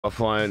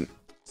Offline.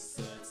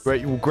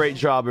 Great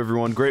job,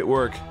 everyone. Great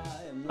work.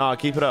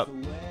 Keep it up.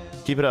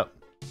 Keep it up.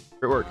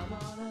 Great work.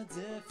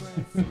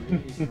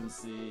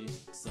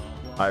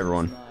 Hi,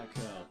 everyone.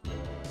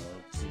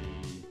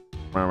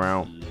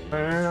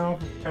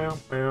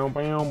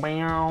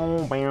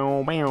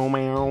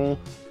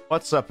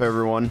 What's up,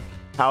 everyone?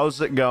 How's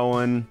it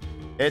going?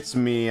 It's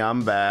me.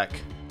 I'm back.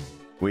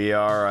 We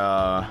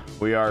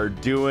are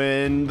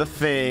doing the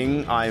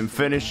thing. I am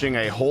finishing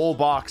a whole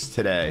box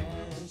today.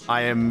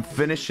 I am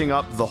finishing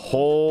up the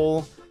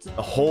whole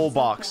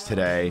box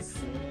today.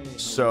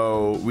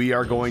 So we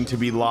are going to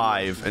be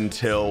live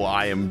until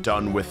I am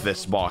done with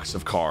this box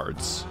of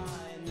cards.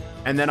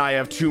 And then I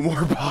have 2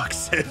 more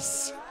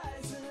boxes.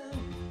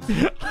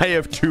 I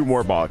have 2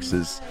 more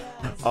boxes.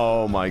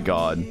 Oh my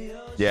god.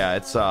 Yeah,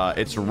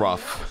 it's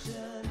rough.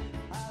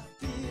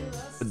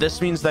 But this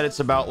means that it's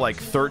about like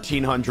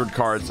 1,300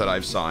 cards that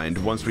I've signed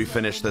once we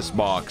finish this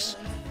box.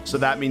 So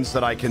that means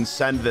that I can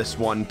send this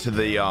one to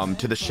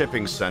the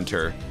shipping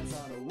center.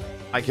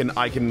 I can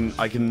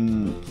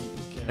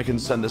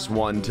send this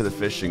one to the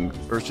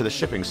to the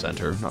shipping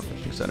center, not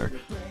fishing center.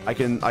 I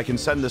can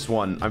send this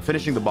one. I'm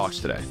finishing the box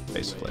today,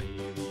 basically.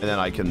 And then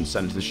I can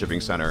send it to the shipping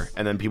center,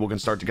 and then people can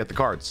start to get the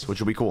cards, which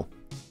will be cool.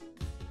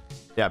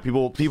 Yeah,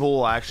 people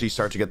will actually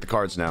start to get the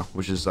cards now,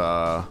 which is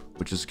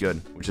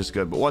good.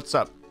 But what's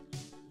up?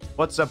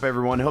 What's up,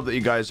 everyone? Hope that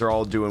you guys are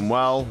all doing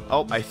well.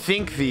 Oh, I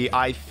think the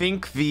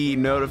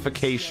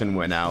notification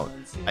went out.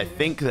 I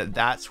think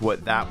that's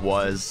what that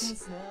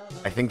was.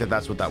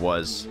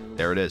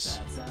 There it is.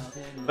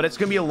 But it's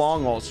gonna be a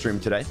long alt stream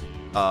today.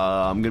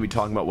 I'm gonna be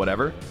talking about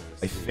whatever.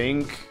 I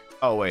think.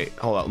 Oh wait,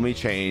 hold on. Let me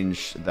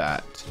change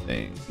that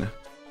thing.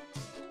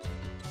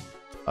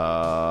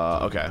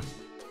 Okay.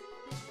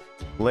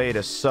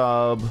 Latest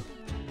sub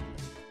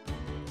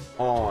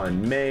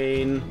on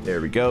main. There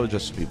we go.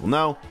 Just so people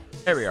know.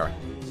 There we are.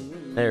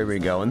 There we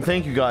go. And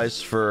thank you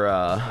guys for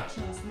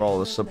all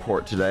the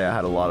support today. I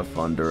had a lot of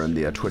fun during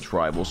the Twitch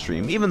rival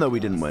stream, even though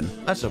we didn't win.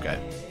 That's okay.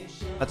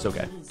 That's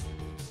okay.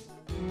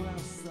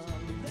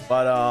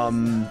 But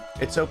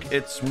it's okay.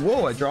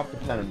 Whoa! I dropped the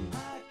pen.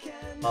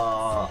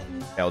 Yeah,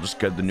 I'll just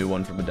get the new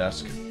one from the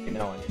desk. Okay,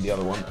 now I need the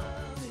other one.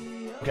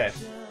 Okay.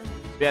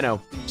 Yeah,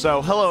 no.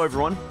 So hello,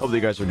 everyone. Hope that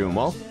you guys are doing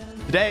well.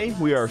 Today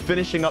we are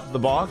finishing up the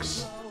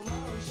box.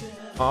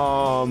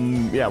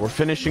 Yeah, we're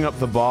finishing up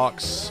the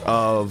box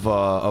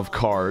of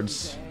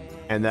cards,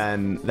 and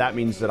then that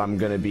means that I'm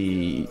gonna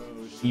be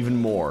even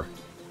more.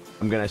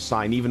 I'm gonna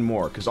sign even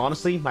more because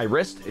honestly, my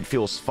wrist, it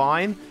feels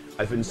fine.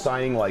 I've been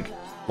signing like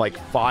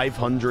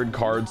 500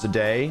 cards a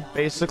day,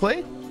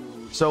 basically.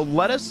 So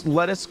let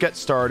us get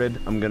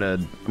started. I'm gonna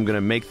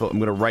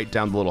write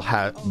down the little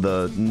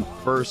the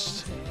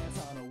first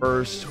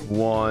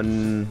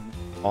one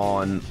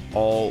on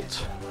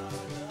alt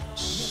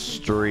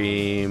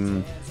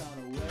stream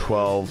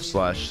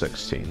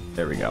 12/16.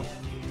 There we go.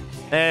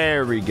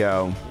 There we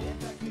go.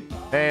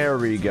 There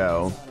we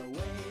go.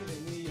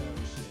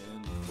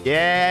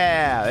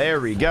 Yeah,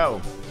 there we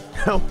go.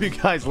 Hope you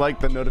guys like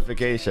the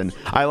notification.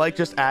 I like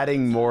just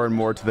adding more and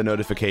more to the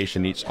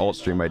notification each alt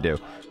stream I do.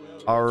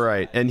 All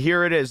right, and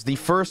here it is, the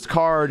first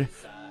card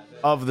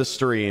of the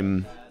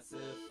stream.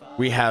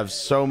 We have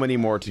so many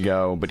more to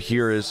go, but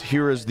here is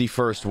the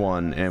first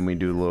one, and we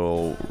do a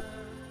little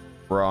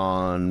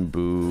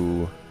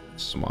Ranboo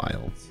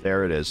smile.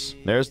 There it is.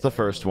 There's the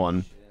first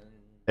one.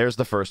 There's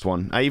the first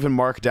one. I even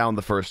mark down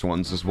the first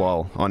ones as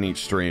well on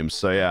each stream.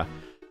 So yeah.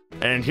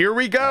 And here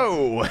we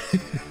go.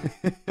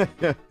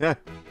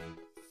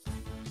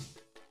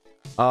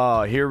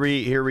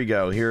 Here we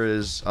go. Here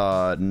is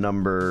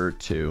number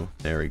 2.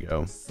 There we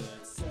go.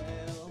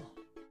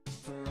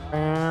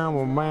 There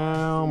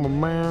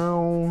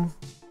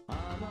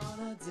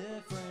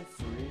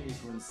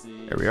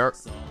we are.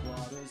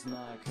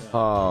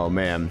 Oh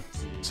man.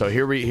 So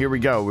here we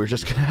go. We're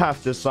just gonna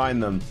have to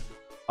sign them.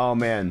 Oh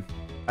man,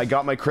 I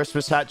got my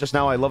Christmas hat just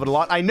now. I love it a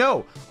lot. I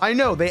know.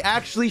 They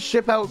actually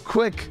ship out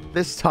quick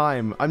this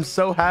time. I'm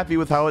so happy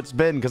with how it's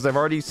been because I've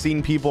already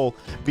seen people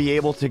be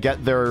able to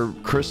get their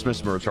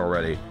Christmas merch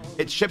already.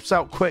 It ships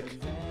out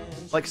quick.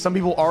 Like some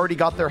people already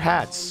got their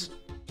hats.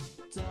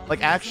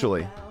 Like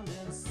actually,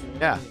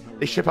 yeah,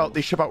 they ship out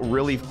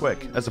really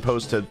quick as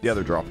opposed to the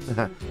other drop.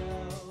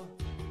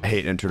 I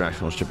hate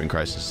international shipping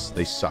crisis.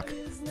 They suck.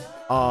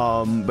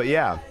 But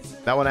yeah,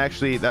 that one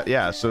actually,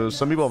 yeah, so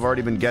some people have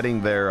already been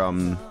getting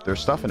their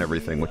stuff and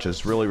everything, which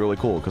is really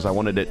cool because I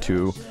wanted it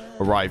to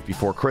arrive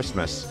before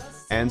Christmas,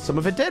 and some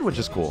of it did, which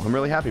is cool. I'm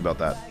really happy about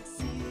that.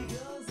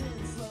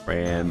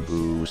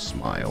 Ranboo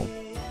smile.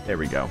 There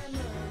we go.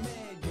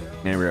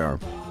 There we are.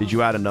 Did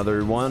you add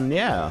another one?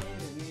 Yeah.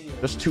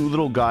 Just 2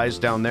 little guys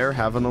down there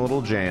having a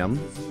little jam.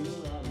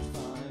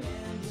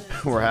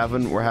 We're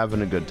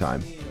having a good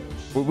time.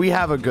 We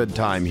have a good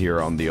time here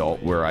on the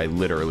alt where I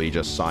literally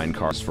just sign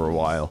cards for a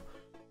while.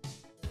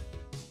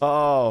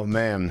 Oh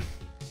man.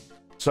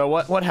 So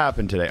what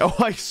happened today? Oh,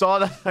 I saw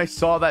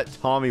that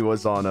Tommy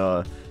was on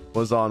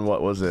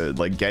what was it?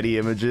 Like Getty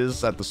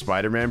Images at the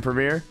Spider-Man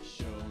premiere.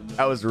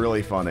 That was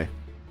really funny.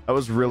 That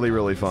was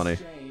really funny.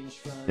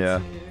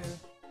 Yeah.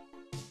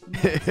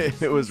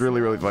 It was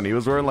really, really funny. He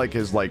was wearing like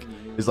his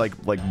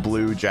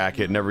blue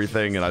jacket and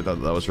everything, and I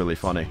thought that was really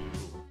funny.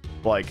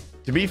 Like,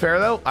 to be fair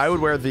though, I would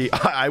wear the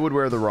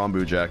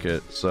Ranboo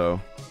jacket. So,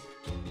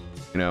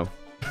 you know,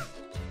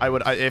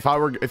 if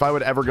I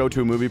would ever go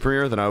to a movie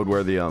premiere, then I would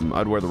wear the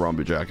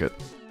Ranboo jacket.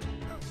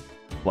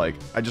 Like,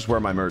 I just wear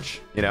my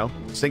merch, you know?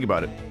 Just think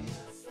about it.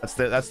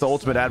 That's the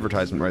ultimate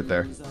advertisement right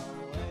there.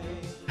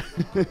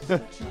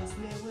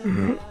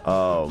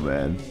 Oh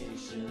man.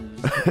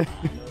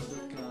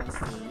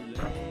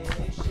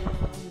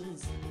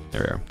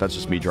 There we are. That's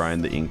just me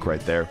drying the ink right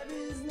there.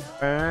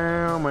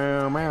 Oh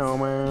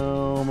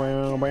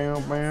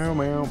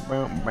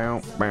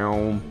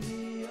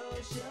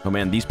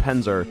man, these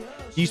pens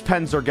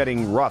are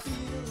getting rough.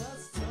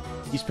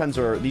 These pens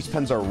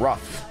are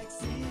rough.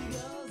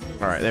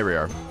 All right, there we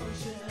are.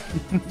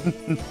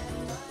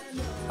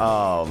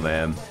 Oh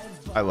man,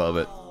 I love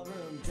it.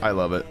 I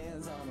love it.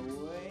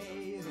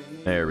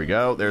 There we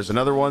go. There's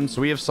another one.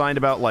 So we have signed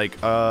about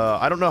like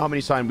I don't know how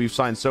many we've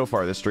signed so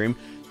far this stream,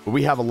 but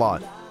we have a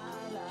lot.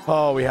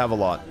 Oh, we have a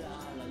lot.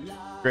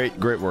 Great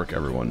work,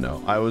 everyone.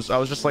 No, I was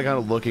just like kind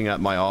of looking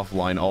at my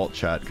offline alt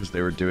chat because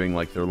they were doing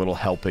like their little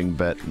helping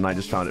bit, and I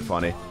just found it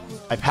funny.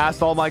 I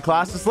passed all my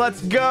classes.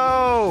 Let's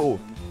go.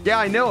 Yeah,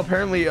 I know.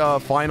 Apparently,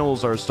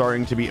 finals are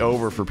starting to be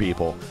over for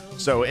people.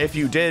 So if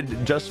you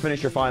did just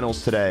finish your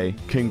finals today,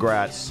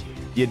 congrats,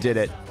 you did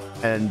it,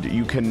 and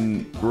you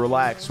can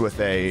relax with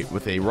a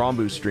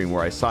Ranboo stream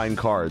where I sign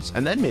cards,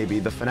 and then maybe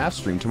the FNAF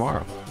stream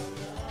tomorrow.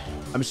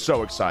 I'm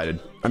so excited.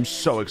 I'm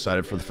so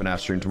excited for the FNAF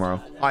stream tomorrow.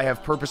 I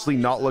have purposely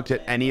not looked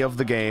at any of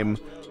the game,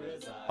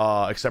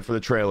 except for the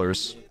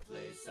trailers,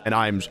 and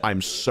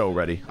I'm so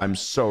ready. I'm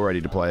so ready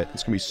to play it.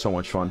 It's gonna be so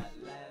much fun.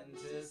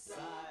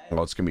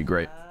 Oh, it's gonna be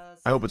great.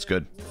 I hope it's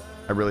good.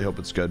 I really hope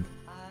it's good,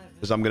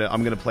 because I'm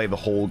gonna play the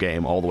whole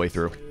game all the way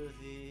through.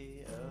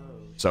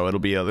 So it'll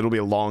be a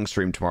long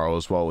stream tomorrow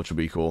as well, which will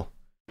be cool.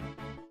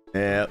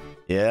 Yep.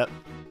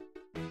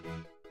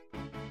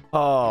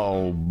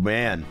 Oh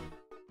man,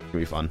 it's gonna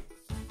be fun.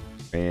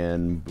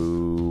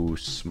 Ranboo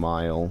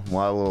smile.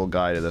 What a little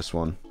guy to this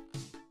one.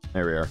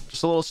 There we are.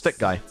 Just a little stick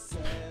guy.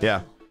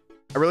 Yeah.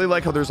 I really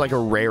like how there's like a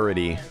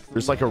rarity.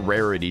 There's like a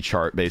rarity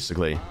chart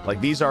basically. Like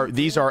these are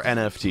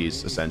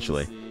NFTs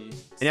essentially.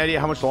 Any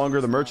idea how much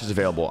longer the merch is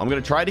available? I'm gonna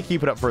try to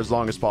keep it up for as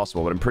long as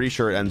possible, but I'm pretty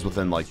sure it ends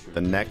within like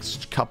the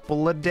next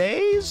couple of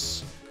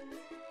days.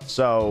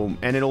 So,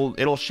 and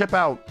it'll ship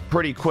out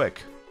pretty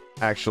quick,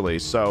 actually.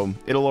 So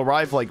it'll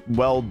arrive like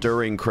well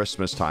during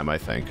Christmas time, I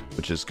think,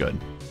 which is good.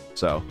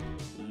 So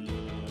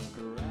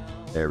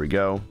there we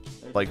go.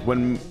 Like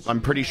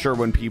I'm pretty sure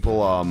when people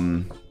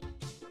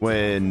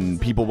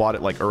bought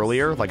it like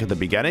earlier, like at the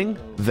beginning,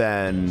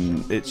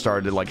 then it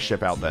started to like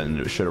ship out then, and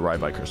it should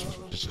arrive by Christmas,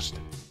 which is just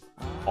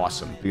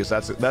awesome, because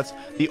that's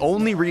the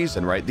only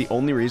reason, right? The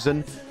only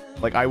reason,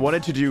 like, I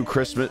wanted to do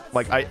Christmas,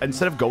 like,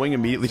 instead of going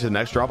immediately to the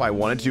next drop, I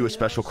wanted to do a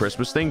special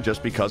Christmas thing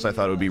just because I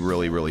thought it would be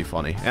really, really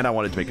funny, and I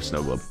wanted to make a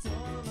snow globe.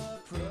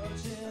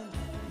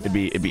 It'd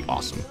be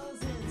awesome.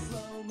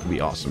 It'd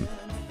be awesome.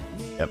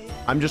 Yep.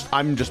 I'm just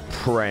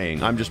praying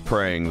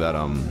that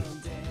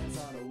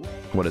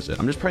what is it?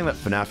 I'm just praying that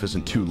FNAF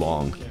isn't too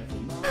long.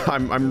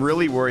 I'm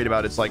really worried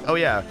about it's like, oh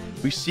yeah,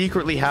 we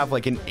secretly have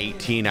like an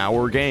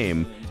 18-hour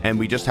game, and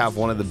we just have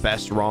one of the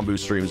best Ranboo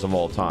streams of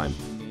all time.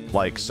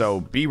 Like,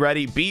 so be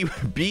ready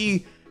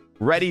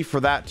for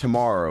that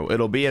tomorrow.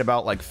 It'll be at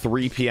about like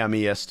 3 p.m.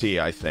 EST,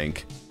 I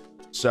think.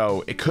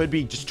 So it could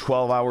be just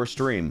 12-hour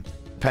stream,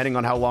 depending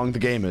on how long the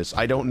game is.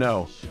 I don't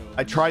know.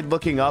 I tried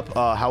looking up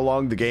how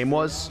long the game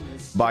was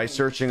by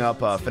searching up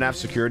FNAF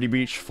Security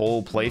Breach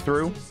full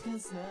playthrough,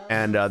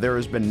 and there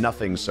has been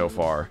nothing so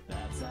far.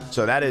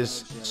 So that is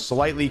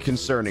slightly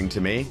concerning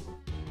to me.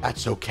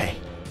 That's okay.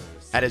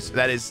 That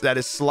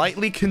is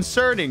slightly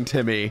concerning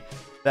to me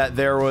that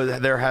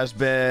there has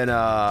been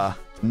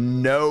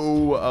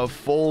no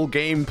full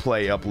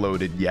gameplay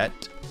uploaded yet.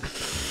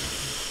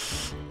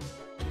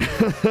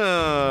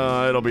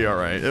 It'll be all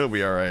right. It'll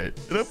be all right.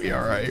 It'll be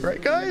all right,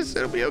 right, guys?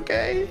 It'll be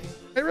okay.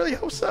 I really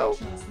hope so.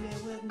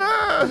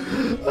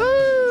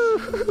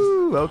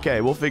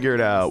 Okay, we'll figure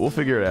it out. We'll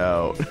figure it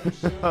out.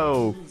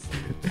 Oh,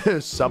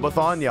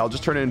 subathon? Yeah, I'll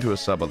just turn it into a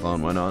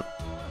subathon. Why not?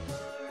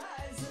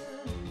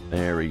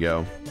 There we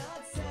go.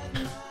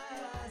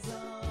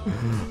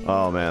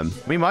 Oh man,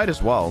 we might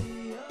as well.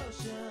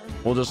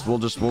 We'll just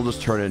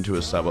turn it into a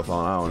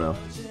subathon. I don't know.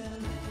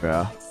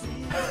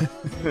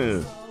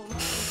 Yeah.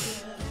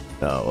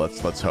 No,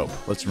 let's hope.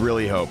 Let's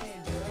really hope.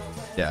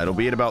 Yeah, it'll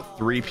be at about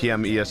 3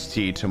 p.m.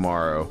 EST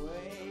tomorrow.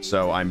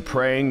 So I'm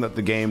praying that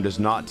the game does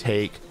not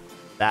take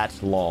that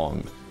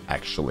long.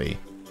 Actually,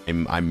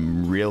 I'm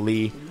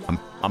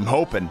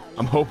hoping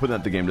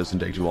that the game doesn't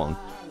take too long.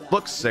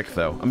 Looks sick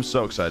though. I'm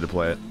so excited to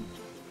play it.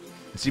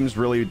 It seems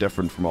really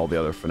different from all the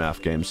other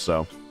FNAF games,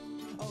 so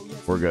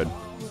we're good.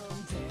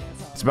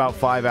 It's about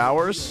 5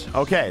 hours.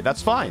 Okay,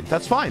 that's fine.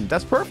 That's fine.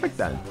 That's perfect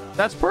then.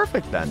 That's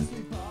perfect then.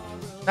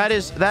 That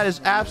is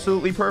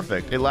absolutely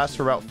perfect. It lasts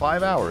for about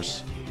 5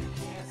 hours.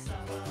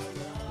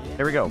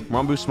 There we go.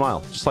 Ranboo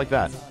smile, just like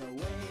that.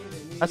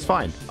 That's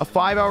fine. A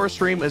 5-hour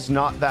stream is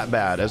not that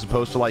bad, as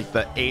opposed to like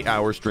the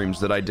 8-hour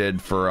streams that I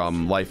did for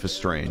Life is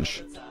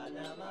Strange.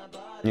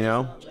 You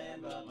know?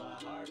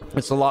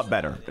 It's a lot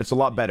better. It's a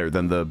lot better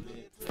than the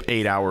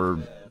 8-hour,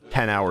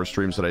 10-hour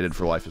streams that I did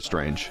for Life is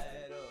Strange.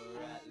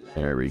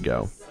 There we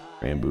go.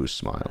 Ranboo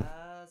smile.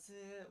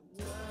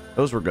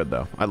 Those were good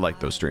though. I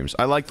like those streams.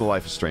 I like the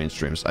Life is Strange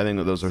streams. I think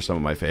that those are some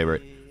of my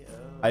favorite.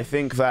 I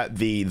think that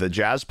the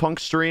Jazz Punk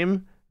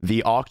stream,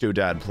 the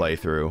Octodad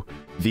playthrough,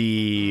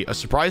 the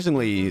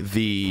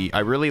surprisingly I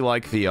really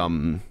like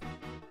the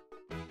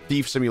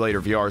Thief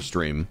Simulator VR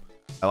stream.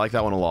 I like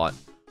that one a lot.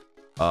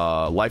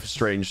 Life is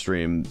Strange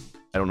stream.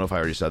 I don't know if I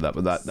already said that,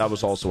 but that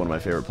was also one of my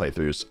favorite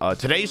playthroughs.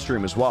 Today's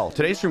stream as well.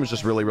 Today's stream was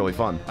just really, really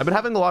fun. I've been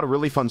having a lot of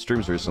really fun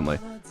streams recently.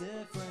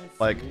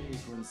 Like,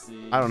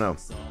 I don't know.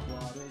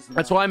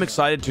 That's why I'm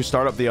excited to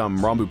start up the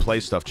Ranboo Play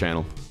Stuff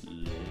channel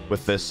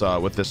with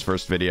this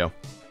first video,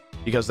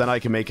 because then I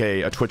can make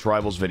a Twitch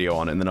Rivals video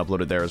on it and then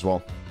upload it there as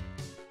well.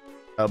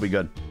 That'll be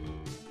good.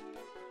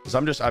 Cause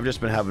I've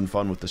just been having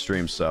fun with the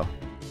streams, so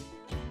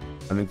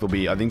I think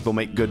they'll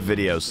make good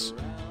videos.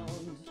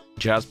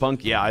 Jazz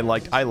Punk, yeah, I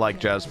like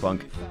Jazz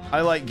Punk. I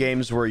like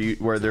games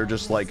where they're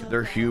just like,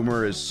 their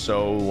humor is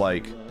so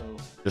like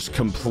just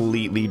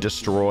completely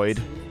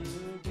destroyed.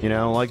 You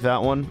know, like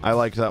that one. I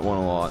like that one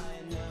a lot.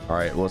 All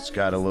right, let's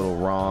got a little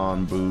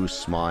Ranboo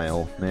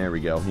smile. There we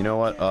go. You know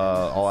what?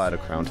 I'll add a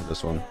crown to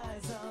this one.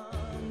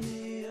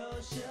 Here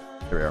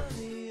we are.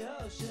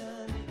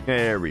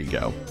 There we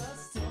go.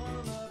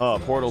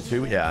 Portal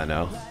 2. Yeah, I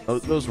know.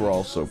 Those were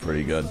also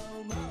pretty good.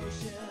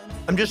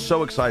 I'm just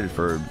so excited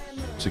for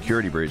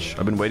Security Breach.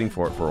 I've been waiting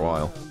for it for a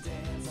while.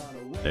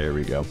 There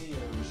we go.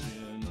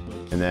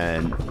 And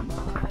then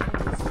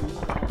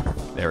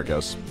there it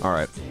goes. All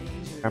right.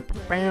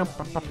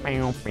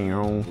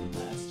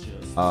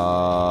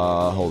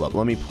 Hold up.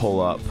 Let me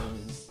pull up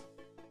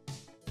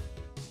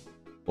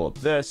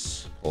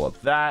this. Pull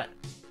up that.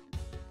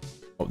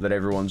 Hope that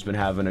everyone's been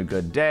having a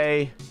good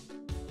day.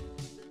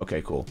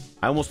 Okay, cool.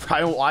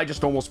 I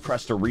just almost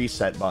pressed a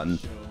reset button.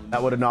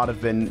 That would not have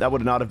been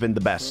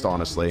the best,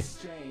 honestly.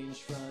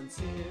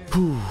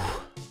 Whew.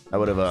 That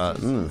would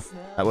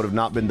have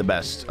not been the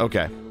best.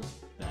 Okay.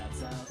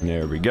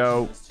 There we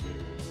go.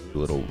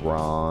 Little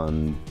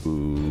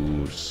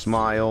Ranboo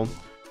smile.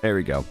 There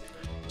we go.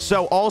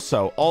 So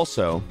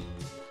also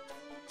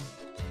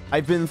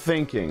I've been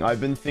thinking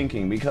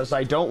because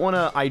I don't want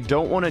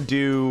to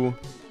do,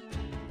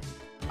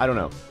 I don't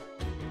know.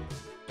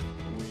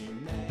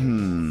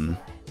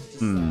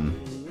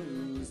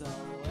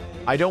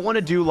 I don't want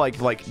to do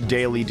like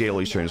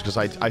daily streams because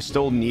I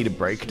still need a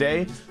break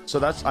day.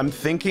 So I'm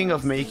thinking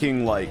of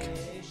making like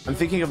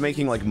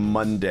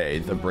Monday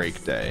the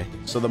break day.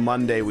 So the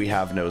Monday we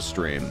have no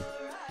stream,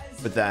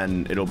 but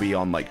then it'll be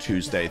on like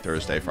Tuesday,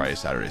 Thursday, Friday,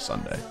 Saturday,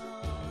 Sunday.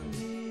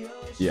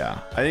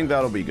 Yeah, I think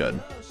that'll be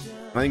good.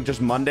 I think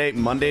just Monday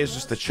is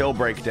just the chill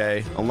break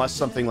day, unless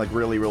something like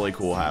really, really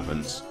cool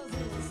happens.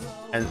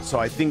 And so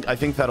I think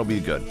that'll be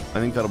good. I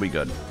think that'll be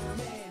good.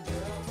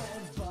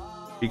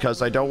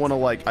 Because I don't want to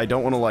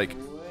like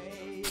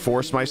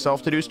force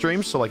myself to do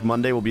streams. So like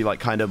Monday will be like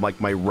kind of like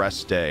my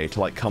rest day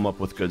to like come up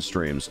with good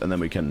streams, and then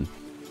we can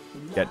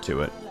get to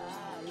it.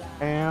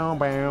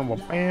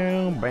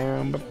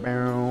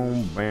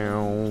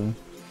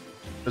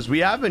 Because we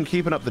have been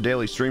keeping up the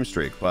daily stream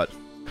streak, but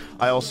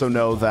I also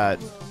know that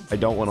I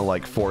don't want to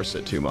like force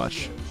it too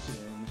much.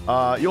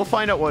 You'll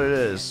find out what it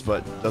is,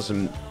 but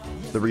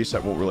the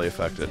reset won't really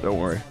affect it. Don't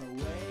worry.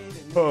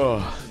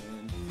 Oh.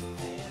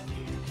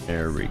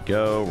 There we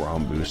go.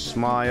 Ranboo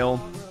smile.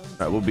 All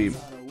right, we'll be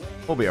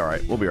all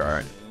right. We'll be all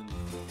right.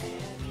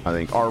 I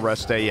think our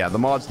rest day. Yeah, the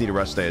mods need a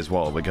rest day as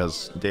well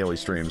because daily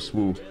streams.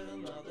 Woo.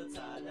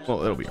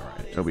 Well, it'll be all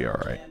right. It'll be all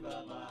right.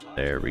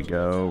 There we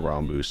go.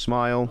 Ranboo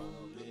smile.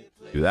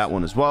 Do that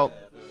one as well.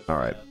 All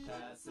right.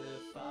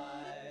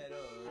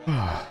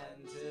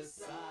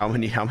 How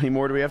many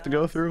more do we have to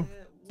go through?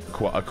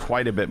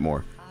 Quite a bit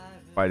more.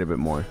 Quite a bit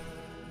more.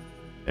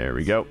 There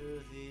we go.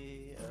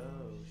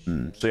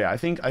 So yeah, I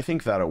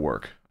think that'll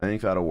work. I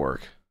think that'll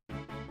work.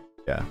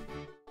 Yeah.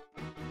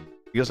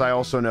 Because I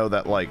also know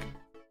that like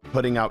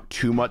putting out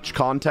too much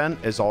content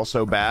is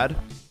also bad,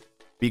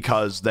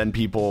 because then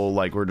people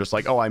like were just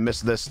like, oh, I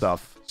missed this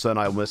stuff, so then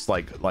I missed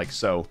like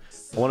so.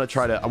 I want to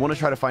try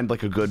to find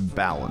like a good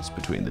balance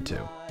between the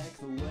two.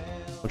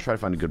 I'll try to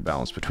find a good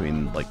balance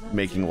between like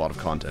making a lot of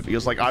content,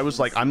 because like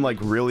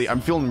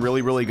I'm feeling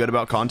really, really good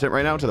about content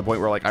right now, to the point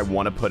where like I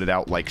want to put it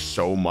out like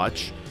so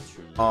much.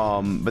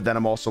 But then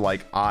I'm also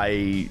like,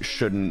 I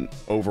shouldn't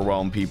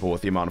overwhelm people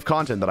with the amount of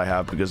content that I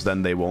have, because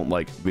then they won't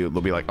like, they'll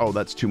be like, oh,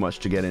 that's too much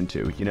to get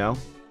into, you know?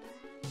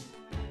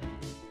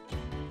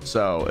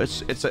 So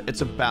it's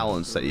a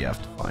balance that you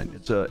have to find.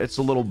 It's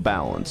a little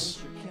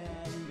balance.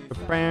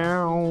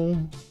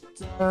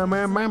 There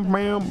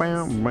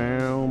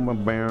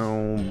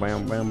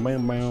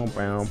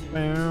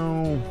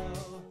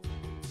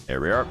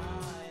we are.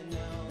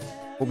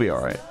 We'll be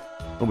all right.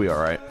 We'll be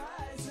all right.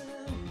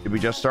 Did we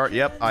just start?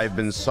 Yep, I've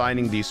been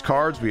signing these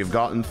cards. We have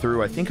gotten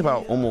through, I think,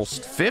 about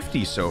almost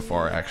 50 so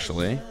far,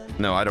 actually.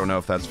 No, I don't know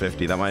if that's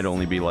 50. That might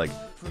only be like...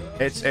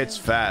 It's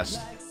fast.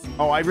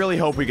 Oh, I really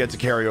hope we get to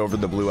carry over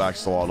the blue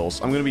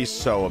axolotls. I'm gonna be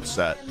so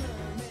upset.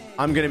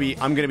 I'm gonna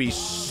be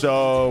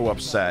so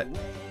upset,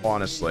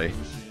 honestly.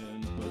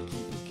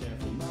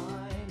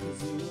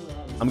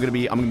 I'm gonna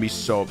be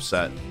so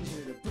upset.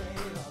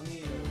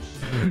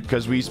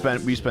 Because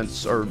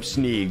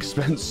Sneak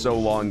spent so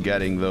long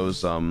getting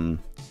those blue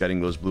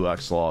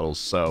axolotls,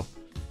 so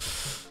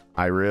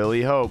I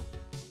really hope.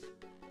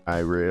 I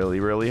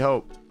really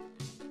hope.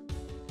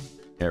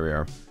 There we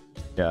are.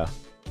 Yeah.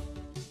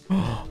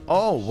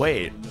 Oh,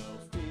 wait.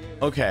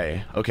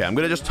 Okay, I'm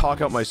gonna just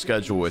talk out my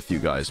schedule with you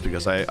guys,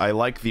 because I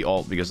like the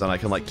alt, because then I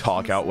can, like,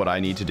 talk out what I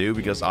need to do,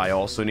 because I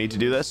also need to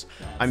do this.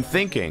 I'm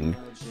thinking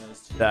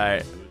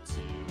that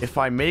if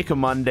I make a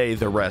Monday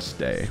the rest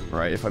day,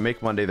 right? If I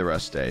make Monday the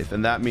rest day,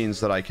 then that means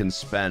that I can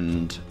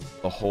spend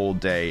the whole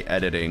day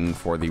editing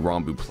for the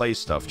Ranboo Play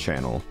Stuff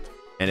channel.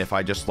 And if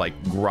I just, like,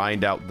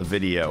 grind out the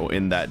video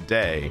in that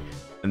day,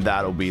 then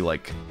that'll be,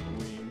 like...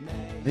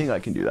 I think I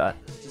can do that.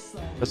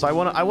 Because I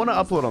wanna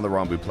upload on the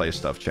Ranboo Play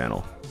Stuff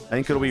channel. I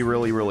think it'll be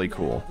really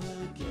cool.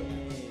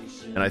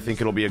 And I think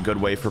it'll be a good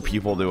way for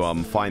people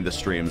to find the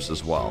streams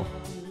as well.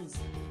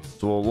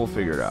 So we'll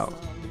figure it out.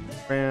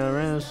 Yeah,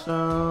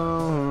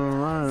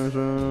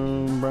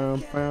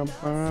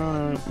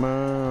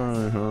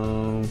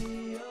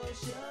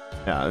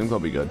 I think that'll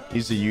be good.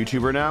 He's a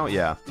YouTuber now?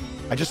 Yeah.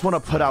 I just want to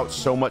put out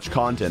so much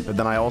content, but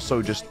then I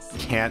also just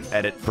can't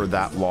edit for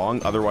that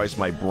long, otherwise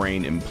my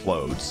brain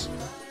implodes.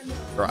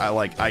 Or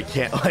I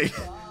can't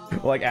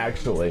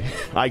actually.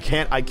 I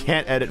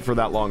can't edit for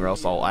that long or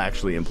else I'll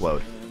actually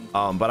implode.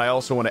 But I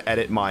also want to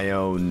edit my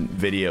own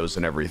videos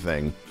and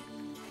everything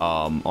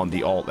on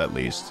the alt at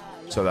least,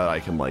 so that I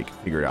can, like,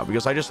 figure it out,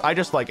 because I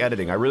just like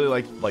editing. I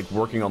really like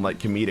working on, like,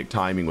 comedic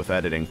timing with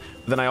editing,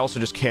 but then I also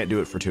just can't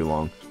do it for too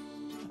long.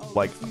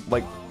 Like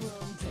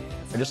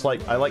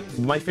I like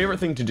my favorite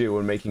thing to do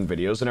when making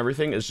videos and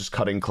everything is just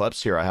cutting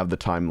clips. Here, I have the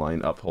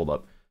timeline up. Hold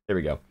up. There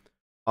we go.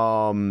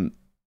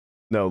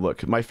 No,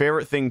 look, my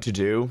favorite thing to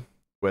do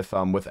with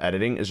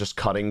editing is just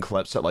cutting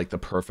clips at, like, the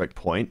perfect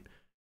point.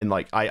 And,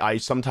 like, I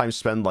sometimes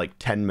spend, like,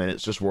 10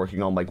 minutes just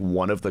working on, like,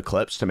 one of the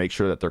clips to make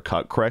sure that they're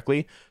cut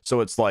correctly. So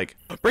it's like,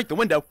 break the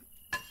window.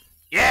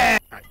 Yeah!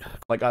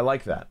 Like, I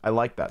like that. I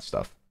like that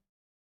stuff.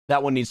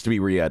 That one needs to be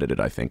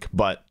re-edited, I think.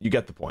 But you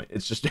get the point.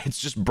 It's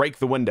just break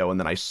the window and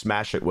then I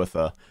smash it with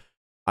a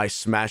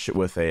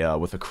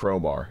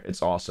crowbar.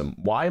 It's awesome.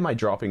 Why am I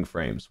dropping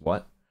frames?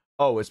 What?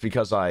 Oh, it's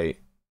because I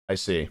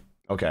see.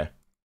 Okay.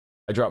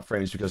 I dropped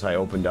frames because I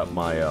opened up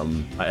my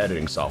my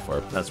editing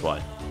software. That's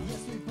why.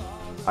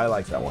 I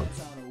like that one.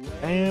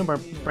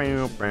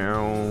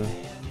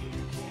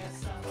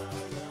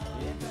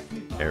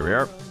 There we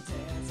are.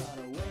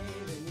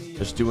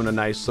 Just doing a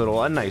nice little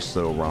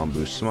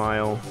Ranboo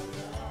smile.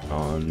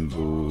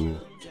 Ranboo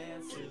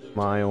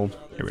smile.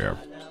 Here we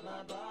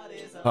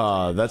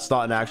are. That's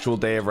not an actual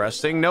day of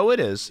resting. No, it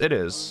is. It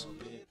is.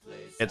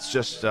 It's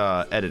just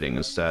editing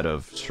instead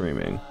of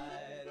streaming.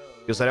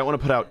 Because I don't want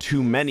to put out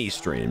too many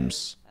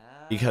streams,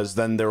 because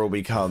then there will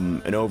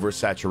become an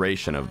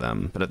oversaturation of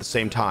them. But at the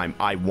same time,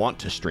 I want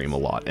to stream a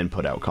lot and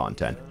put out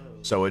content.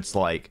 So it's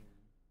like,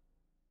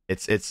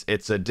 it's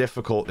a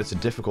difficult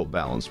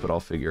balance, but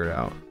I'll figure it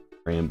out.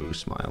 Ranboo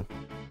smile.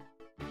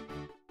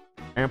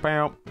 There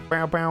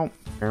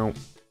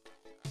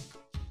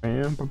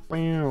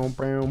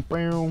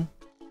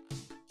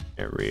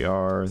we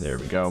are. There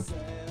we go.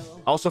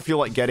 I also feel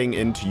like getting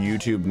into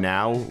YouTube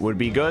now would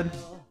be good.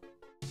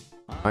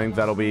 I think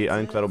that'll be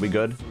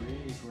good.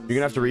 You're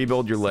gonna have to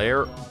rebuild your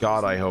lair.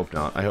 God, I hope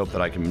not. I hope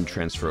that I can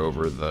transfer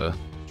over the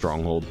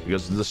stronghold,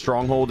 because the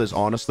stronghold is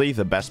honestly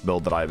the best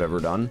build that I've ever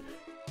done.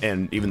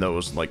 And even though it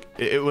was like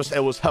it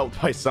was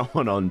helped by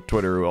someone on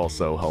Twitter who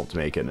also helped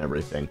make it and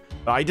everything.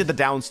 But I did the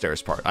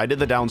downstairs part. And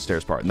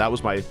that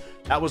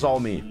was all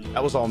me.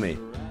 That was all me.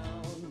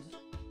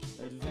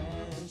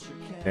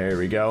 There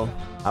we go.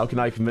 How can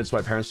I convince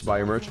my parents to buy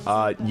your merch?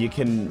 You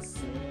can.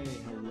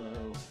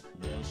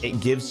 It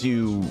gives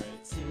you.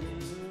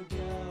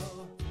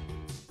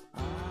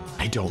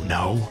 I don't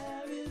know.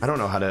 I don't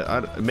know how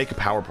to make a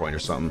PowerPoint or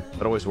something.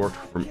 That always worked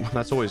for me.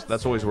 That's always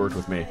worked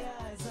with me.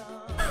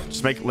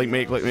 Just make like a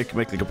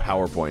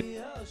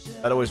PowerPoint.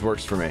 That always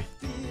works for me.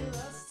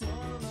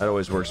 That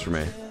always works for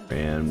me.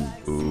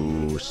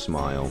 Ranboo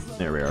smile.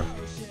 There we are.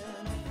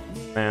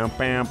 Bam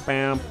bam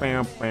bam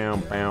bam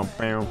bam bam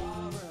bam.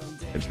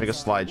 Just make a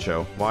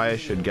slideshow. Why I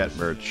should get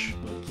merch.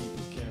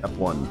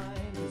 F1.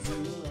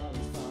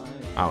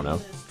 I don't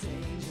know.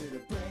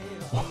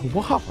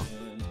 Wow.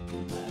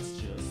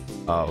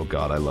 Oh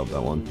god, I love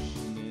that one.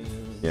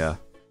 Yeah.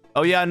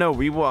 Oh yeah, no,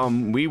 we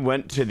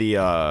went to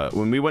the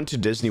when we went to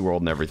Disney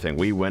World and everything,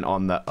 we went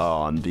on the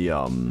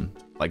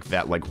like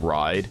that like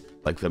ride,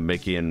 like the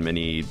Mickey and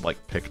Minnie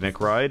like picnic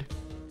ride.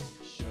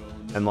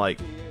 And like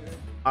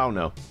I don't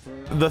know.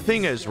 The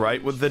thing is,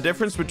 right, with the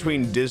difference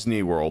between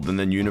Disney World and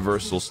then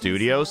Universal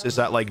Studios is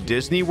that like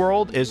Disney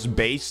World is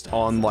based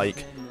on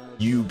like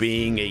you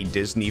being a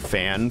Disney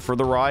fan for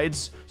the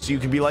rides. So you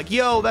can be like,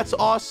 yo, that's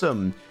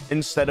awesome.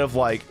 Instead of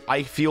like,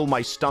 I feel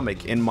my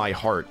stomach in my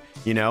heart,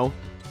 you know?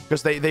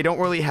 Because they don't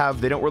really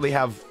have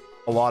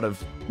a lot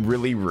of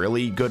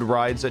really good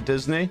rides at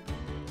Disney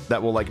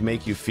that will like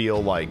make you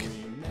feel like,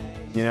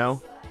 you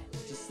know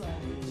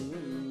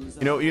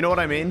what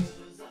I mean.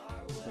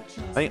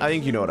 I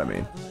think you know what I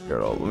mean.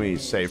 Here, let me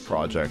save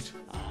project.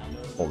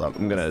 Hold up,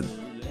 I'm gonna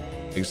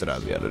exit out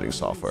of the editing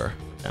software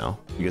now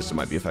because it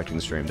might be affecting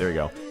the stream. There you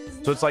go.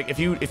 So it's like if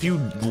you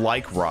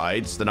like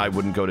rides, then I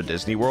wouldn't go to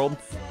Disney World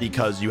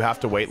because you have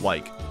to wait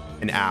like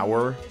an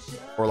hour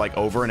or like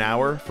over an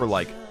hour for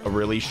like a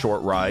really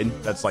short ride.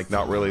 That's like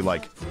not really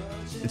like,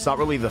 it's not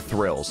really the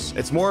thrills.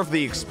 It's more of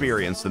the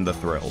experience than the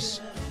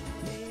thrills.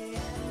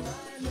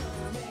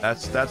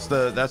 That's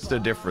the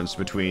difference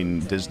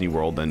between Disney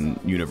World and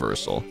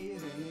Universal.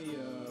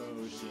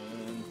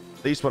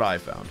 At least what I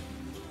found.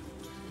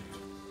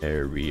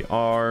 There we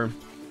are.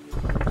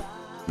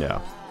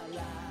 Yeah.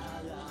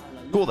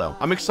 Cool though.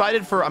 I'm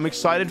excited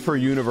for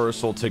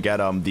Universal to get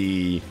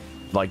the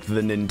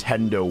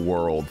Nintendo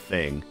World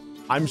thing.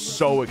 I'm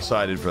so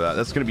excited for that.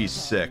 That's gonna be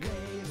sick.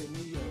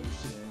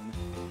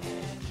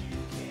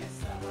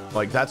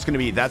 Like that's gonna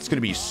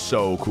be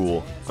so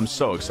cool. I'm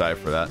so excited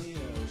for that.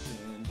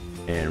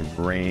 And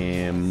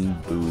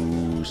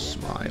Ranboo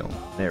smile.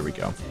 There we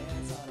go.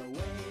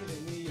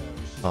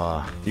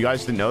 You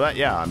guys didn't know that?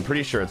 Yeah, I'm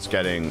pretty sure it's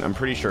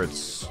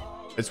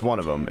one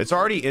of them. It's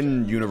already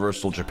in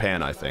Universal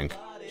Japan, I think.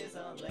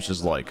 Which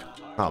is like,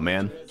 oh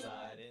man,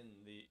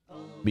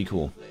 be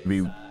cool.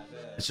 It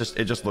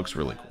just looks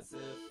really cool.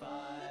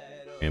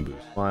 Ranboo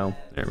smile.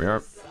 There we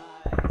are.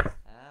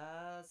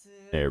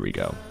 There we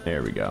go.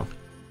 There we go.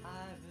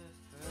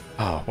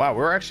 Oh wow,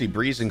 we're actually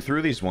breezing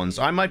through these ones.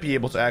 I might be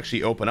able to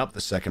actually open up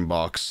the second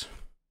box.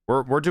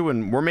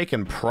 We're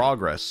making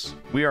progress.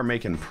 We are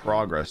making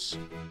progress.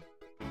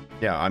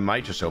 Yeah, I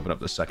might just open up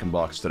the second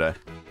box today.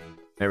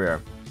 There we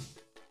are.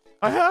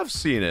 I have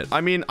seen it. I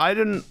mean, I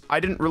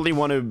didn't really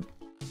want to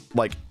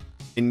like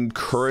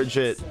encourage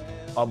it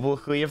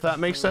publicly, if that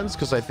makes sense,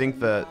 because I think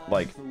that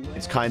like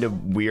it's kind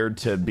of weird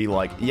to be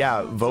like,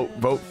 yeah,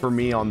 vote for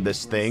me on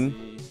this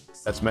thing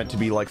that's meant to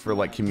be like for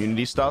like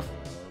community stuff.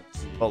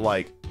 But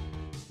like,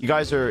 you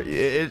guys are,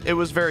 it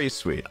was very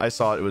sweet. I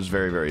saw it was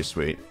very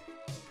sweet.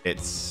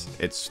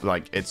 It's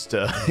like it's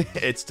to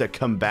it's to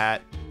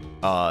combat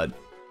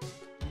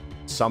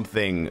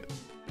something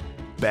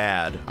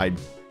bad. I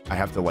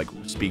have to like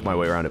speak my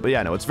way around it, but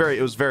yeah, no,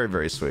 it was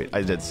very sweet.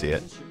 I did see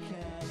it.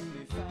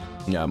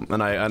 Yeah,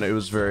 and it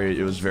was very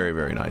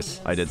nice.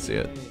 I did see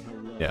it.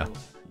 Yeah,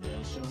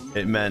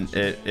 it meant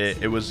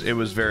it was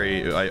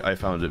very, I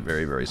found it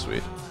very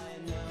sweet.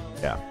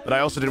 Yeah, but I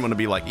also didn't want to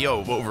be like,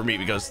 yo, vote for me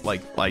because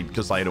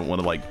because I don't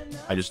want to like,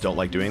 I just don't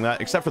like doing that,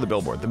 except for the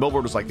billboard. The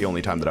billboard was like the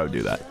only time that I would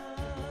do that.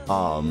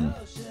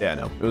 Yeah,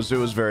 no, it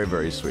was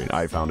very sweet.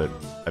 I found it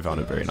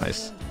very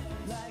nice.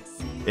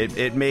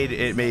 It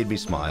made me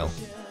smile.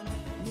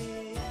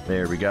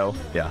 There we go.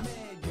 Yeah,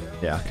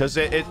 because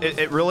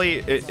it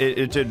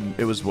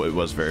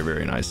was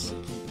very nice.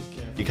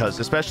 Because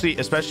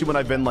especially when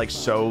I've been like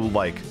so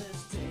like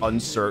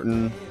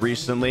uncertain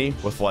recently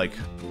with like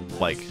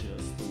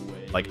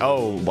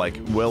oh, like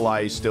will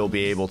I still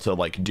be able to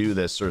like do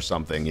this or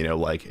something, you know,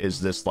 like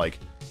is this like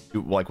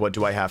what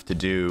do I have to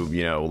do,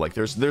 you know, like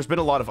there's been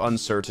a lot of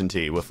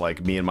uncertainty with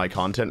like me and my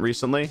content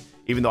recently.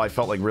 Even though I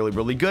felt like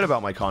really good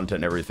about my content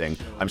and everything,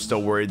 I'm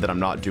still worried that I'm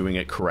not doing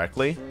it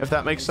correctly, if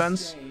that makes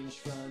sense.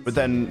 But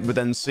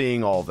then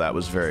seeing all of that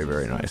was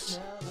very nice.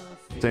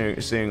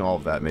 Seeing all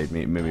of that made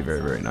me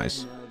very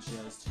nice.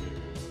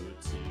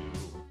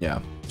 Yeah,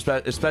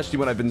 especially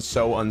when I've been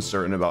so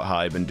uncertain about how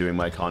I've been doing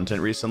my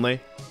content recently,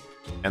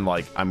 and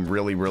like I'm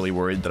really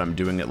worried that I'm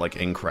doing it like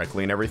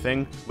incorrectly and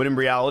everything. But in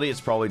reality,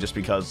 it's probably just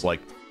because like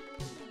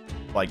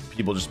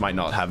people just might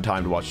not have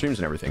time to watch streams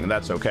and everything, and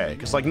that's okay.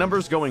 Because like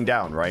numbers going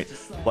down, right?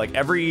 Like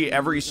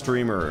every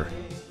streamer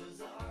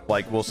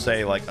like will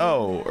say like,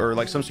 oh, or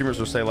like some streamers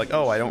will say like,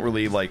 oh, I don't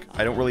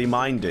really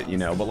mind it, you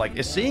know. But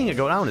like seeing it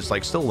go down is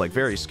like still like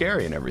very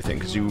scary and everything,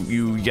 because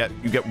you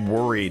get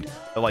worried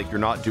that like you're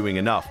not doing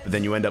enough, but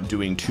then you end up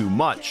doing too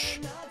much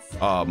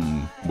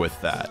with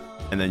that,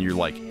 and then you're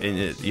like,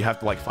 you have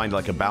to like find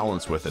like a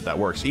balance with it that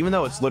works, even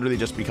though it's literally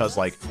just because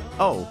like,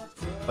 oh,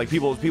 like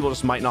people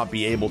just might not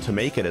be able to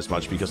make it as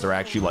much because they're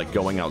actually like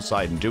going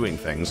outside and doing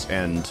things,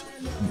 and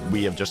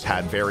we have just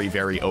had very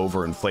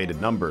overinflated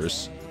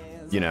numbers,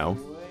 you know.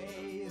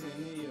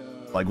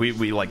 Like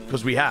we like,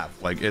 because we have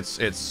like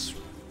it's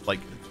like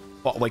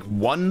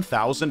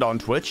 1,000 on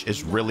Twitch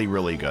is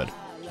really good,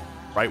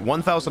 right?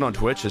 1,000 on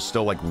Twitch is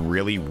still like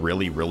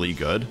really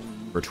good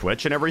for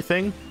Twitch and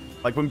everything.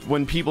 Like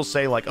when people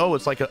say like, oh,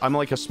 it's like I'm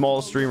like a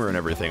small streamer and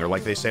everything, or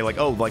like they say like,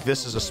 oh, like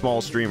this is a small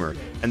streamer,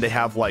 and they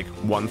have like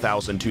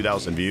 1,000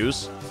 2,000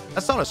 views.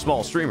 That's not a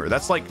small streamer.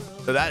 That's like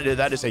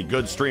that is a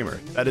good streamer.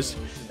 That is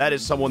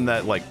someone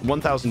that like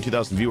 1,000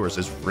 2,000 viewers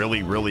is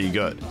really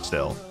good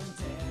still.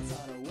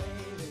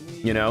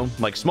 You know,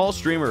 like small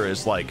streamer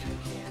is like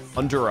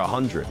under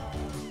 100.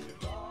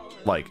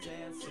 Like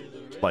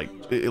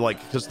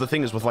because the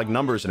thing is with like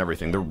numbers and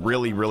everything, they're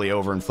really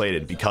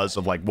overinflated because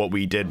of like what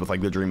we did with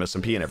like the Dream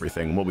SMP and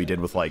everything, and what we did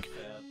with like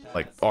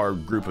our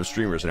group of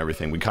streamers and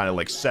everything. We kind of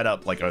like set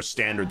up like a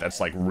standard that's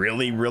like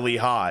really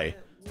high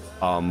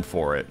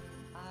for it.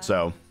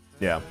 So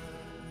yeah.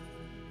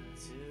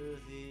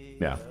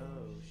 No,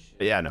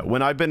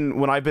 when I've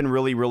been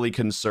really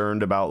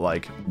concerned about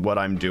like what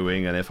I'm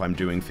doing and if I'm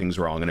doing things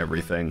wrong and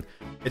everything,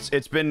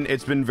 it's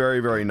been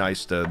very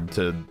nice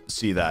to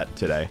see that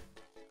today.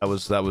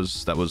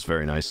 That was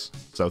very nice.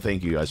 So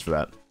thank you guys for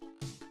that.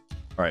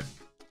 All right,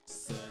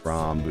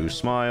 Ranboo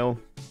smile.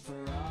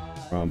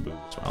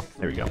 Ranboo smile.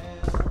 There we go.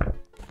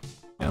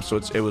 Yeah, so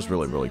it was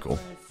really cool.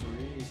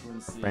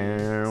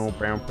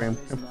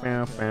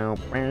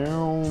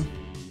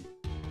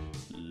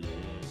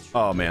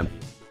 Oh man.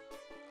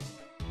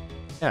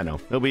 Yeah, no,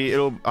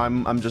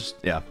 I'm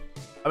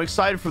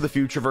excited for the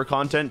future of our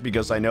content,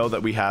 because I know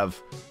that we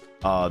have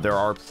there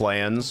are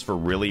plans for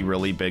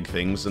really big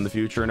things in the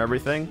future and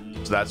everything.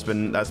 So that's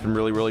been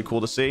really cool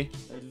to see.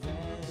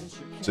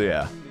 So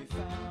yeah.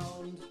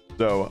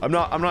 So I'm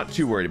not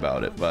too worried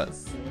about it, but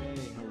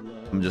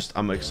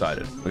I'm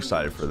excited. I'm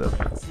excited for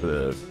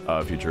the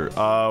future.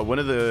 When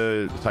did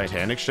the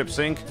Titanic ship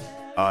sink?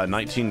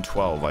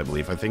 1912, I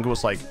believe. I think it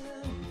was like,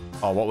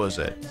 oh, what was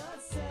it?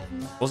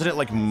 Wasn't it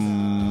like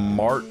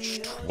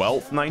March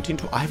 12th,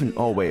 1912? I haven't.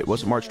 Oh wait,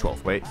 was it March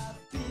 12th? Wait,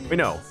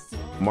 no,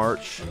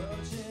 March.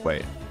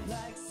 Wait,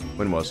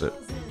 when was it?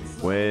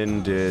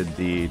 When did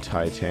the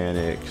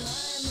Titanic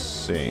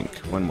sink?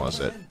 When was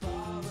it?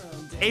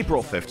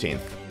 April 15th.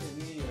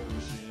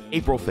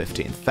 April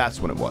 15th. That's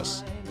when it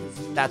was.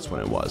 That's when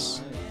it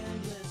was.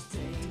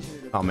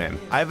 Oh man,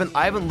 I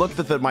haven't looked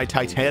at my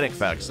Titanic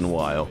facts in a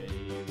while.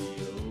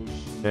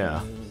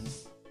 Yeah,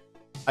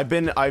 I've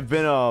been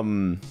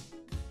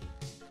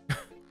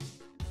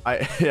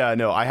I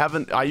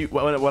haven't.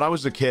 When I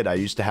was a kid, I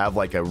used to have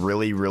like a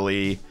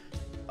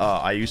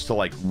I used to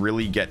like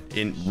really get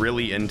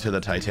into the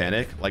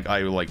Titanic. Like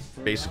I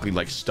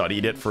basically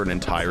studied it for an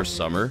entire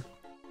summer,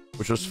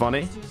 which was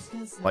funny.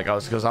 Like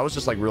because I was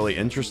just like really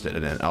interested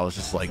in it. I was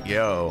just like,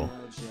 yo,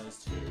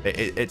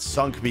 it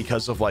sunk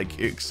because of like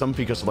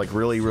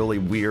really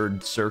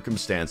weird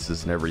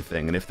circumstances and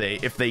everything. And if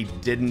they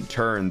didn't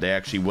turn, they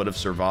actually would have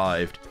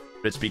survived.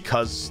 But it's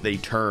because they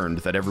turned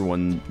that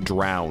everyone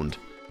drowned.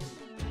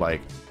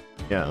 Like,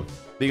 yeah,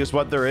 because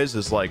what there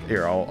is like,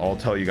 here, I'll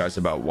tell you guys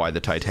about why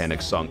the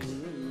Titanic sunk.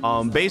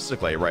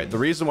 Basically, right, the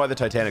reason why the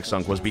Titanic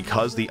sunk was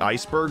because the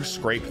iceberg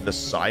scraped the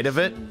side of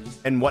it.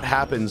 And what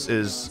happens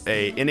is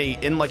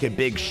in like a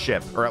big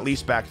ship, or at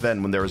least back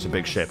then when there was a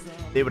big ship,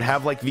 they would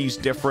have like these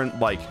different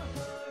like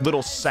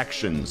little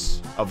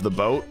sections of the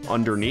boat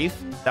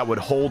underneath that would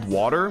hold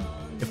water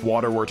if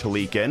water were to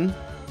leak in.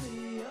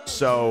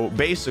 So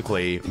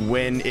basically,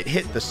 when it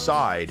hit the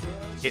side,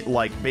 it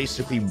like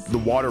basically the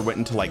water went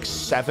into like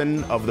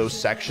 7 of those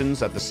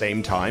sections at the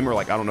same time, or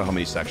like I don't know how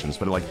many sections,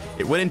 but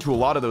it went into a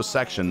lot of those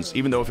sections.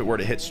 Even though if it were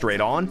to hit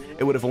straight on,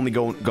 it would have only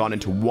gone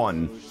into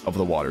 1 of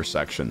the water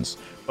sections.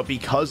 But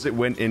because it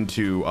went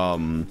into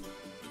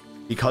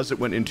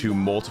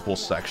multiple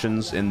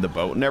sections in the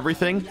boat and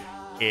everything,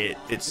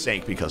 it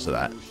sank because of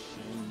that.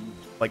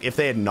 Like if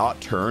they had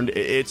not turned,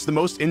 it's the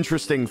most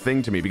interesting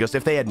thing to me, because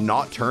if they had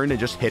not turned and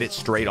just hit it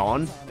straight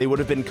on, they would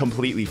have been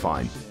completely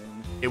fine.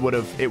 It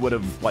wouldn't have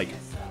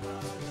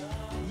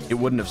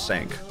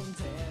sank.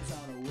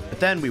 But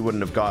then we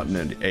wouldn't have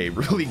gotten a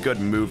really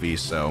good movie,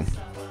 so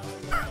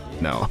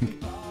no,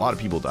 a lot of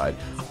people died.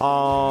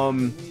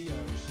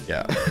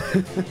 Yeah.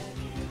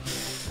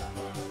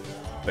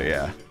 But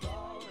yeah.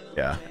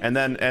 And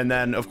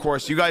then of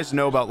course you guys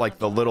know about like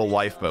the little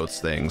lifeboats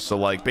thing. So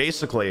like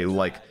basically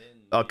like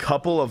a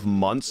couple of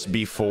months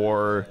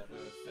before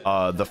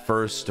the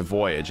first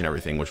voyage and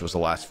everything, which was the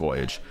last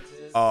voyage,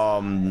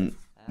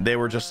 they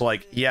were just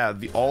like, yeah,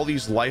 all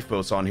these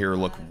lifeboats on here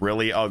look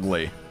really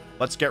ugly.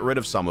 Let's get rid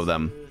of some of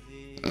them.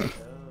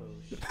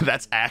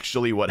 That's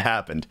actually what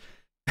happened.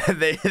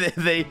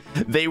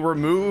 they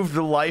removed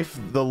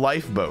the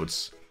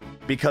lifeboats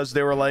because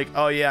they were like,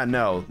 oh yeah,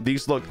 no,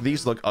 these look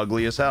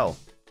ugly as hell.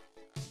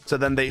 So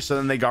then they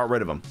got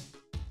rid of them.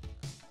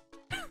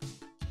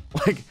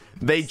 Like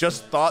they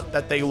just thought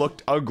that they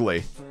looked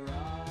ugly.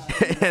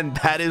 And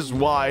that is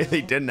why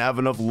they didn't have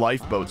enough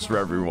lifeboats for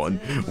everyone,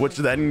 which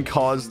then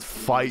caused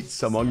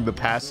fights among the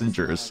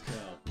passengers.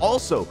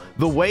 Also,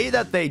 the way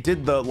that they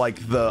did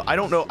I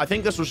don't know, I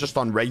think this was just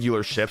on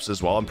regular ships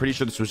as well. I'm pretty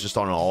sure this was just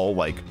on all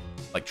like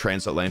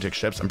transatlantic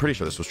ships. I'm pretty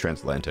sure this was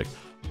transatlantic.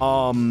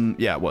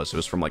 Yeah, it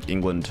was from like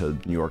England to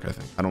New York, I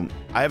think.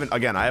 I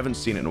haven't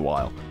seen it in a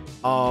while.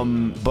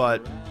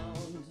 But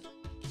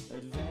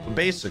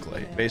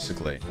basically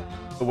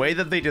the way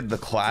that they did the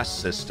class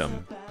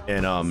system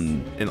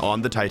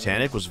on the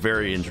Titanic was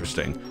very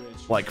interesting.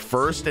 Like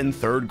first and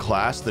third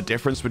class, the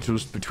difference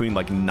was between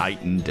like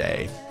night and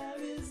day.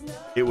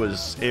 It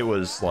was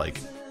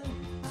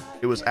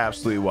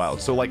absolutely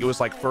wild. So like it was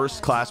like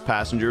first class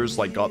passengers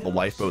like got the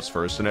lifeboats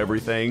first and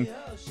everything.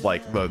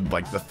 Like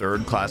the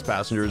third class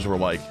passengers were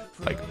like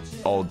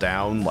all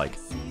down. Like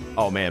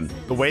Oh man,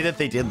 the way that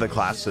they did the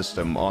class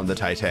system on the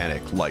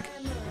Titanic, like,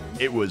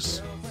 it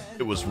was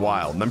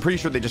wild. And I'm pretty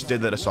sure they just did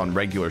this on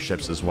regular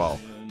ships as well.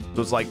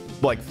 So it's like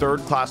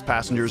third class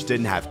passengers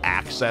didn't have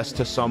access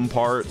to some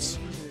parts.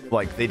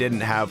 Like, they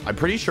didn't have, I'm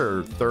pretty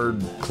sure third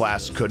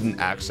class couldn't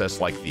access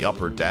like the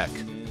upper deck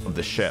of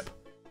the ship.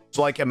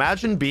 So like,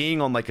 imagine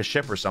being on like a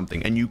ship or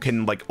something and you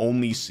can like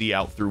only see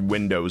out through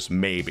windows,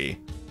 maybe.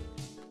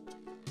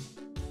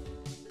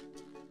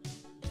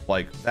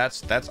 Like,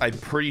 that's I'm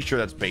pretty sure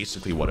that's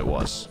basically what it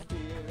was.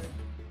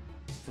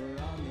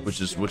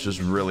 Which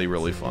is really,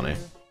 really funny.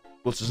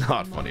 Which is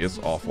not funny, it's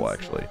awful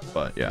actually,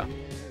 but yeah.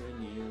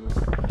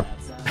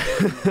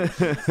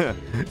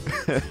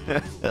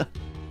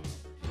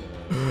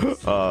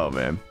 Oh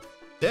man.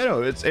 Yeah,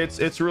 no,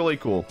 it's really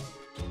cool.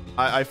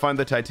 I find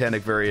the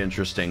Titanic very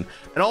interesting.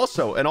 And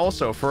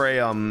also for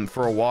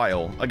a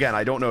while, again,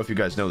 I don't know if you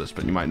guys know this,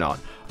 but you might not.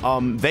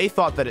 They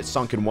thought that it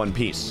sunk in one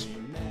piece.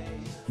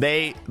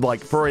 They,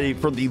 like, for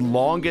the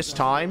longest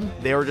time,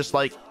 they were just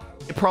like,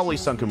 it probably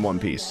sunk in one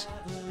piece.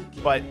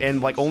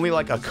 And like only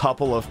like a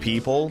couple of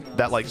people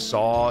that like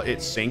saw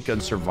it sink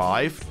and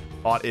survived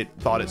thought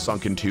it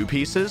sunk in two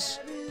pieces.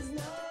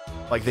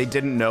 Like, they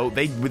didn't know,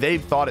 they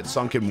thought it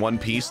sunk in one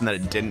piece and that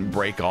it didn't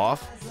break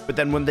off. But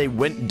then when they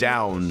went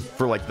down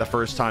for like the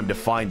first time to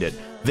find it,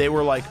 they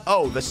were like,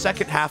 oh, the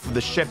second half of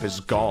the ship is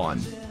gone.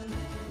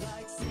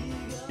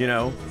 You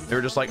know, they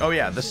were just like, oh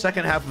yeah, the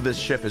second half of this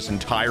ship is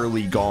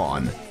entirely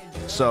gone.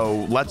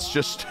 So let's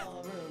just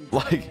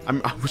like,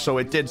 so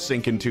it did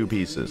sink in two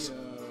pieces.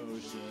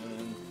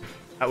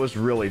 That was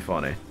really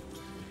funny.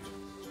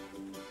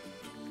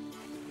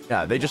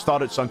 Yeah, they just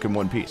thought it sunk in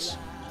one piece.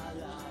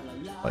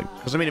 Like,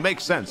 because I mean, it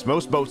makes sense.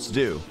 Most boats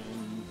do.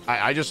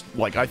 I just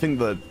like, I think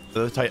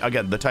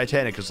the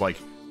Titanic is like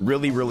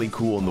really, really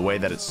cool in the way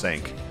that it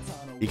sank,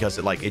 because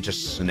it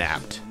just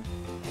snapped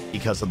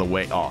because of the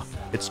way. Oh,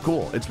 it's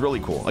cool. It's really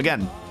cool.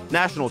 Again,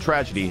 national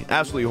tragedy.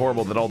 Absolutely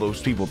horrible that all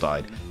those people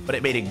died, but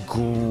it made a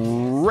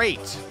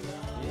great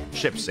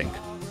ship sink.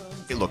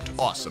 It looked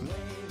awesome.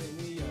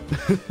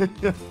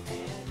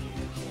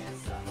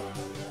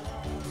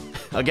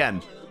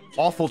 Again,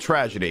 awful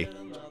tragedy,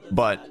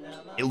 but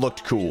it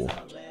looked cool.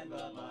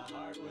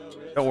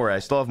 Don't worry, I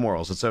still have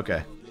morals. It's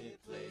okay.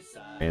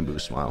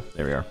 Ranboo smile.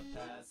 There we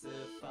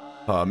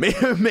are.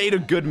 Made a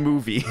good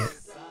movie.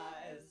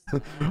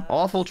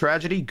 Awful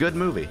tragedy, good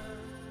movie.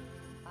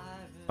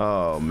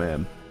 Oh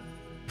man.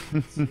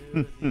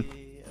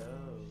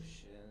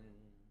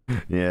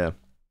 Yeah.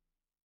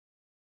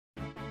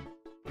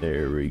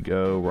 There we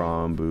go.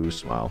 Ranboo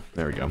smile.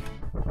 There we go.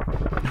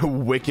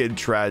 Wicked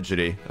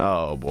tragedy.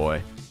 Oh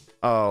boy.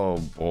 Oh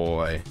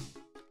boy.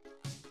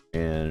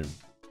 And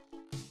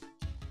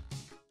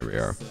here we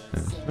are.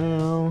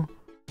 Well,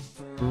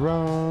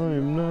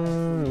 rhyme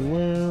not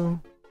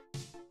well.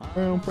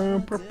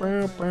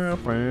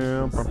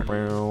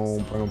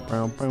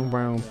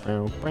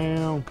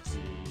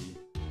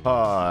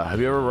 Have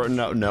you ever written?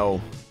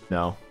 No,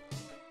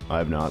 I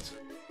have not.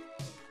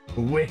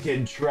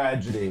 Wicked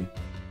tragedy.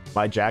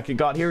 My jacket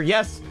got here.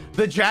 Yes,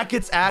 the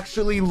jackets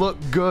actually look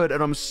good,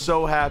 and I'm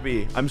so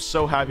happy. I'm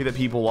so happy that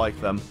people like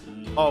them.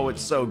 Oh,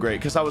 it's so great,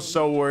 because I was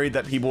so worried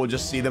that people would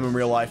just see them in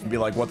real life and be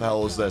like, what the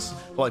hell is this?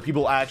 But like,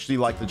 people actually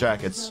like the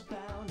jackets.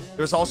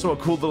 There's also a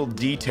cool little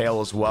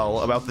detail as well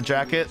about the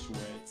jacket,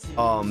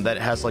 that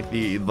has like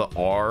the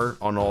R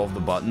on all of the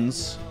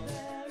buttons.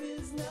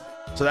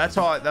 So that's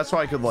how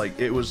I could like,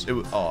 it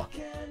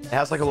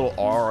has like a little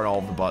R on all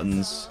of the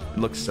buttons. It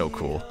looks so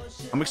cool.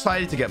 I'm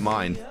excited to get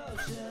mine.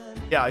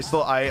 Yeah, I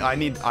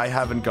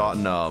haven't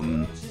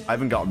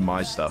gotten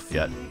my stuff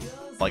yet.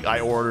 Like, I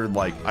ordered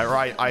like,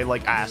 I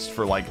like asked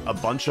for like a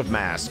bunch of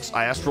masks.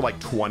 I asked for like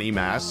 20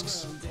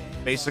 masks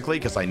basically,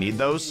 because I need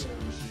those.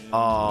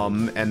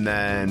 And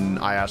then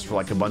I asked for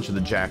like a bunch of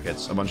the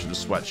jackets, a bunch of the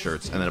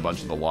sweatshirts, and then a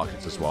bunch of the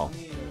lockets as well.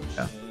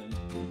 Yeah.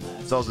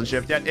 Still hasn't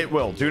shipped yet. It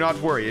will. Do not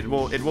worry. It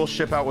will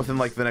ship out within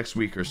like the next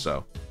week or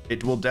so.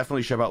 It will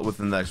definitely ship out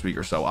within the next week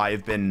or so. I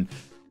have been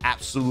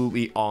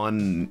absolutely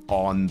on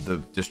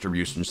the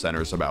distribution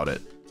centers about it.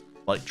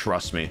 Like,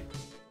 trust me.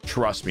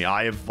 Trust me.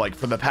 I have, like,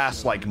 for the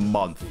past like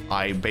month,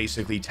 I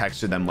basically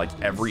texted them like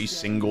every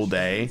single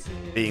day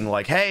being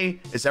like, hey,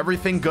 is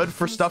everything good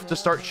for stuff to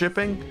start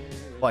shipping?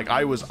 Like,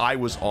 I was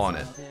on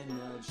it.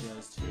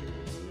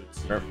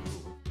 Sure.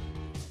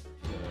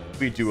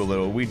 We do a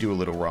little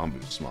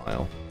Ranboo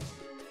smile.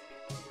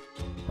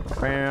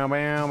 Bow,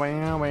 bow,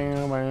 bow,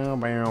 bow, bow,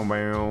 bow,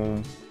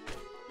 bow.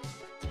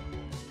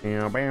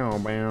 Bow, bow,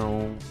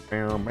 bow,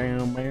 bow,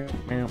 bow,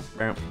 bow,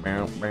 bow,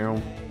 bow,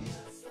 bow.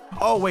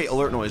 Oh wait,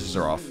 alert noises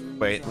are off.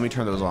 Wait, let me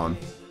turn those on.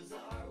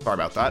 Sorry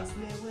about that.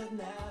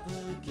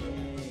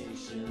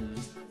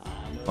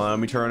 Let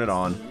me turn it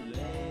on.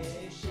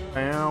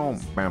 Bow,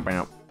 bow,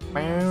 bow.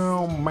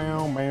 Bow,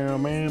 bow, bow,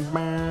 bow,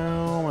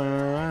 bow,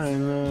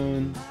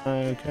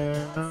 I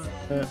cannot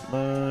let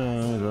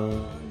my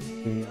love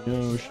the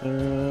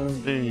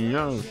ocean, the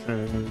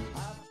ocean.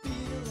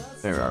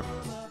 There we are.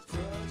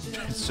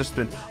 It's just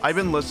been, I've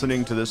been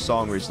listening to this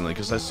song recently,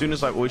 because as soon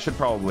as we should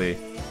probably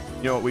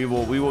You know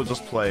what? We will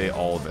just play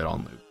all of it on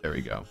loop. There we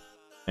go.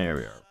 There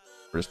we are.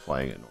 We're just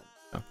playing it normal.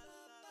 Yeah.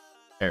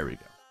 There we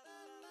go.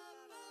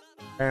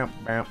 Bam,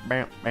 bam,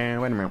 bam,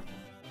 bam. Wait a minute.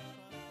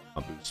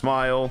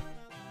 Smile.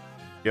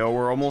 Yo,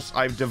 we're almost.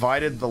 I've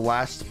divided the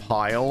last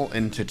pile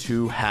into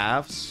 2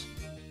 halves,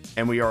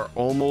 and we are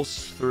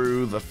almost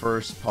through the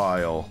first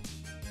pile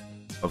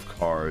of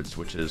cards,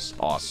 which is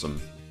awesome.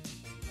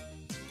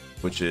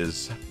 Which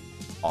is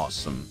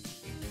awesome.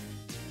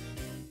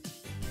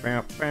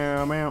 Having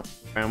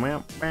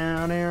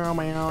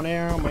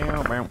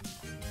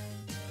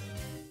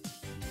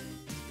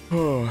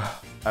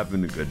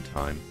a good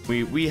time.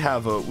 We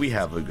have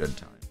a good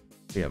time.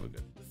 We have a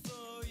good.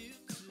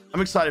 I'm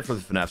excited for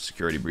the FNAF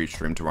Security Breach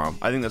stream tomorrow.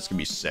 I think that's gonna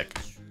be sick.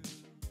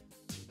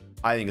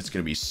 I think it's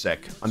gonna be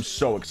sick. I'm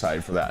so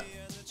excited for that.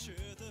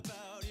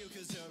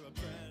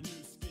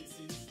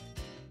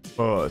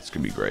 Oh, it's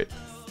gonna be great.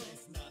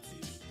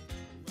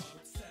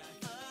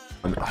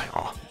 I'm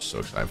so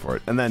excited for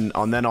it. And then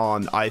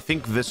on, I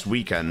think this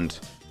weekend,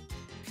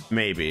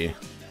 maybe.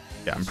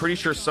 Yeah, I'm pretty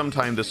sure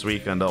sometime this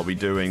weekend I'll be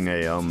doing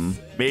a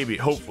maybe,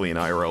 hopefully an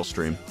IRL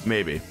stream.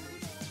 Maybe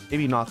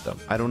not though.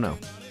 I don't know.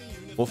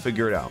 We'll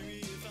figure it out.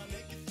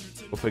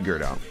 We'll figure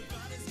it out.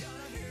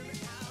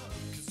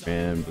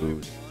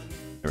 Ranboo.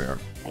 There we are.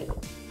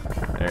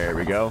 There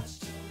we go.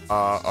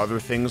 Other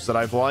things that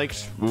I've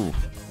liked. Ooh,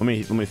 let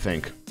me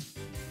think.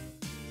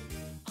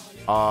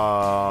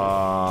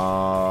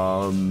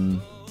 I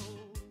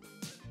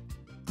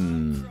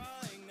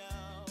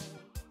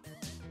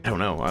don't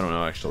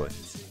know actually.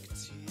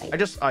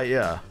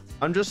 Yeah.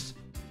 I'm just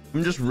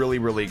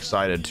really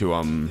excited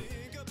to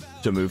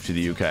move to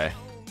the UK.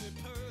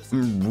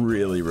 I'm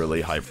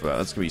really hyped for that.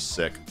 That's gonna be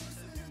sick.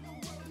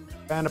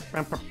 I'm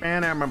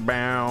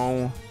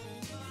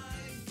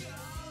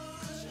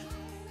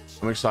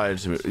excited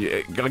to move.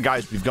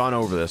 Guys, we've gone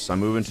over this. I'm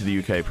moving to the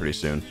UK pretty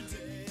soon.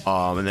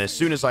 And as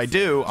soon as I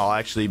do, I'll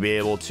actually be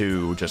able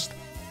to just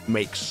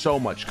make so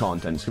much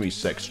content. It's gonna be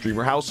sick.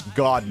 Streamer house?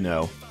 God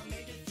no.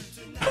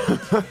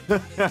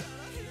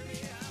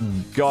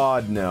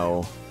 God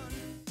no.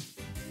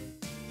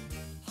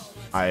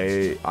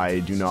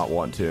 I do not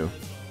want to.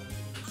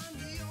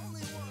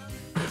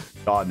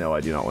 God no,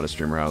 I do not want a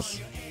streamer house.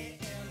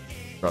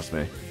 Trust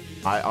me.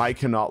 I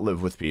cannot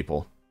live with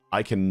people.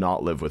 I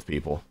cannot live with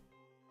people.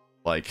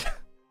 Like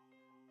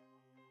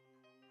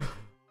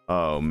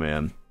oh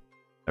man.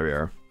 There we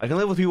are. I can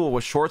live with people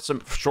with short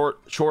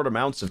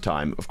amounts of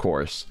time, of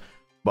course,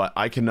 but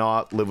I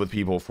cannot live with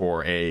people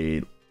for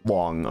a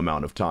long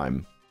amount of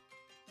time.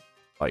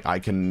 Like I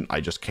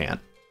just can't.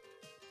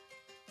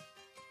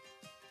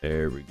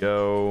 There we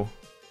go.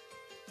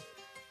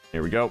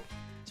 Here we go.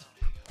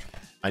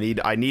 I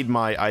need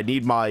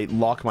my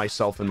lock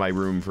myself in my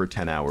room for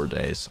 10-hour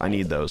days. I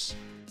need those.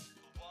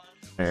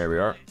 There we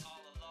are.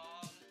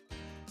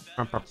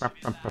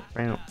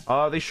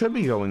 They should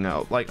be going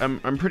out. Like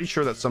I'm pretty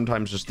sure that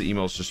sometimes just the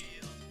emails just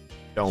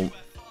don't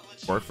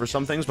work for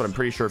some things, but I'm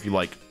pretty sure if you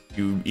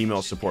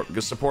email support,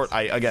 because support,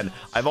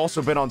 I've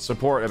also been on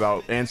support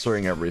about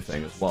answering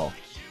everything as well.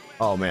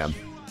 Oh man.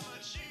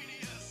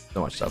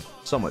 So much stuff.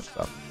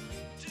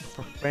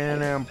 I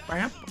know.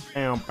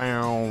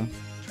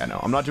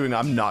 I'm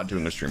not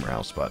doing a streamer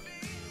house, but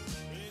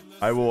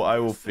I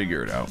will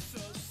figure it out.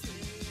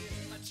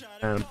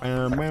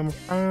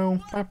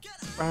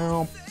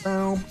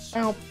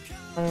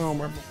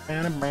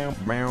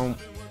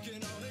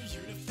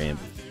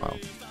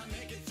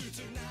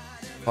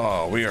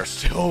 Oh, we are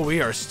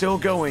still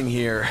going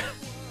here.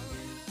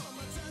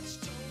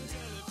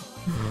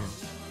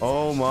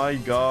 Oh my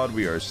god,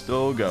 we are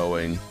still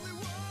going.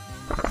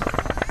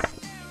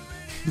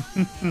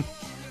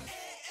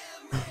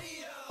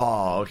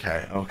 Oh,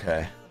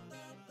 okay.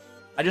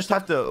 I just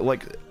have to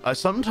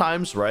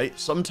sometimes, right?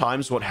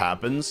 Sometimes what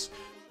happens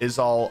is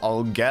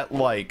I'll get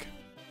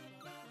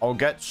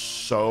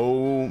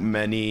so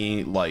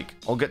much,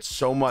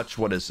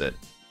 what is it?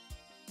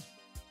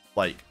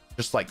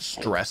 Just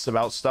stress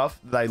about stuff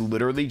that I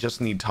literally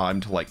just need time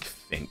to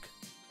think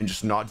and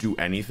just not do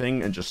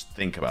anything and just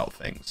think about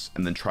things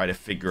and then try to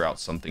figure out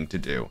something to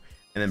do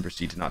and then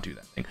proceed to not do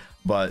that thing.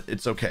 But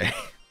it's okay.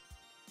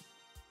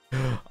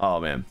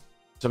 Oh man.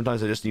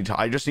 Sometimes I just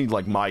need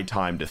my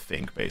time to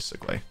think,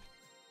 basically.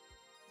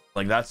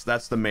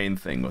 That's the main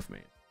thing with me.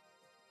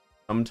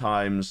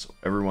 Sometimes,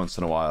 every once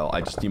in a while,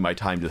 I just need my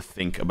time to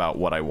think about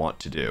what I want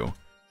to do,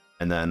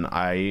 and then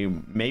I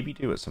maybe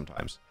do it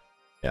sometimes.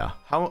 Yeah.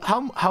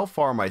 How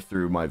far am I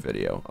through my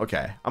video?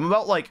 Okay, I'm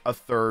about a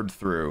third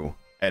through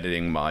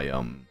editing my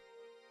the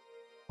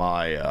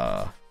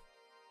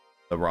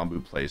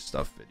Ranboo Plays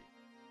stuff video,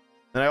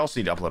 and I also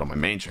need to upload on my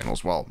main channel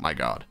as well. My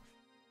God,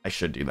 I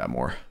should do that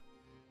more.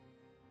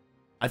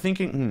 I'm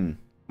thinking,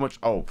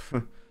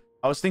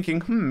 I was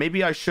thinking,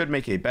 maybe I should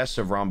make a best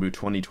of Ranboo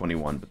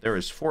 2021, but there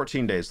is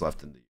 14 days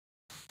left in the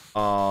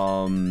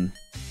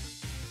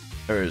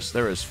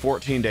there is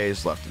 14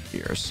 days left in the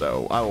year,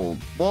 so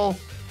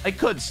I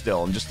could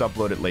still and just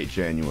upload it late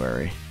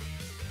January.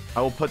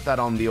 I will put that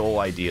on the old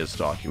ideas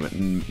document,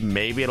 and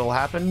maybe it'll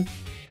happen.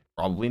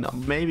 Probably not.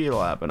 Maybe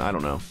it'll happen. I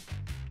don't know.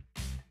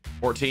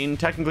 14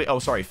 technically. Oh,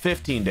 sorry.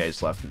 15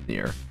 days left in the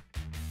year.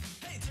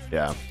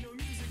 Yeah.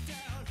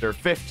 There are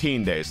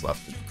 15 days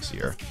left in this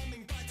year.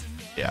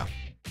 Yeah.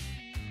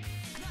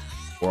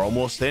 We're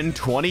almost in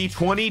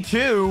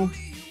 2022.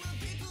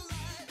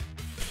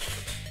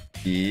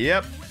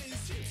 Yep.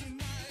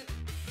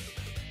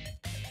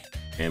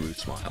 And we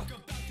smile.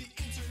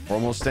 We're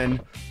almost in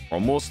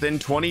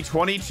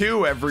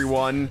 2022,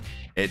 everyone.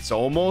 It's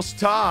almost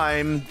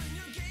time.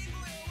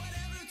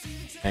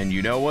 And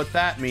you know what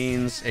that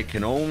means. It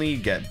can only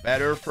get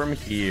better from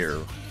here.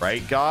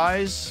 Right,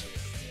 guys?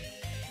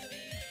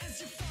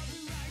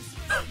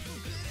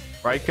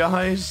 Right,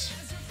 guys?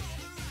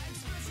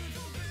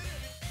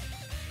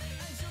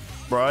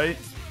 Right?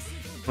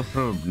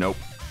 Nope.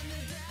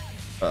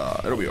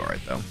 It'll be alright,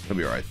 though. It'll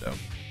be alright, though.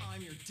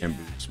 And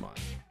smile.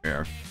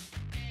 Here.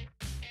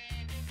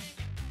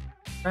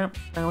 I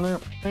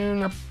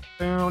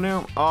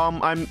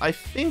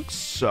think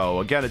so.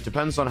 Again, it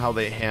depends on how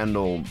they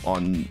handle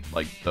on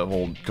like the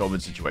whole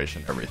COVID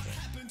situation and everything.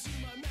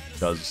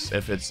 Because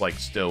if it's like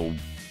still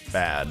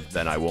bad,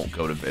 then I won't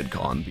go to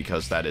VidCon,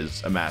 because that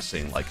is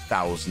amassing like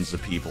thousands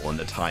of people in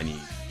a tiny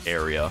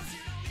area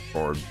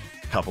for a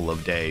couple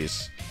of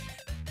days,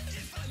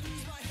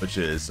 which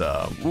is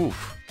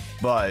oof.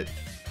 But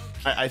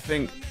I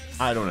think,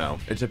 I don't know,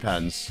 it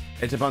depends.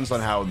 It depends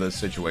on how the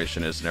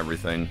situation is and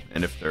everything,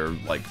 and if they're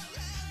like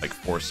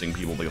forcing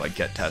people to like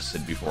get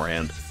tested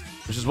beforehand,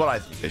 which is what I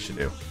think they should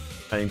do.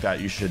 I think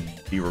that you should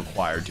be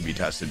required to be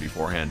tested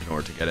beforehand in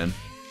order to get in,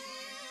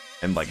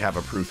 and like have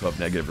a proof of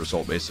negative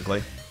result,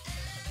 basically.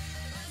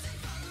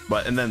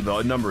 But and then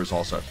the numbers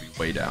also have to be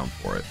way down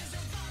for it.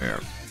 There.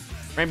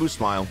 Ranboo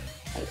smile.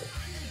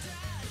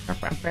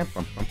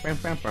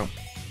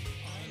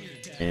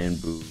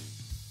 And boo.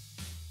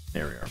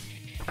 There we are.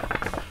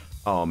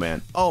 Oh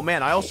man. Oh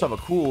man, I also have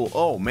a cool.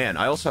 Oh man,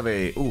 I also have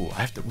a. Ooh,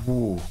 I have to.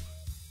 Ooh.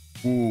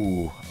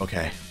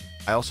 Okay.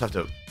 I also have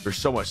to. There's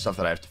so much stuff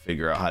that I have to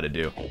figure out how to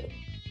do.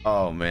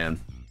 Oh man.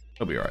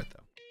 It'll be alright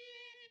though.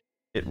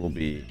 It will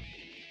be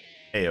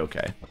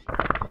a-okay.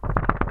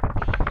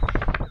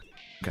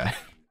 Okay.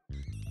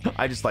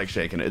 I just like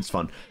shaking it. It's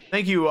fun.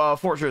 Thank you,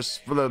 Fortress,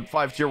 for the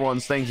 5 tier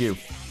 1s. Thank you.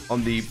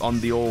 On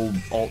the old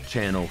alt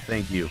channel.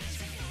 Thank you.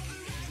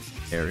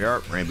 There we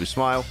are. Ranboo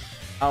smile.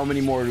 How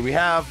many more do we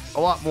have? A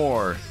lot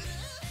more.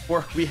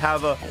 We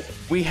have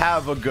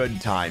a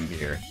good time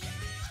here.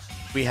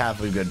 We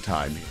have a good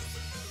time here.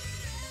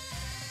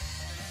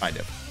 Kind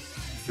of.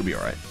 It'll be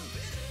alright.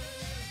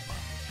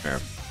 There.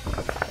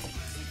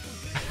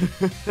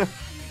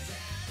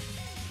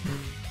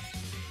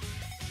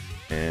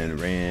 And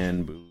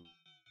Ranboo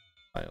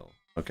smile.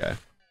 Okay.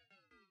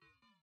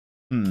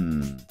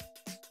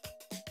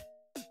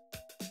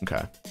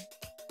 Okay.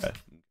 Okay.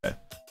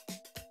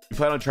 You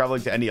plan on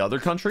traveling to any other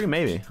country?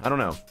 Maybe. I don't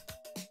know.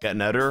 Get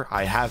an editor?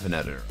 I have an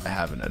editor.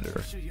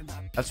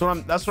 That's what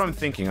I'm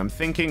thinking. I'm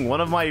thinking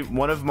one of my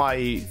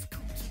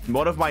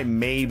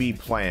maybe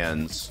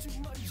plans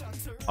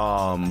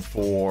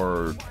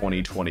for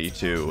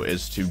 2022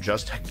 is to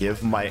just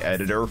give my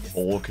editor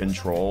full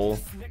control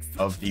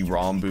of the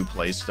Ranboo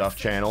Play Stuff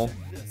channel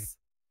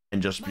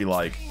and just be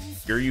like,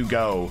 here you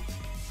go.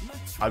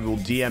 I will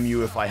DM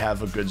you if I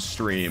have a good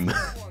stream.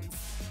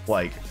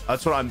 Like,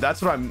 that's what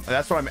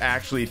I'm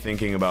actually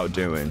thinking about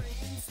doing.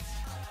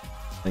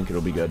 I think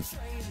it'll be good.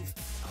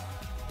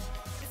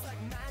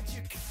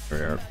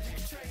 There.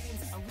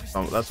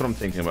 That's what I'm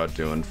thinking about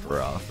doing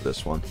for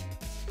this one.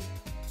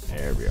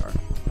 There we are.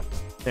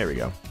 There we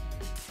go.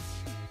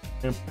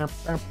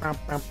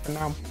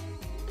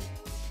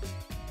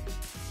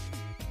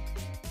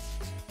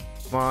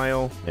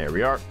 Smile. There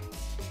we are.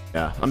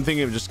 Yeah, I'm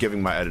thinking of just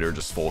giving my editor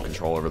just full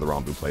control over the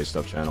Ranboo Play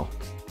Stuff channel,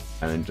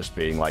 and then just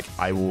being like,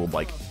 I will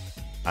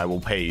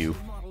pay you.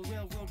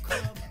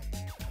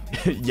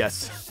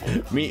 Yes,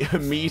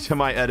 me to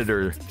my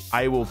editor,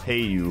 I will pay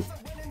you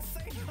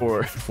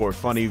for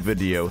funny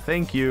video.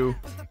 Thank you.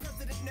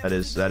 That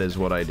is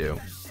what I do.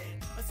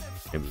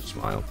 Maybe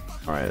smile.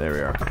 All right, there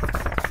we are.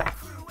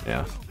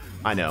 Yeah,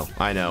 I know.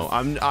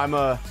 I'm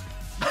a.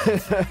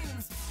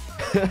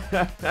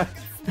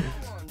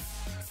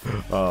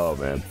 Oh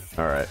man.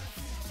 All right.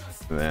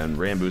 And then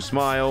Ranboo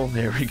smile.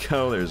 There we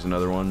go. There's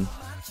another one.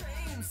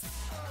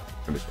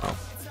 Ranboo smile.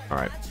 All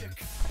right.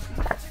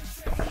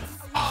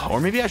 Or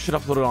maybe I should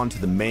upload it onto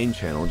the main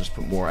channel and just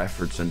put more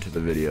efforts into the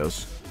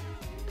videos.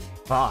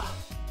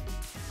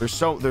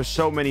 There's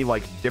so many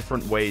like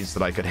different ways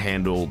that I could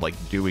handle like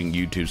doing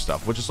YouTube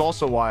stuff, which is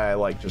also why I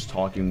like just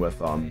talking with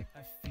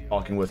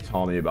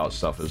Tommy about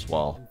stuff as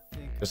well,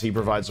 because he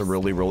provides a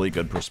really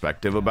good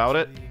perspective about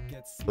it.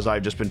 Because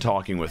I've just been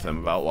talking with him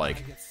about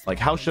like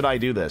how should I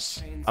do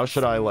this? How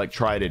should I like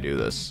try to do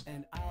this?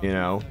 You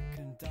know?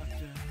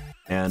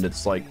 And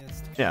it's like,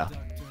 yeah.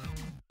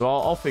 So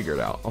I'll figure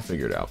it out.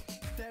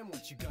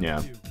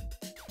 Yeah.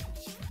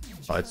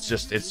 It's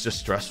just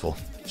stressful.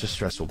 It's just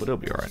stressful, but it'll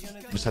be alright.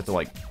 Just have to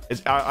like.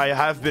 I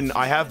have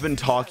been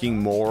talking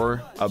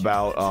more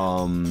about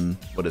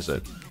what is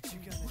it?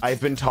 I've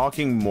been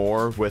talking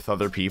more with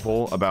other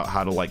people about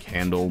how to like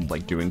handle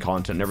like doing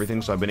content and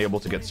everything, so I've been able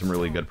to get some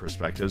really good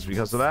perspectives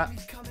because of that.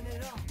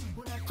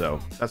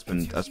 So that's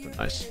been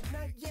nice.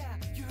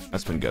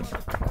 That's been good.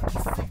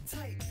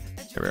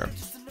 Here we are.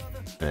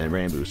 And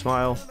Ranboo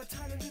smile.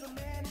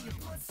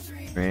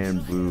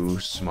 Ranboo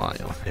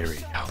smile. There we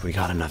go. We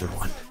got another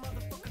one.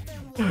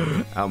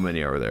 How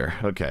many are there?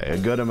 Okay, a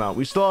good amount.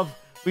 We still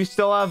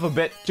have a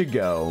bit to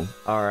go.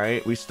 All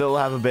right, we still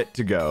have a bit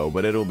to go,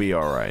 but it'll be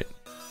all right.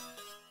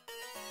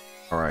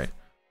 All right.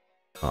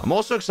 I'm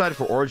also excited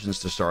for Origins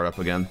to start up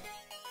again.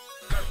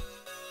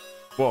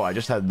 Whoa, I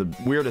just had the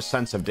weirdest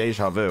sense of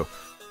deja vu.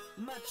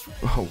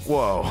 Oh,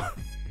 whoa.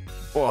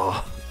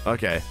 Whoa.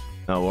 Okay.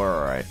 No, we're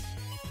all right.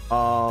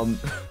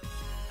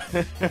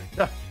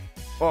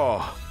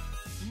 Oh,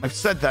 I've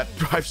said that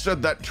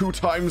 2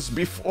 times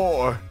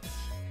before.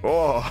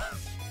 Oh.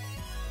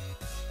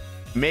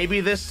 Maybe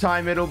this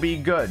time it'll be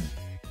good.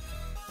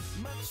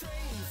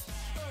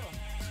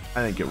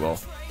 I think it will.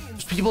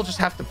 People just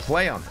have to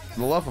play on it,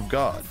 for the love of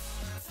God.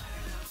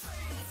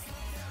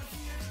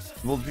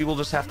 People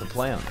just have to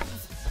play on it,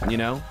 you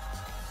know?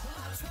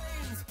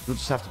 People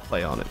just have to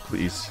play on it,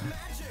 please.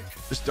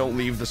 Just don't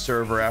leave the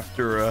server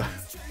after a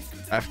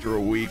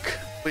week,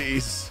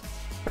 please.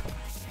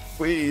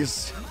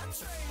 Please.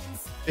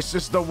 It's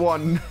just the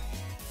one.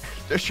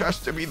 This has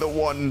to be the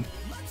one.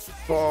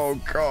 Oh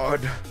God.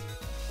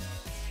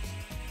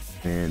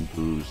 And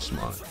blue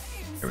smile.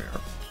 Here we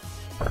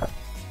are.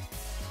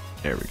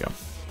 There we go.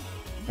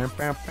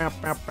 Okay.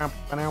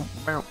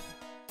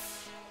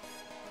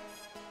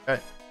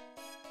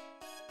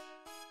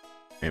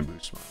 And blue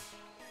smile.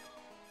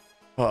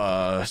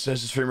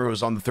 Says the streamer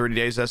was on the 30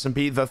 days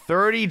SMP. The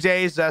 30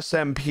 days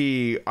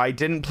SMP, I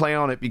didn't play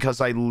on it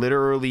because I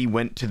literally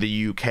went to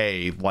the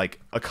UK like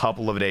a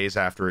couple of days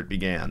after it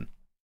began.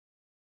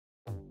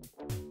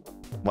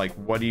 Like,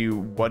 what do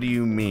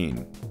you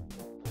mean?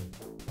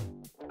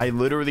 I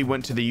literally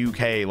went to the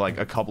UK like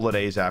a couple of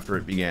days after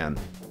it began.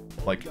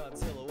 Like,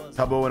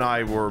 Tubbo and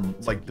I were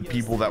like the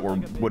people that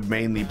would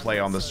mainly play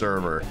on the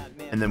server,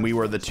 and then we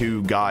were the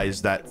 2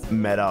 guys that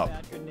met up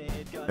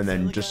and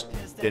then just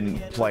didn't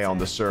play on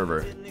the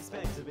server.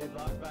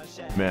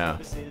 Yeah.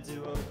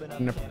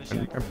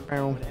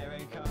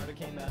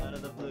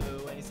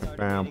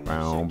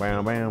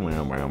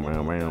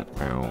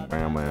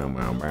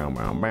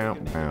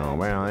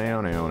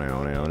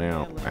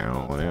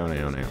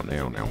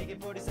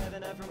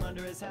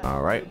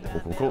 All right.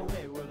 Cool.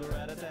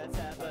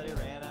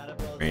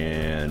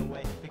 And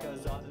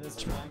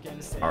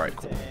all right,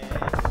 cool.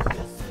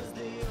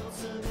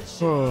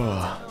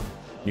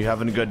 You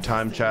having a good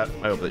time, chat?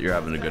 I hope that you're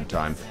having a good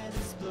time.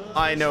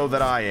 I know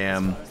that I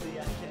am.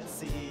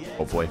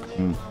 Hopefully.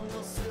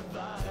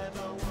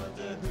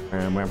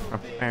 And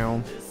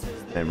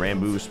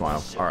Ranboo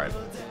smile. All right.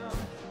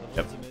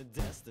 Yep.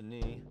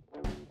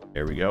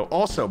 There we go.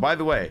 Also, by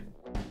the way,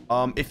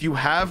 if you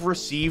have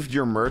received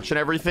your merch and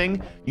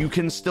everything, you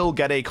can still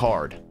get a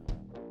card.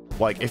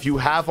 Like, if you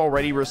have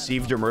already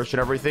received your merch and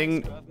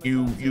everything,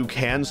 you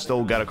can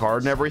still get a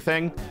card and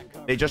everything.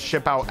 They just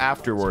ship out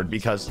afterward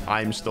because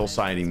I'm still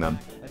signing them.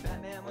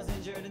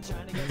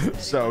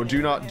 So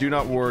do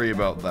not worry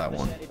about that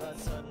one.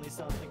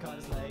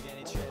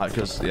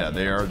 Because yeah,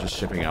 they are just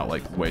shipping out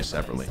like way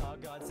separately.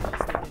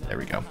 There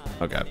we go.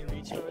 Okay.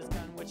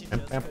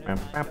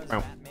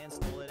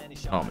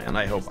 Oh man,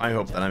 I hope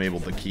that I'm able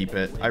to keep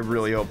it. I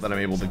really hope that I'm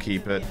able to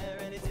keep it.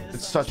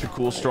 It's such a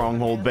cool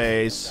stronghold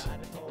base.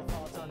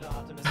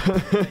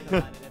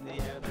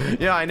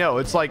 Yeah, I know.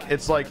 It's like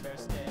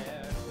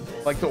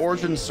the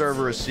Origin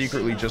server is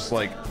secretly just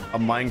like a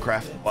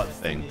Minecraft butt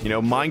thing. You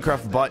know,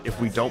 Minecraft butt, if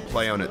we don't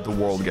play on it, the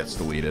world gets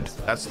deleted.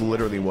 That's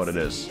literally what it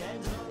is.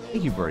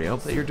 Thank you, Birdie. I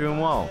hope that you're doing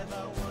well.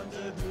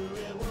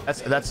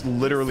 That's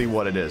literally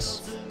what it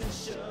is.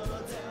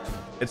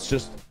 It's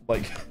just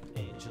like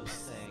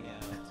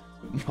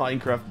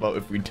Minecraft butt,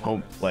 if we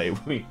don't play,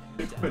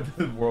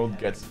 the world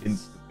gets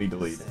instantly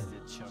deleted.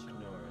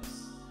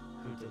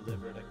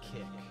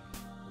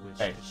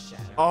 Hey.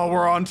 Oh,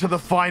 we're on to the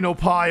final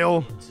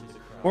pile.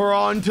 We're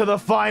on to the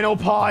final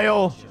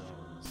pile.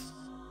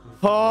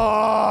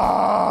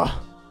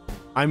 Oh,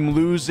 I'm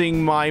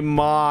losing my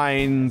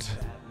mind.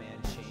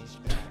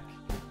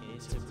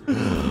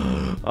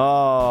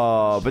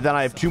 Oh, but then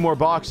I have 2 more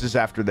boxes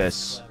after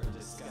this.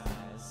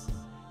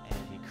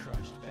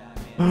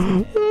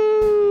 I'm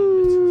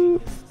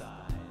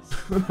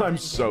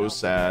so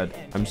sad.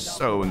 I'm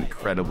so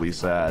incredibly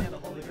sad.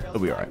 It'll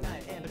be all right.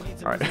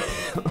 All right.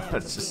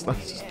 let's just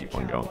keep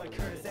on going.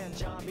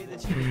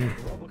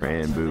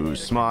 Ranboo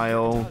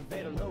smile.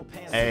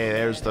 Hey,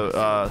 there's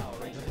the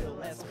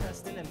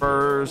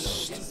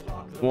first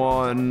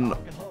one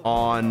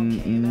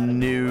on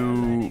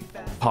new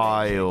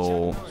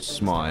pile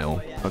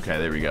smile. Okay,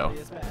 there we go.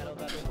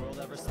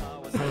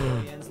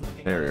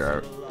 There we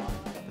are.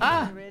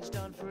 Ah!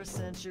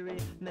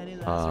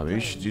 Maybe you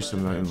should do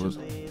some.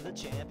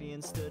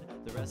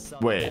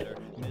 Wait.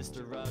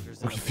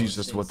 I'm confused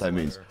as to what that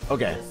means.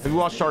 Okay, have you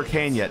watched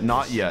Arcane yet?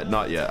 Not yet,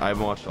 not yet. I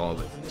haven't watched all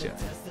of it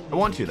yet. I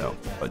want to though,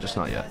 but just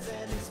not yet.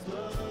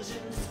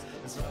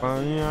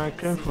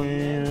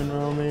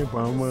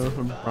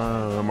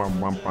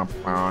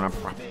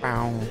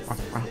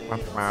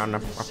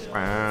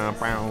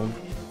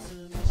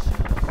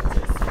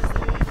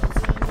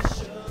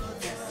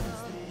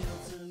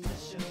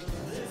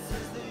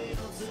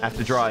 Have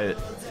to dry it.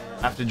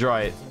 Have to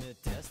dry it.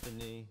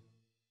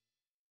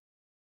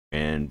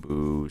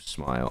 Ranboo,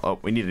 smile. Oh,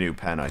 we need a new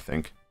pen, I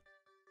think.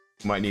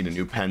 Might need a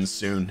new pen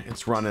soon.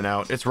 It's running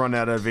out. It's run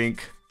out of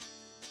ink.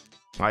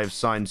 I have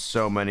signed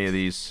so many of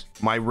these.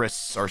 My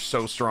wrists are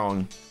so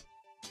strong.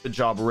 Good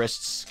job,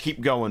 wrists.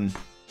 Keep going.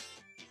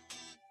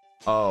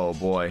 Oh,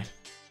 boy.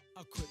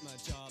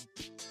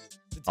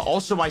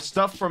 Also, my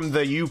stuff from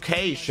the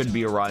UK should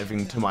be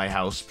arriving to my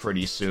house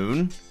pretty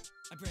soon.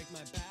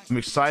 I'm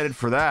excited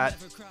for that,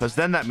 because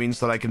then that means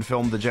that I can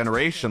film the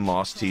Generation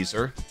Lost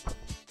teaser.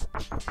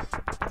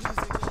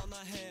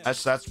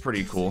 That's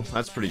pretty cool.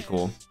 That's pretty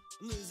cool.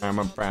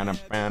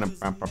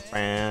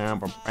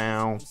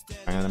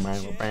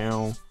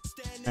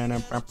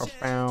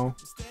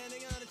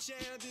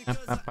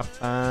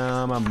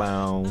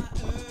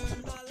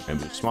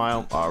 Ranboo,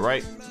 smile. All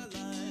right.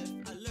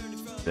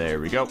 There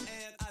we go.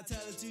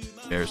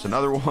 There's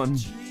another one.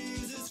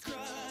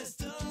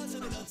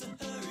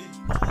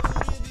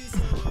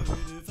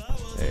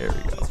 There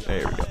we go.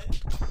 There we go.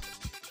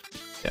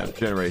 Yeah,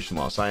 Generation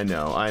Loss. I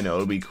know.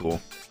 It'll be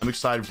cool. I'm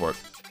excited for it.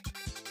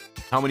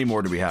 How many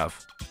more do we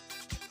have?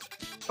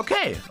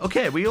 Okay.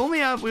 We only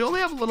have a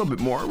little bit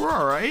more. We're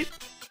all right.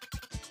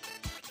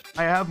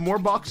 I have more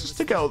boxes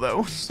to go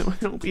though, so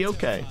it'll be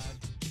okay.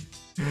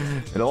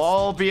 It'll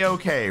all be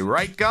okay,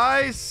 right,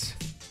 guys?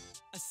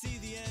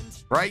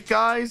 Right,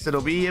 guys?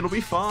 It'll be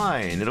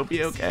fine. It'll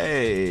be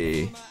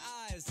okay.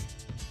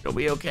 It'll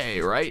be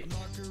okay, right?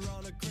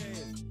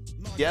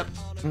 Yep.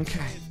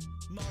 Okay.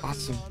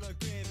 Awesome.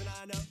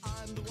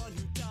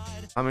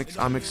 I'm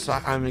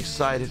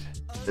excited.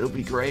 It'll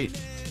be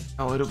great.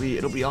 Oh, it'll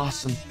be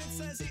awesome.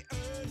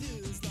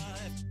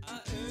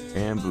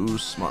 Ranboo,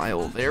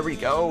 smile. There we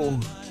go.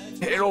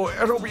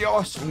 It'll be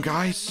awesome,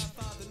 guys.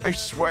 I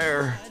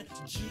swear.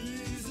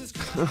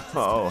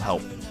 Oh,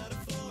 help.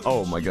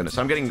 Oh my goodness.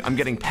 I'm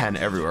getting pen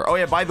everywhere. Oh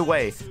yeah, by the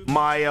way,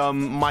 my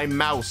my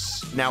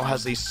mouse now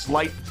has a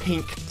slight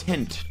pink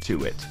tint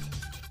to it.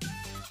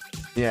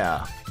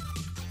 Yeah.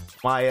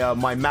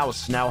 My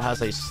mouse now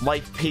has a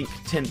slight pink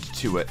tint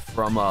to it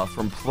from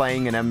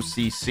playing an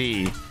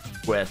MCC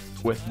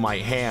with my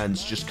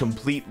hands just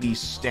completely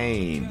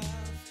stained.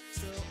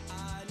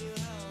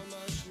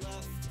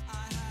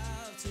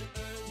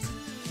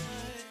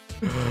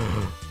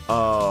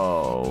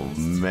 Oh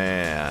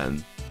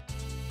man.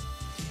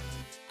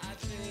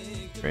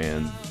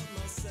 And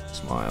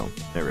smile.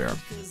 There we are.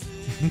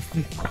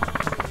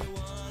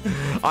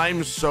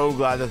 I'm so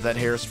glad that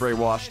hairspray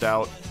washed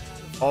out.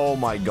 Oh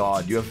my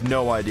god, you have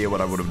no idea what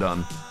I would have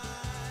done.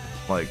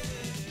 Like,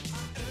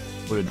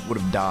 would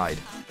have died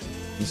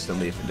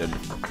instantly if it didn't.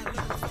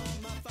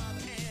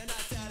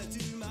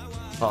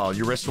 Oh,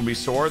 your wrists will be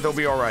sore. They'll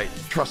be all right.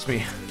 Trust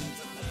me.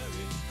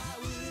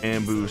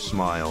 Ranboo,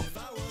 smile.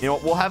 You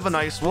know, we'll have a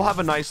nice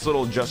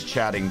little just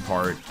chatting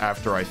part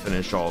after I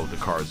finish all of the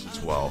cards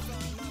as well,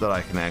 so that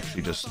I can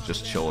actually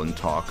just chill and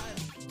talk.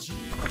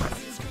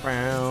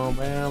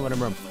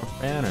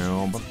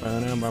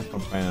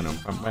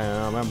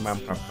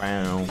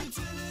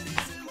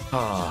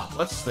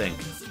 Let's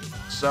think.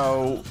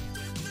 So,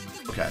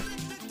 okay.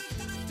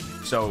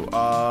 So,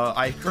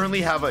 I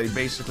currently have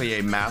basically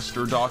a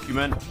master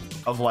document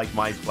of like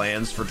my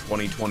plans for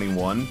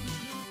 2021.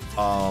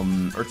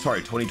 Or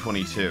sorry,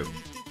 2022.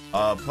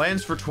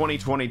 Plans for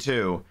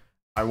 2022.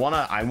 I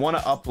wanna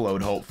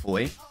upload,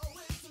 hopefully.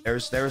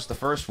 There's the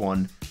first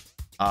one.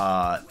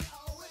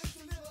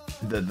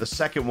 The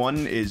second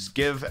one is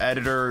give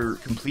editor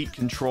complete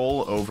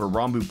control over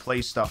Ranboo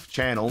Play Stuff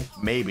channel.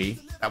 Maybe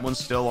that one's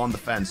still on the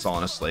fence,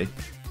 honestly.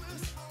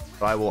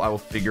 But I will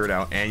figure it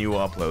out. Annual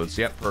uploads.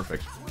 Yep,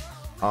 perfect.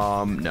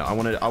 No, I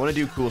wanna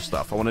do cool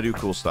stuff. I wanna do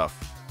cool stuff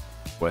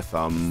with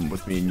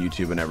me and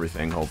YouTube and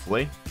everything.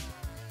 Hopefully.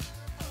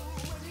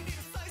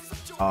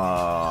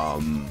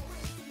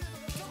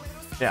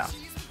 Yeah.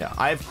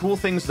 I have cool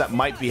things that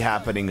might be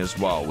happening as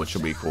well, which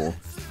will be cool.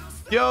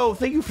 Yo,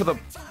 thank you for the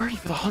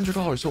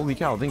 $100. Holy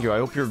cow, thank you. I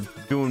hope you're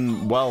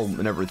doing well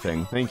and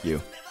everything. Thank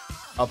you.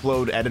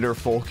 Upload editor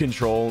full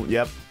control.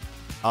 Yep.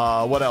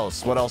 What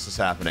else? What else is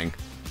happening?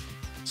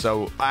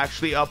 So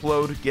actually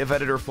upload, give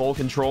editor full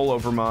control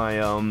over my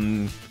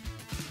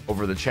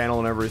over the channel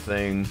and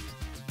everything.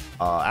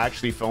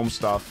 Actually film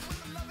stuff.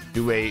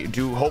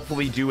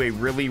 Hopefully do a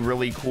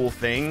really cool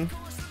thing.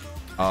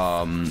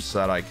 So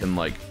that I can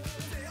like,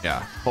 yeah,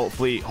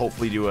 hopefully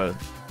do a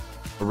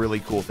really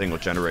cool thing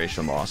with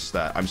Generation Lost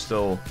that I'm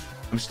still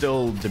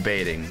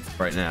debating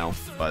right now,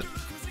 but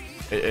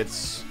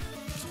it's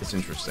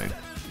interesting.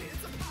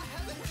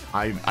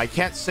 I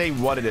can't say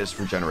what it is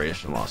for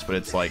Generation Lost, but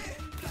it's like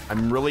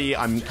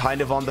I'm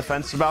kind of on the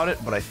fence about it,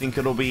 but I think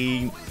it'll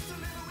be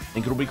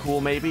Think it'll be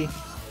cool, maybe?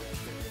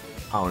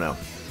 I don't know.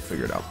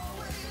 Figure it out.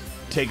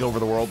 Take over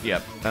the world.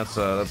 Yep, that's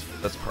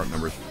part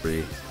number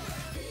 3.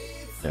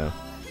 Yeah.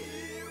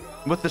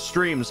 With the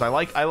streams, I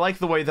like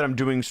the way that I'm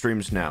doing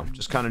streams now.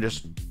 Just kind of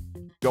just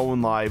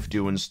going live,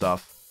 doing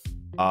stuff.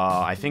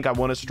 I think I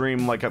want to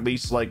stream like at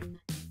least like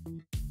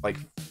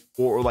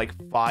 4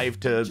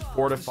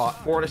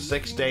 to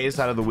 6 days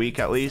out of the week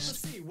at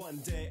least.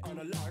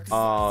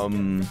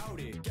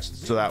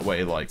 So that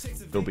way like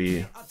it'll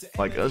be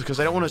like, because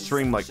I don't want to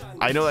stream like,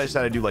 I know that I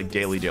said I do like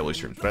daily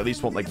streams, but I at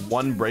least want like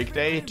one break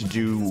day to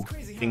do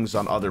things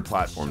on other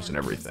platforms and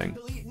everything.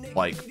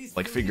 Like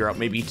figure out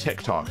maybe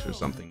TikToks or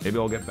something. Maybe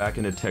I'll get back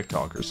into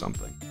TikTok or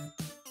something.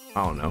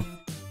 I don't know.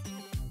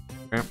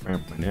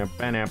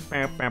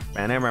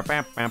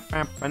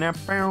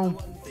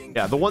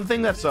 Yeah, the one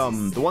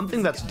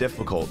thing that's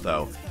difficult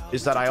though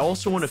is that I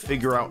also want to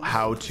figure out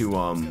how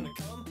to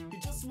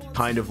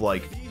kind of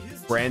like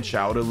branch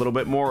out a little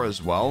bit more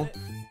as well,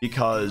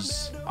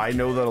 because I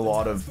know that a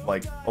lot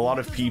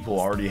of people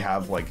already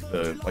have like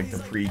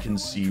the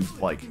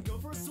preconceived like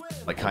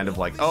kind of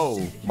like oh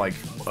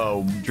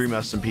Dream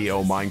SMP,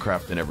 oh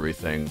Minecraft and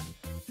everything,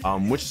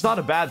 which is not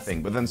a bad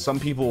thing, but then some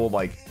people will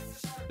like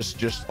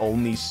just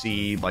only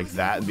see like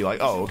that and be like,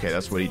 oh okay,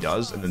 that's what he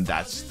does, and then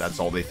that's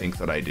all they think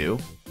that I do.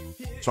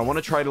 So I want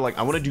to try to like,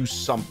 I want to do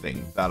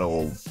something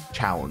that'll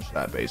challenge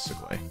that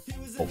basically,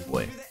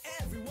 hopefully.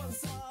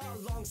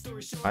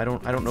 I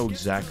don't know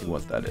exactly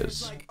what that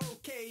is.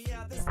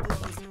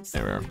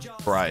 There we are.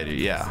 Variety,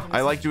 yeah.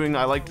 I like doing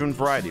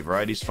variety.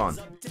 Variety's fun.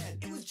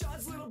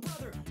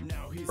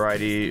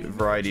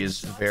 Variety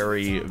is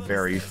very,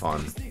 very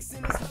fun.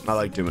 I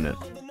like doing it.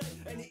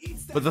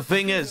 But the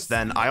thing is,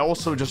 then, I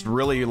also just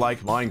really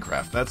like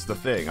Minecraft. That's the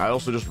thing. I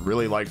also just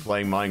really like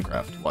playing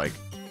Minecraft. Like,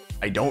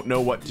 I don't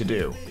know what to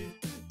do.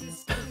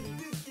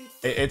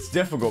 It's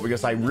difficult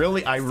because I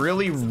really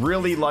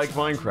like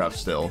Minecraft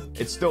still.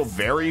 It's still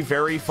very,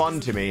 very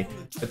fun to me.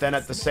 But then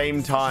at the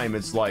same time,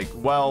 it's like,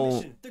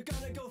 well,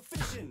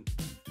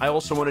 I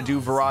also want to do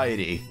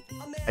variety.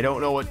 I don't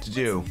know what to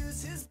do.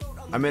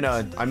 I'm in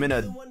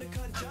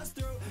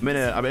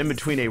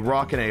between a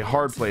rock and a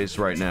hard place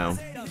right now.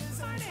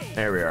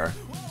 There we are.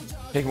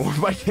 Take more of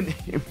my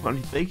Canadian money.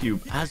 Thank you,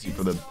 Azzy,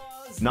 for the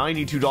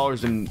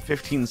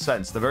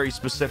 $92.15. The very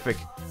specific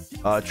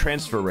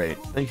transfer rate.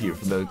 Thank you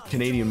for the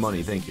Canadian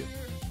money. Thank you.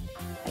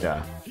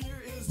 Yeah.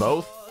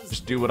 Both?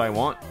 Just do what I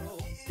want?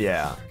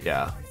 Yeah.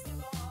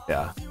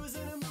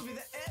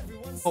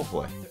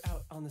 Hopefully.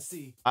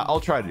 I'll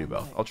try to do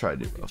both.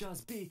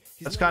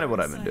 That's kind of what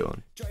I've been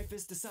doing.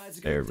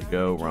 There we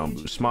go.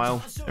 Ranboo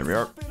smile. There we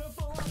are.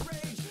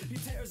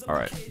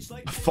 Alright.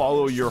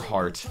 Follow your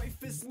heart.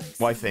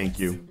 Why, thank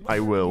you. I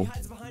will,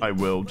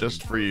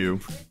 just for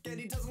you.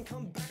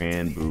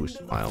 Ranboo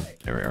smile.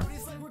 There we are.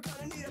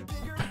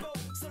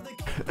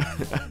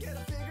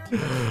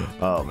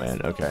 Oh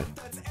man, okay.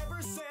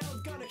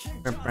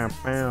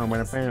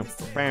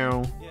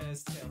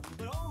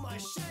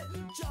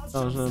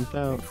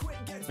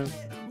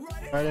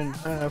 I didn't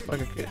have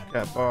like a Kit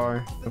Kat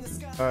bar.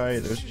 Hi,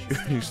 there's a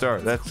shooting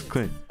star. That's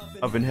Clint.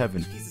 Up in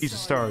heaven. He's a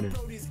star in it.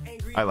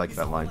 I like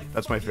that line.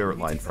 That's my favorite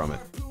line from it.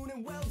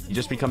 He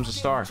just becomes a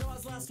star.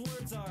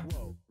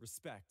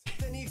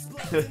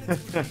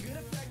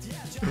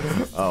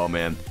 Oh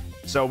man.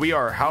 So we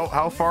are,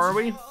 how far are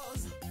we?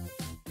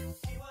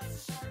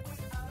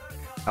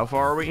 How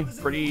far are we?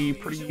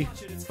 Pretty.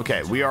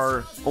 Okay, we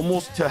are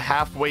almost to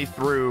halfway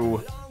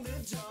through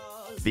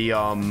the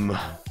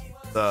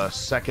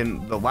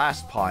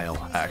last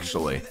pile,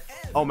 actually.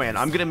 Oh man,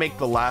 I'm gonna make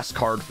the last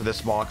card for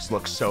this box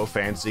look so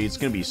fancy. It's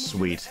gonna be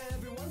sweet.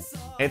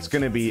 It's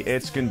gonna be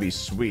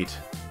sweet.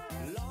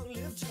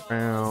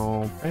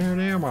 There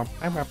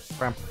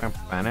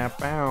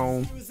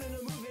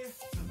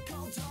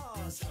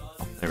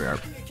we are.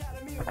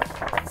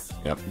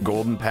 Yep,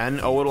 golden pen.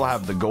 Oh, it'll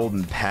have the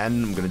golden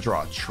pen. I'm gonna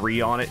draw a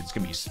tree on it. It's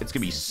gonna be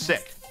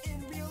sick.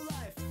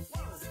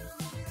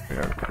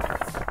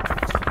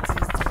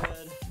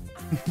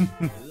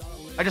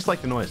 I just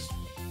like the noise.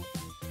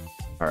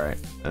 All right,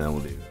 and then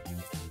we'll do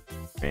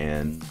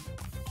and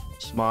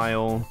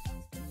smile.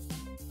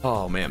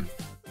 Oh man.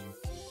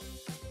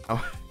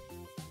 Oh.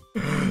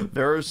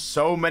 There are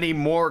so many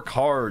more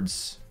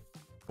cards.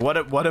 What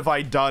have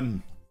I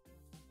done?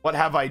 What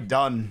have I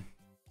done?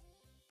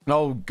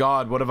 Oh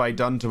God, what have I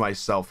done to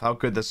myself? How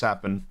could this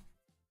happen?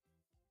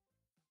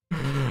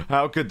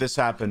 How could this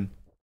happen?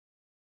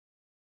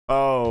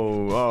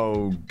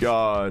 Oh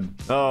God.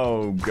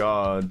 Oh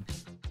God.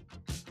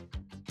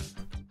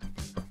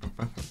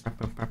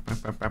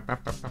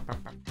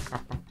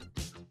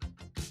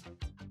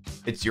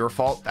 It's your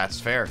fault. That's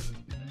fair.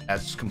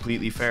 That's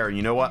completely fair.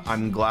 You know what?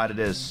 I'm glad it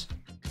is,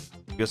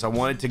 because I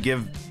wanted to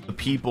give the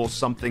people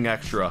something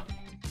extra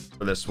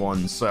for this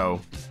one.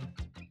 So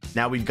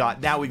now we've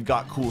got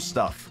cool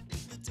stuff.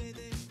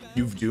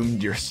 You've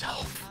doomed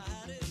yourself.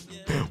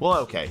 Well,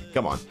 okay,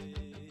 come on.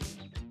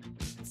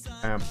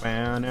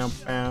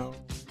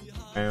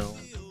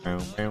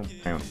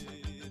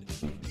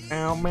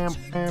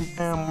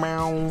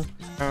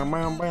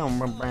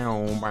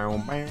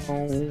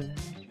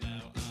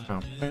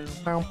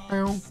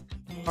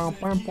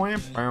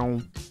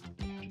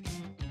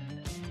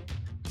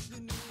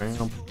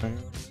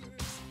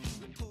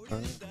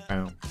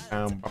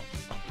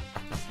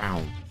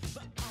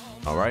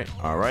 All right,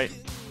 all right.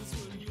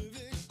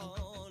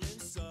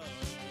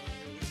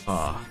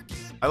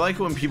 I like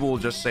when people will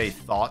just say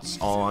thoughts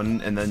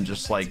on and then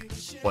just like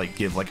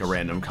give like a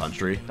random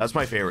country. That's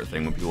my favorite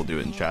thing when people do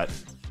it in chat.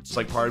 It's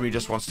like part of me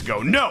just wants to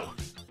go, no!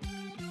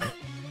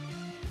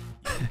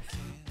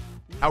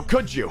 How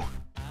could you?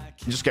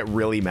 And just get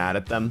really mad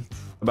at them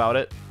about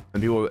it.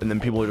 And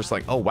then people are just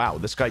like, oh wow,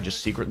 this guy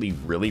just secretly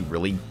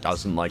really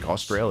doesn't like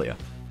Australia.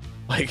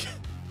 Like,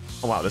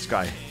 oh wow, this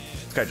guy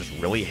just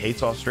really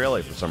hates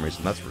Australia for some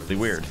reason. That's really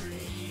weird.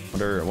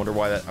 I wonder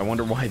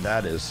why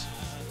that is.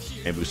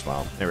 Ranboo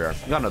smile. There we are.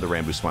 Got another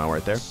Ranboo smile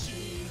right there.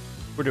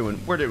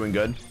 We're doing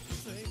good.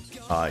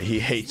 He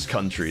hates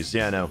countries.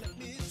 Yeah, I know.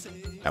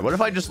 Yeah, what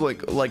if I just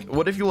like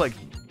what if you like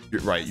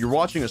you're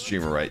watching a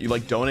streamer, right? You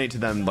like donate to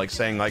them like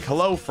saying like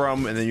hello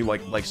from, and then you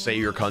like say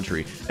your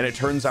country, and it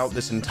turns out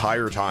this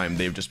entire time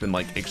they've just been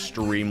like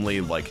extremely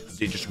like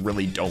they just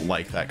really don't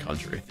like that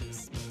country.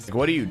 Like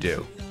what do you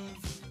do?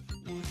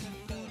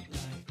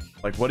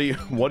 Like what do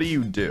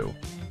you do?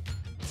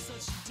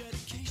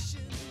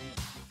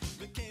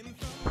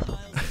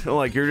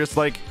 Like you're just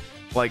like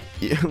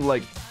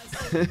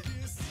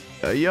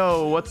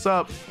yo, what's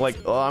up? Like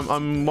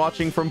I'm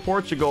watching from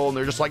Portugal, and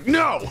they're just like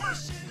no.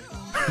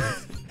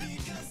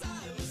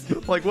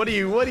 Like what do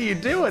you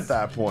do at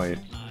that point?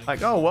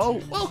 Like oh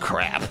well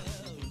crap.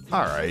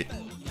 All right.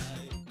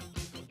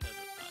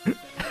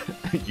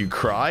 You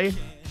cry?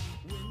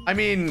 I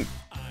mean,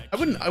 I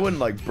wouldn't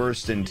like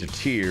burst into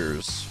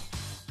tears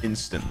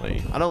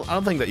instantly. I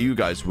don't think that you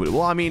guys would.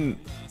 Well, I mean,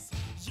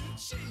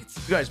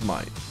 you guys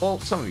might. Well,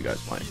 some of you guys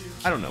might.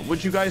 I don't know.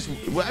 Would you guys?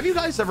 Have you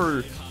guys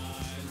ever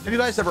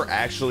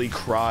actually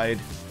cried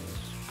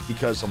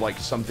because of like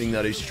something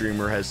that a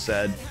streamer has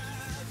said?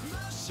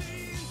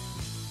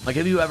 Like,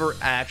 have you ever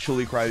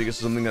actually cried because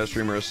of something that a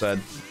streamer has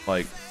said?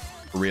 Like,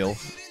 for real?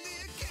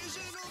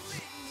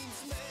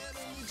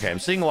 Okay, I'm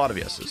seeing a lot of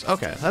yeses.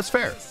 Okay, that's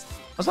fair.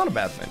 That's not a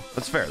bad thing.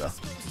 That's fair though.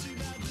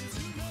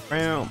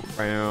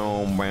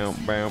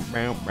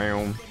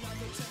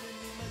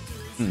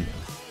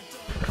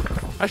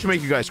 I should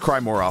make you guys cry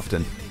more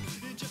often.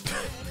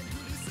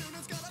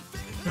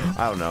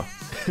 I don't know.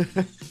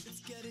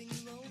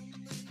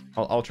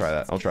 I'll try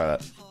that. I'll try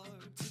that.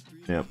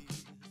 Yep.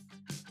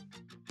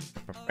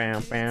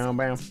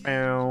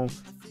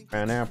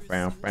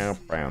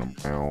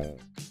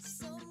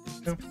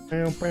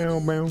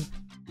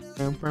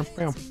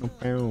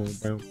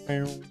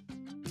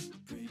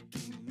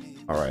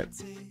 All right.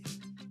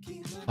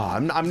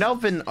 I'm now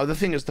been the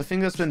thing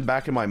that's been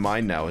back in my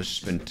mind now has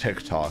just been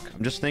TikTok.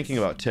 I'm just thinking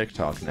about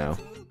TikTok now.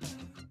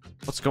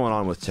 What's going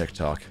on with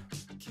TikTok?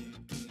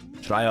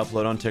 Should I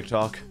upload on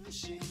TikTok?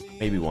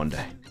 Maybe one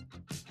day.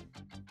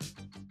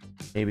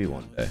 Maybe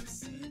one day.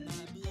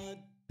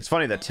 It's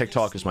funny that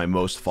TikTok is my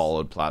most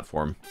followed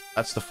platform.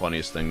 That's the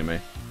funniest thing to me.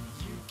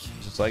 It's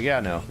just like, yeah,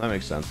 no, that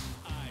makes sense.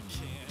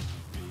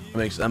 That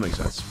makes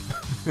sense.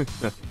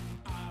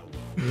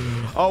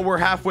 Oh, we're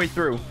halfway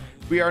through.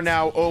 We are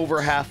now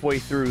over halfway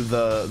through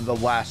the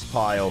last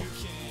pile.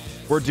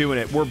 We're doing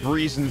it. We're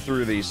breezing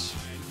through these.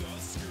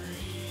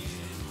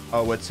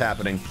 Oh, what's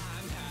happening?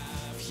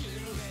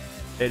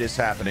 It is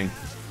happening.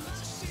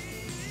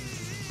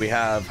 We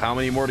have how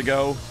many more to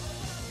go?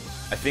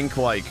 I think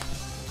like,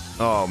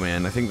 oh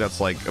man, I think that's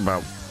like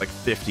about like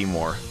 50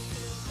 more.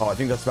 Oh, I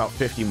think that's about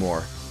 50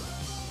 more.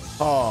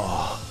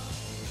 Oh.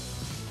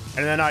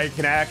 And then I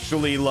can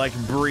actually like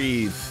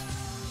breathe.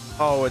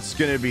 Oh, it's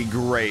gonna be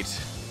great.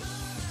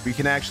 We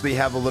can actually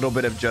have a little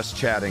bit of just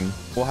chatting.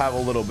 We'll have a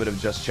little bit of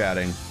just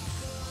chatting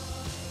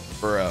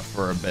for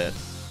a bit.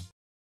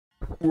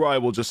 Or I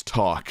will just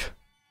talk.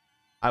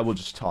 I will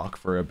just talk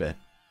for a bit.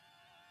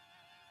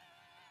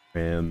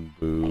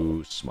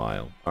 Ranboo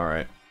smile. All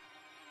right.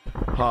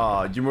 Do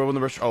you remember when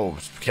the rest? Oh,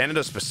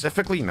 Canada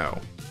specifically? No.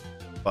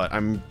 But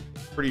I'm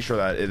pretty sure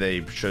that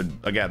they should.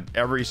 Again,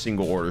 every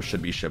single order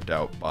should be shipped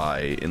out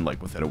in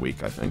like within a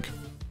week. I think.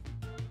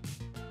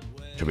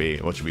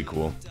 What should be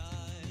cool?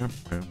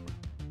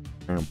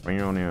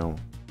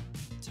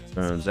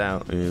 Turns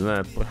out we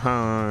left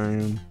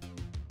behind.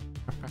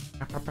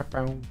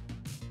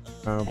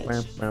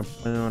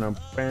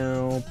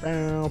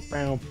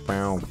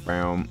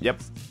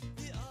 Yep.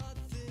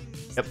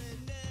 Yep.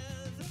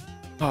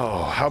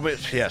 Oh, how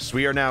much? Yes,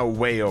 we are now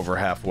way over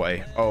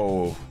halfway.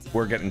 Oh,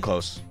 we're getting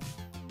close.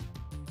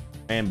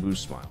 Ranboo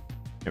smile.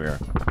 Here we are.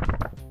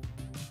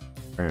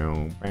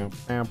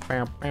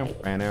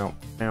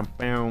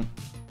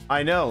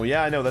 I know,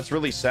 yeah, I know. That's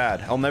really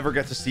sad. I'll never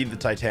get to see the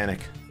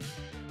Titanic.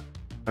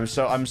 I'm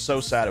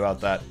so sad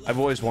about that. I've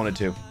always wanted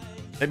to.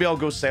 Maybe I'll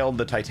go sail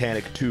the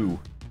Titanic too,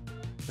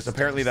 because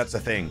apparently that's a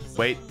thing.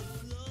 Wait.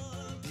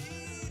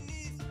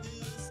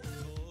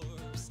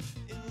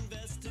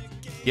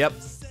 Yep.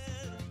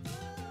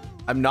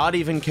 I'm not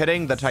even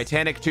kidding. The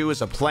Titanic 2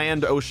 is a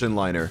planned ocean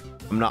liner.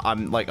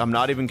 I'm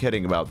not even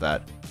kidding about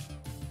that.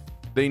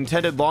 The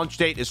intended launch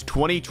date is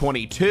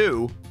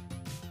 2022.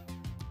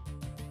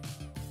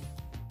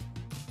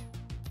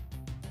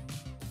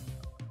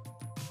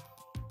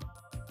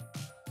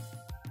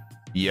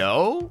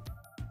 Yo?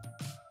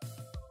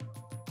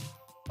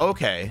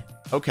 Okay.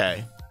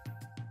 Okay.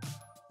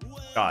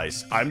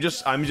 Guys, I'm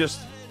just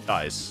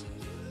guys.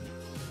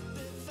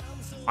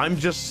 I'm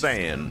just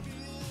saying.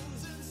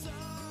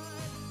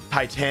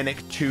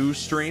 Titanic 2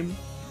 stream.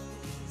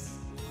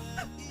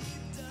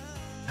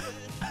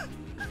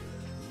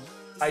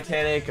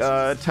 Titanic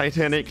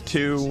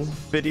 2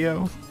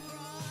 video.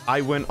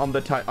 I went on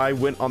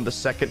the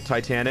second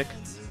Titanic.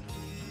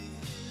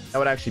 That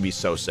would actually be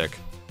so sick.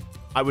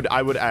 I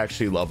would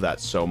actually love that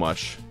so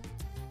much.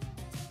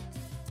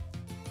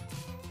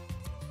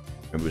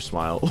 Ranboo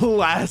smile.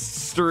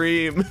 Last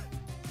stream.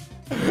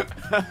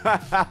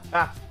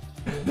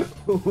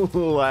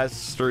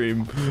 Last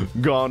stream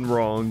gone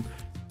wrong.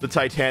 The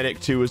Titanic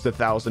 2 is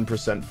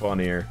 1000%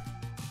 funnier.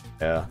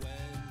 Yeah.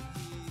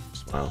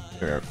 Smile.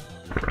 Here.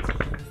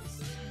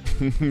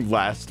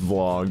 Last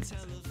vlog.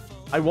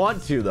 I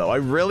want to though. I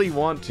really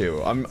want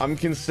to. I'm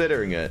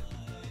considering it.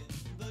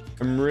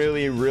 I'm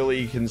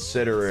really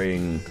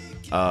considering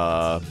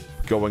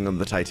going on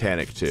the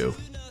Titanic 2.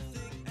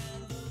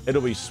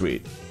 It'll be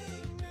sweet.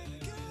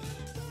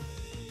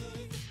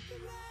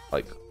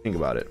 Like, think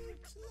about it.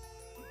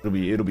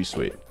 It'll be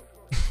sweet.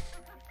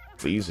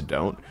 Please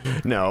don't.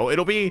 No,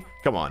 it'll be.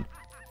 Come on.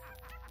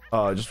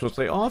 Just want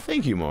to say, oh,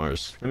 thank you,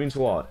 Mars. That means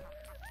a lot.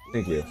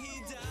 Thank you.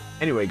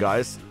 Anyway,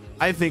 guys,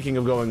 I'm thinking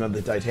of going on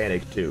the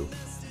Titanic 2.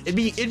 It'd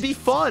be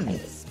fun.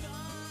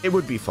 It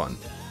would be fun,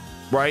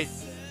 right?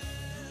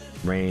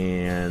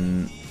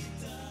 Ranboo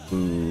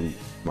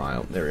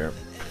smile. There we are.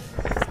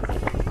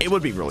 It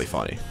would be really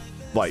funny.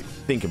 Like,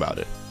 think about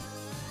it.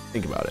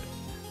 Think about it.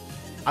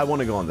 I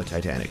want to go on the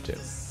Titanic too.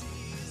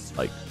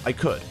 Like, I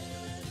could.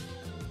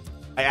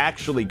 I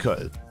actually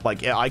could.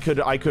 Like, I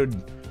could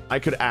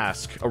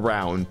ask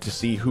around to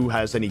see who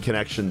has any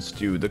connections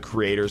to the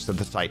creators of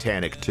the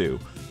Titanic 2.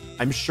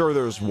 I'm sure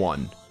there's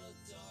one.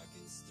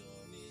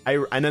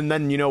 And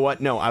then you know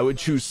what? No, I would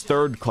choose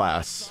third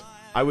class.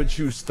 I would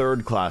choose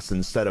third class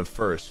instead of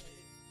first.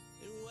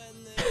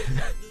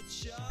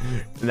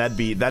 And that'd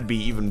be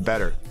even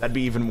better. That'd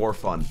be even more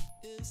fun.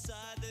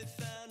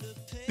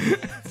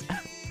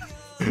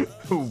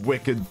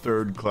 Wicked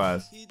third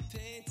class.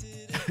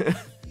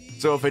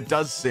 So if it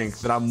does sink,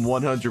 then I'm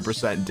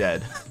 100%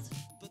 dead.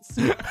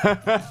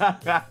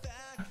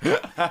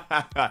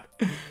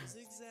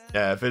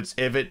 Yeah,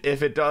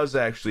 if it does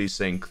actually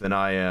sink, then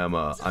I am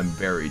I'm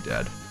very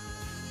dead.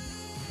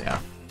 Yeah.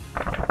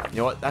 You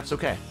know what? That's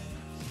okay.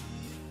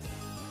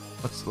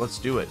 Let's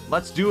do it.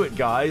 Let's do it,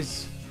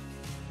 guys.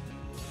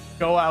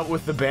 Go out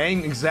with the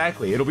bang.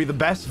 Exactly. It'll be the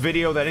best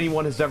video that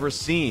anyone has ever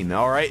seen.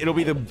 All right. It'll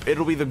be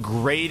the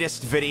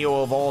greatest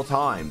video of all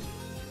time.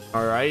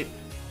 All right.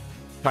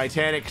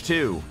 Titanic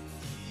 2.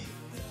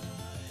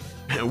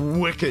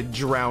 Wicked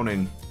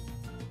drowning.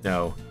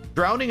 No.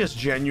 Drowning is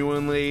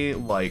genuinely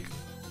like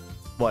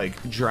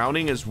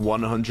drowning is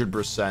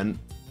 100%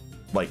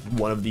 like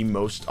one of the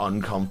most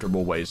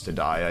uncomfortable ways to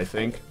die, I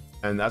think.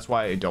 And that's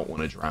why I don't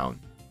want to drown.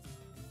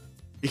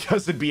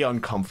 Because it'd be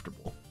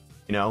uncomfortable,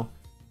 you know?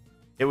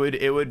 It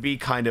would be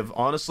kind of,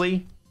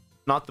 honestly,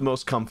 not the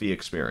most comfy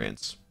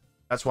experience.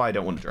 That's why I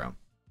don't want to drown.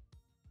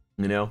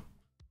 You know?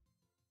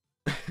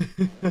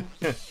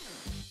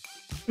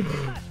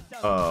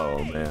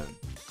 Oh, man.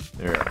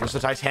 There's a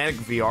Titanic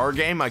VR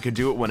game. I could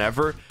do it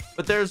whenever.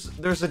 But there's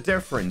a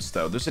difference,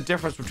 though. There's a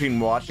difference between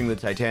watching the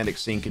Titanic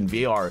sink in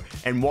VR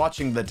and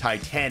watching the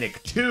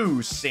Titanic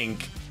 2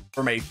 sink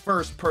from a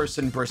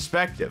first-person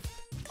perspective.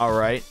 All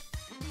right?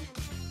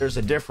 There's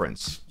a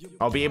difference.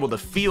 I'll be able to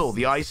feel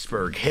the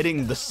iceberg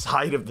hitting the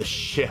side of the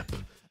ship.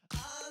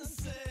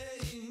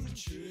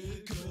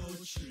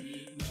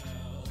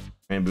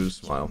 Ranboo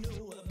smile.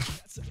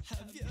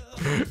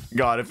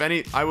 God, if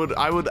any, I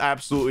would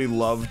absolutely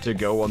love to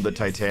go on the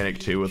Titanic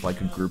 2 with like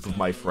a group of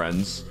my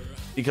friends,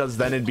 because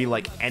then it'd be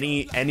like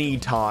any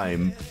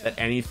time that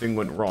anything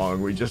went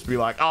wrong, we'd just be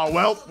like, oh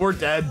well, we're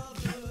dead.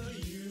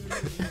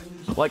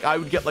 Like I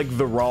would get like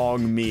the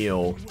wrong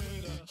meal.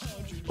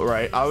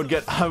 Right, I would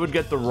get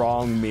the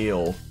wrong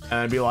meal, and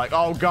I'd be like,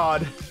 "Oh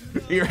God,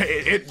 here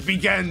it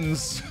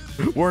begins.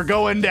 We're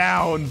going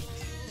down.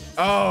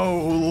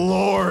 Oh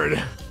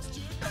Lord!"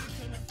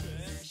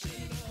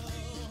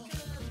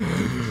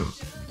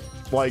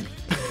 Like,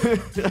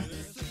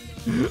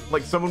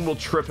 like someone will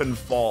trip and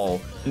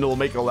fall, and it'll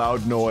make a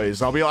loud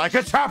noise. I'll be like,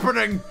 "It's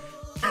happening!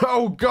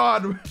 Oh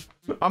God,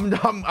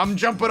 I'm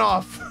jumping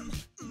off."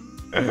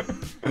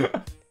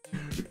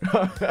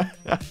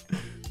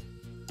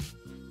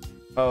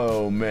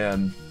 Oh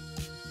man.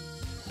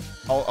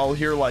 I'll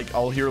hear like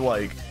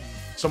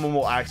someone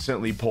will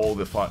accidentally pull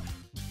the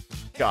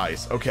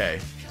guys,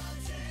 okay.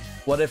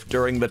 What if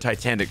during the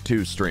Titanic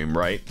 2 stream,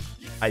 right?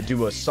 I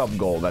do a sub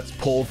goal that's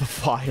pull the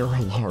fire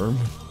alarm.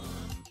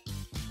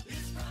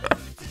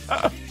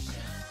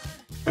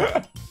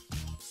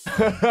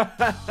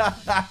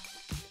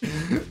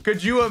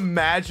 Could you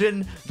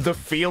imagine the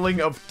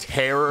feeling of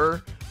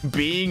terror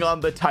being on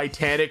the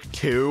Titanic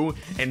 2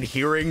 and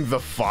hearing the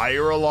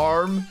fire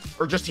alarm,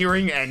 or just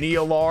hearing any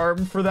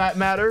alarm for that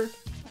matter?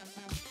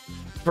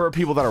 For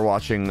people that are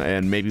watching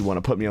and maybe want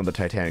to put me on the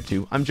Titanic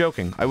 2, I'm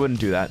joking. I wouldn't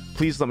do that.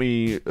 Please let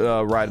me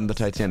ride in the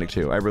Titanic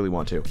 2. I really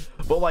want to.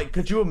 But like,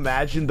 could you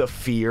imagine the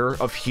fear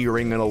of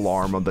hearing an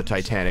alarm on the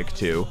Titanic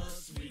 2?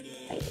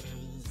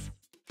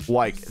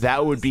 Like,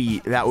 that would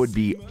be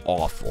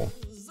awful.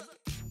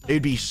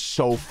 It'd be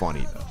so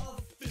funny though.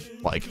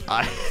 Like,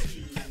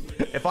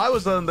 if I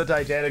was on the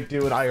Titanic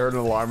 2 and I heard an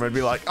alarm, I'd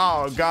be like,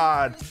 oh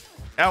god.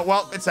 Oh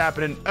well, it's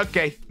happening.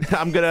 Okay.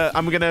 I'm gonna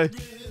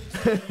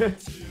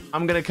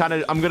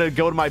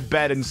go to my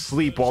bed and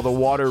sleep while the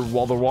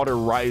water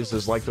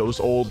rises like those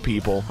old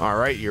people. All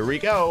right, here we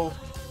go.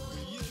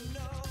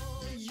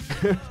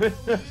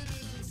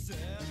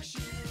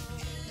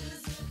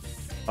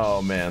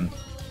 Oh man.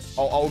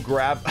 I'll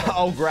grab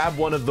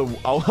one of the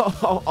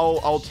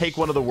I'll take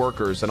one of the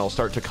workers and I'll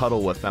start to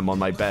cuddle with them on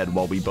my bed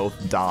while we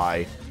both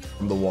die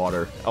from the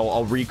water.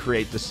 I'll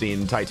recreate the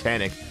scene in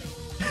Titanic.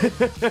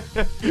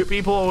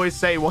 People always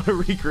say want to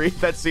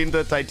recreate that scene in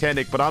the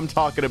Titanic, but I'm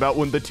talking about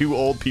when the two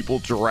old people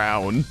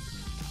drown.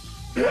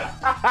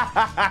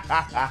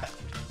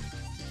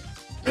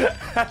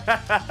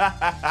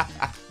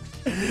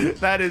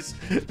 That is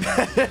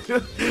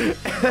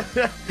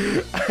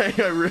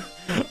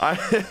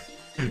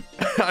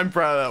I'm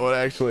proud of that one,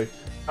 actually.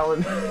 That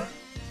one.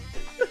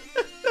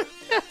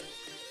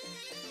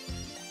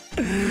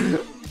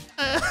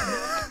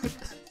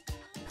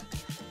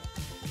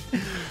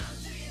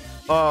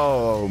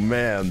 Oh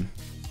man.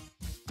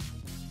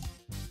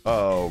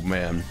 Oh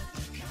man.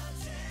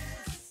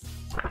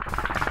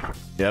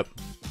 Yep.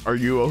 Are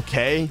you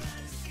okay?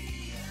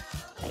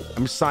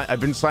 I've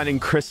been signing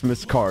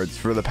Christmas cards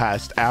for the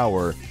past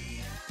hour.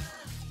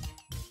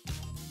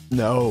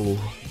 No.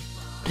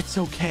 It's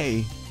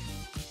okay.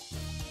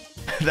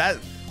 I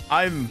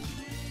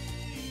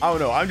don't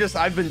know.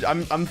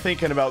 I'm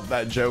thinking about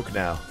that joke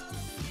now.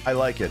 I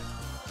like it.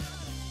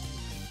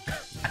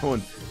 That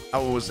one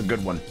was a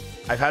good one.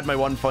 I've had my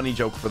one funny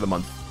joke for the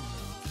month.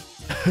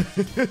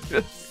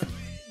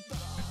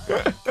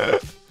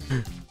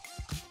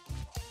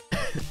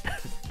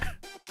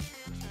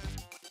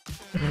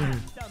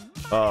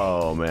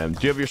 Oh man,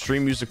 do you have your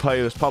stream music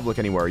playlist public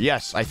anywhere?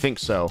 Yes, I think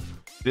so.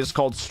 It is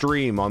called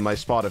Stream on my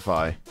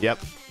Spotify. Yep,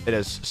 it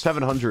has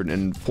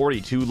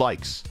 742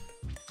 likes.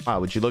 Wow,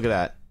 would you look at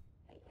that?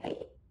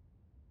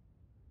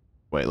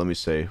 Wait, let me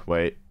see.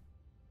 Wait.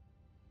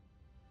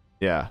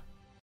 Yeah.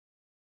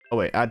 Oh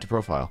wait, add to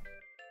profile.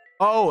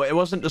 Oh, it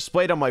wasn't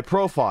displayed on my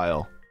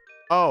profile.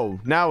 Oh,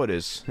 now it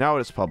is. Now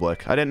it is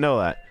public. I didn't know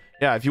that.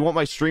 Yeah, if you want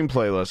my stream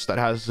playlist that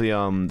has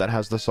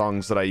the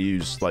songs that I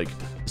use, like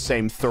the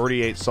same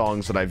 38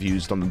 songs that I've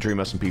used on the Dream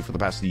SMP for the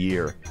past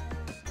year.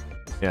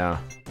 Yeah,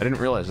 I didn't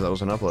realize that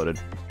wasn't uploaded.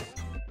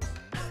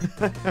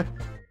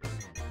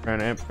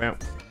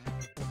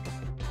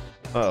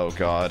 Oh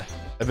god,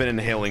 I've been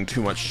inhaling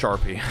too much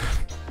Sharpie.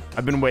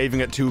 I've been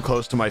waving it too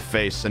close to my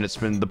face, and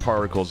the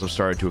particles have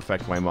started to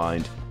affect my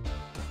mind.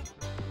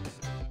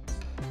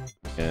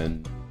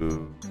 And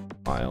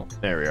file.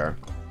 There we are.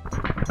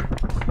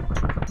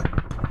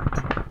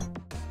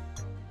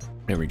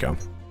 There we go.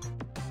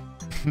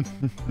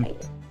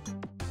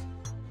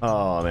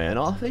 Oh man,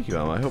 oh thank you,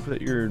 Emma. I hope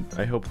that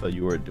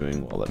you are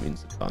doing well. That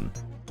means it's done.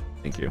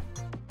 Thank you.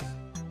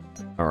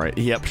 Alright,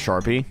 yep,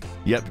 Sharpie.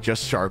 Yep,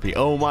 just Sharpie.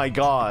 Oh my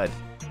god.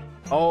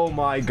 Oh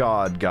my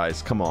god,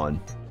 guys, come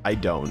on. I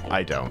don't.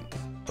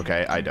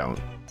 Okay, I don't.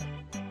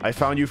 I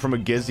found you from a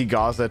Gizzy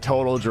Gaza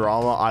Total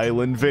Drama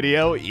Island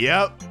video.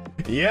 Yep.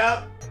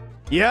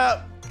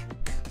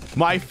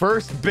 My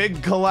first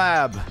big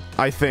collab,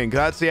 I think.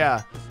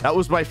 That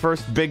was my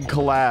first big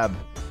collab.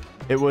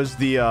 It was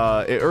the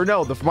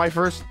my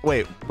first,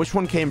 wait, which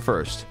one came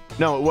first?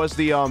 No, it was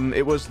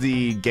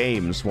the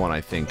games one, I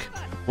think.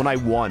 When I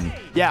won.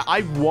 Yeah,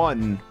 I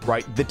won,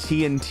 right, the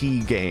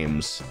TNT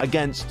games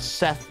against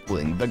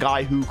Sethling, the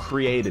guy who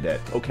created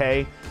it,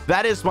 okay?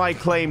 That is my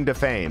claim to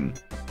fame.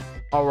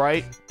 All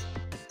right?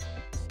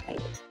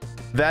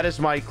 That is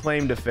my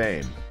claim to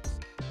fame.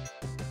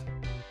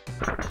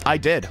 I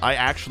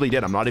actually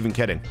did. I'm not even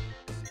kidding.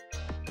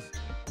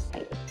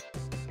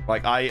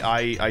 Like,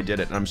 I did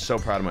it, and I'm so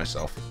proud of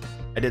myself.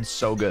 I did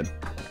so good.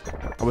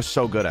 I was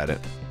so good at it.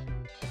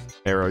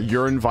 Era,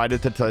 you're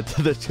invited to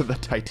the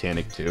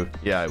Titanic too.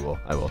 Yeah, I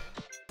will.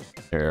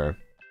 Here.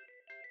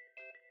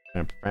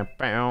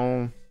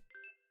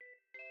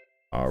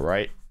 All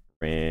right,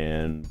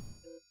 and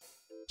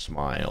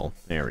smile.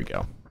 There we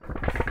go.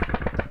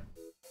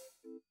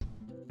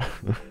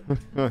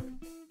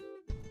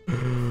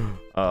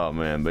 Oh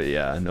man, but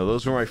yeah, no,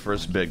 those were my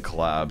first big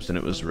collabs, and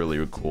it was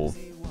really cool.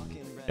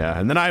 Yeah,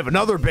 and then I have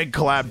another big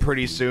collab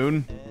pretty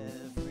soon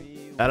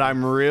that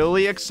I'm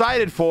really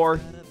excited for.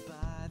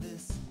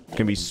 It's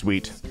gonna be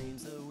sweet.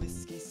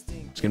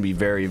 It's gonna be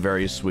very,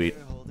 very sweet.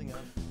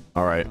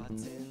 All right.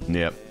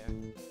 Yep.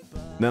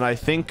 Then I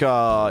think,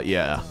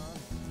 yeah.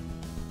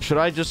 Should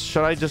I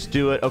just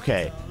do it?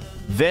 Okay.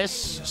 This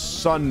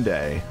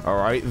Sunday, all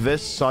right,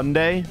 this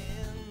Sunday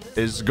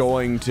is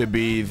going to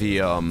be the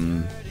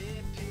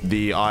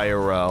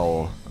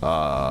IRL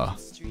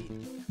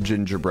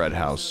gingerbread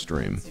house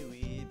stream.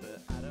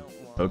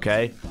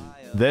 Okay,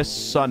 this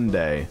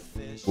Sunday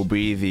will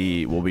be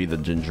the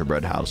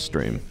gingerbread house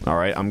stream. All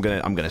right, I'm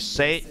gonna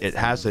say it. It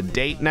has a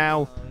date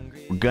now.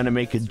 We're gonna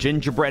make a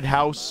gingerbread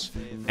house,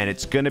 and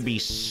it's gonna be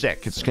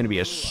sick. It's gonna be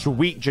a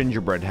sweet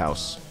gingerbread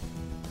house.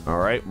 All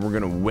right, we're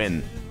gonna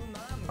win.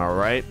 All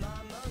right,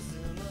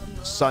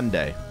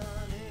 Sunday.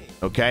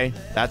 Okay,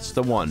 that's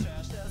the one.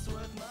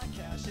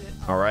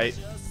 All right,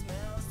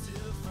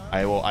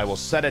 I will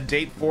set a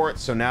date for it,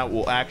 so now it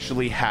will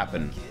actually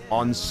happen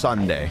on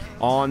Sunday.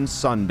 On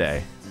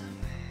Sunday.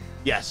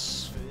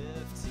 Yes.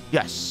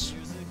 Yes.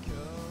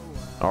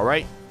 All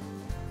right.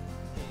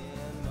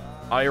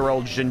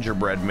 IRL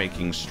gingerbread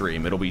making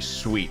stream. It'll be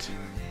sweet.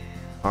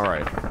 All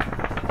right.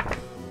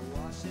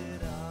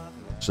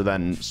 So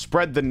then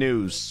spread the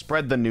news.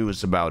 Spread the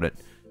news about it.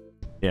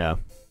 Yeah.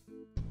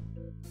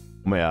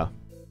 Yeah.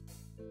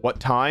 What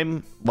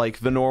time? Like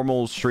the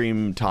normal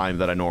stream time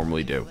that I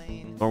normally do.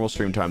 Normal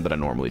stream time that I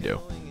normally do.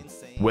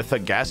 With a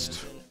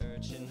guest?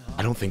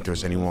 I don't think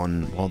there's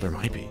anyone. Well, there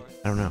might be.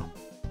 I don't know.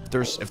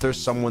 If there's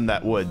someone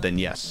that would, then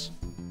yes.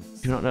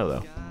 I do not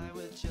know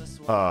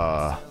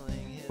though.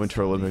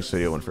 Winter Olympics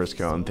video when first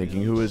came on,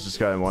 thinking, who is this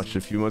guy? I watched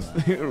a few months.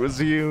 It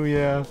was you,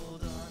 yeah.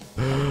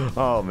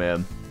 Oh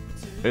man,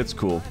 it's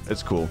cool.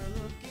 It's cool.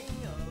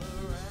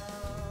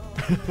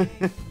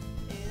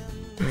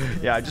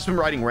 Yeah, I've just been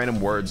writing random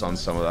words on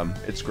some of them.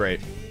 It's great.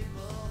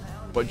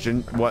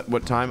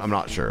 What time? I'm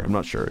not sure. I'm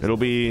not sure. It'll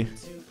be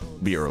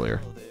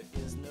earlier.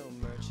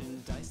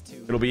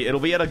 It'll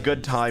be at a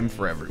good time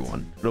for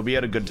everyone. It'll be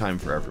at a good time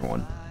for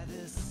everyone.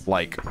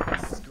 Like,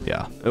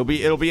 yeah. It'll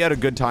be at a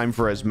good time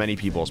for as many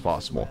people as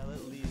possible.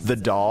 The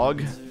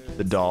dog.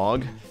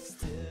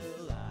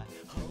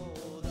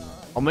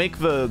 I'll make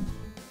the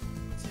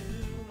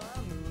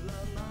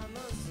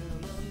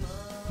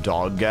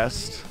dog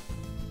guest.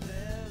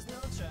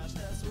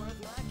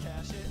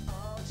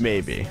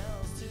 Maybe.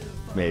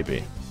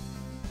 Maybe.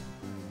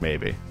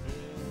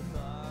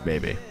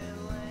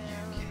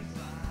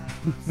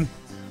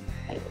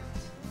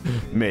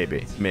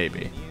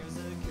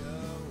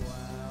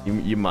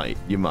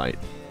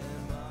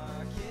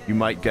 You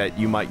might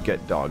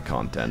get dog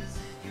content.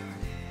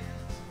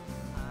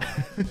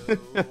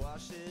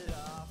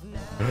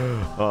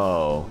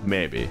 Oh,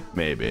 maybe.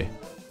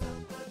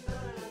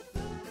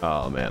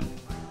 Oh man.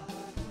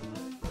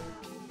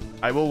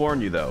 I will warn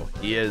you though,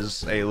 he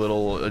is a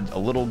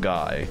little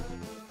guy.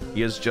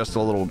 He is just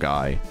a little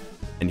guy,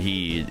 and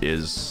he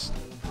is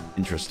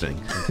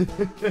interesting.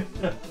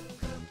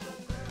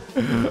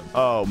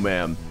 Oh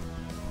man.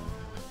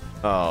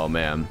 Oh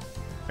man.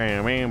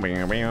 There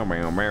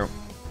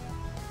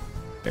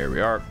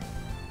we are.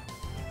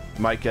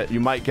 You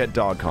might get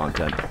dog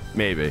content.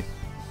 Maybe.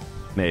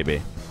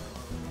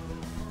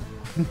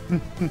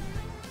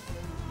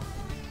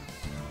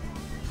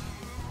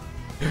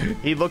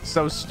 He looks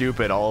so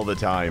stupid all the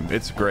time.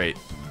 It's great.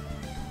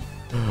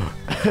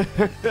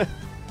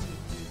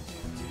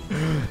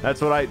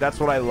 That's what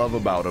I love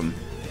about him.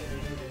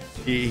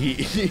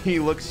 He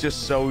looks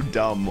just so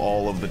dumb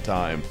all of the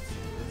time.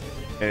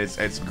 And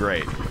it's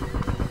great.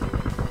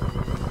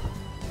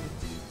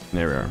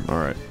 There we are. All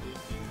right.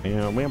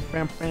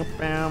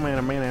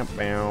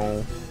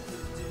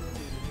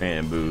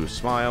 Ranboo,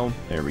 smile.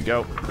 There we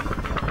go.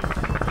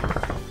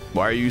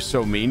 Why are you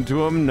so mean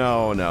to him?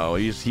 No,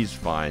 he's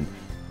fine.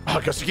 Oh,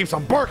 because he keeps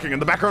on barking in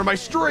the background of my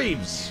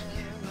streams.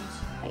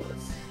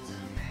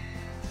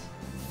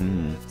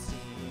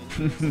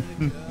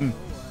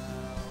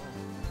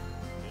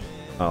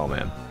 Oh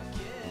man.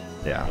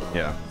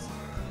 Yeah.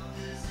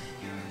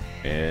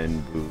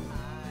 And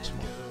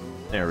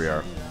there we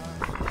are.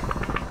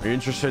 Are you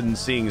interested in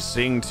seeing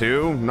Sing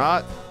 2?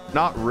 Not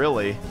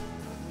really.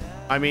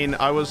 I mean,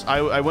 I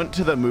went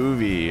to the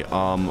movie.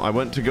 I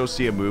went to go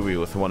see a movie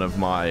with one of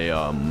my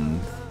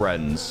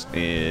friends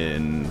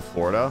in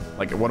Florida,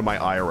 like one of my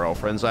IRL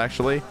friends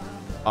actually.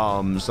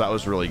 So that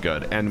was really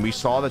good. And we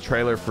saw the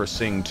trailer for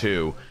Sing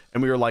 2,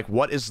 and we were like,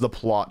 what is the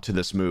plot to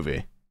this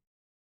movie?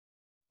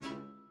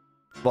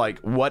 Like,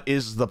 what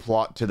is the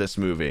plot to this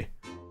movie?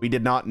 We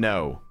did not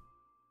know.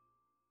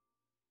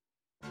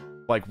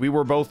 Like, we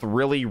were both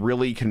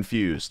really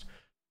confused.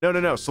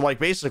 No. So like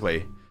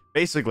basically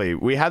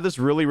we had this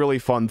really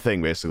fun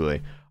thing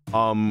basically.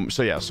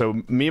 So yeah,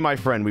 so me and my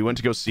friend, we went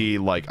to go see,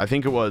 like, I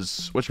think it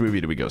was, which movie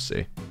did we go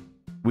see?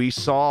 We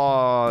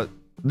saw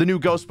the new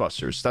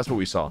Ghostbusters. That's what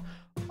we saw.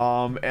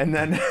 And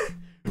then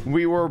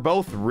we were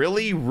both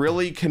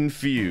really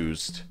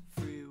confused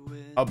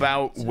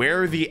about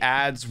where the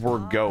ads were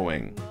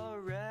going.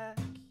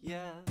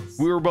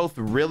 We were both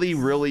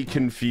really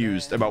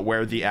confused about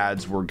where the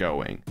ads were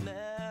going.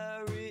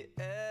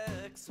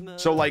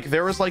 So like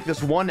there was like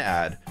this one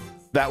ad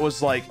that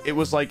was like, it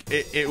was like,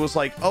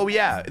 oh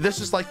yeah, this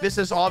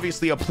is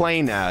obviously a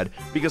plane ad,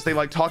 because they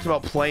like talked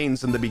about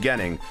planes in the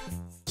beginning.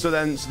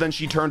 then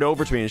she turned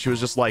over to me and she was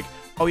just like,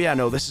 oh yeah,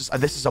 no, this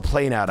is a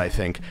plane ad, I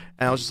think.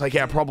 And I was just like,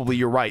 yeah, probably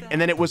you're right. And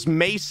then it was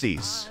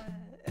Macy's.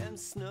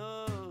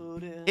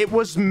 It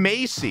was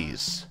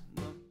Macy's.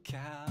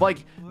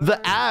 Like,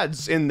 the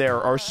ads in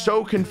there are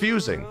so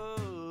confusing.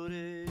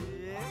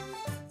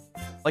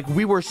 Like,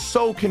 we were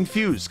so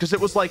confused because it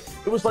was like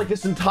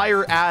this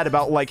entire ad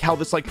about like how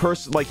this like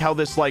person, like how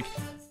this like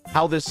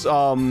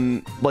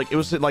it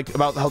was like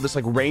about how this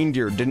like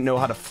reindeer didn't know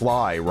how to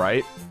fly,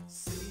 right?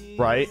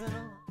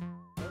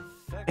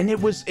 And it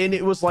was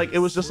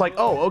just like,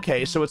 oh,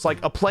 okay, so it's like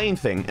a plane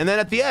thing. And then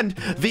at the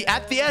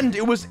end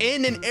it was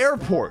in an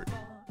airport,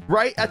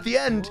 right? At the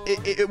end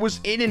it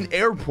was in an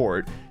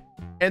airport.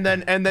 And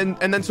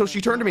then so she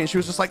turned to me and she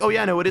was just like, oh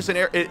yeah, no, it is an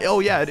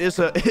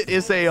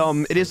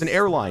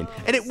airline.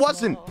 And it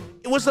wasn't.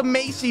 It was a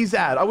Macy's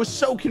ad. I was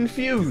so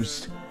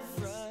confused.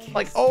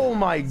 Like, oh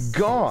my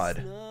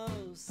god.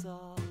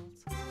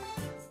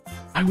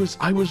 I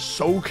was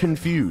so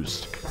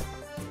confused.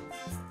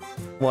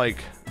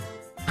 Like,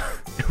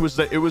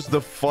 it was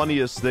the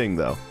funniest thing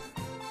though.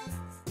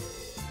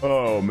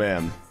 Oh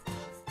man.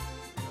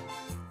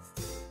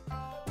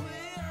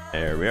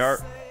 There we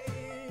are.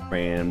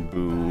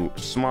 Ranboo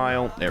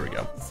smile. There we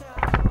go.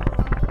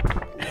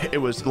 It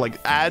was like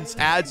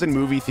ads in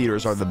movie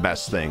theaters are the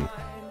best thing.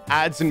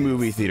 Ads in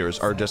movie theaters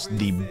are just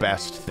the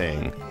best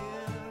thing.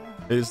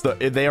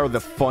 They are the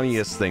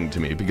funniest thing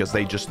to me because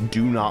they just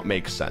do not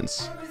make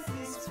sense.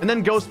 And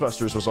then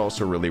Ghostbusters was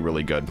also really,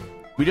 really good.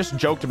 We just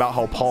joked about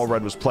how Paul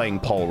Rudd was playing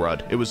Paul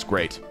Rudd. It was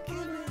great.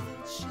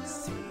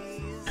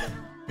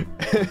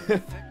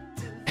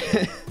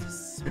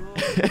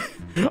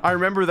 I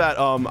remember that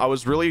I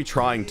was really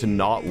trying to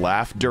not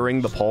laugh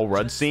during the Paul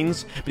Rudd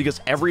scenes because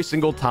every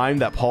single time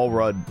that Paul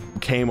Rudd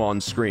came on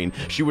screen,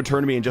 she would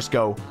turn to me and just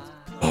go,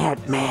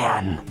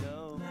 Ant-Man.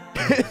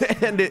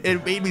 And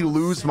it made me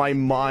lose my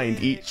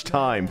mind each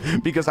time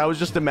because I was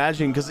just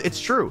imagining, because it's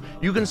true,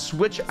 you can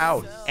switch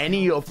out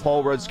any of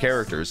Paul Rudd's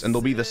characters and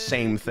they'll be the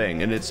same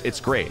thing, and it's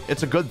great.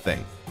 It's a good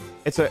thing.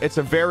 It's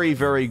a very,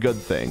 very good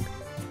thing.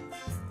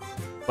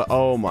 But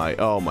oh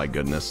my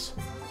goodness.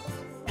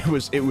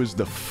 It was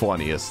the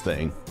funniest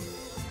thing.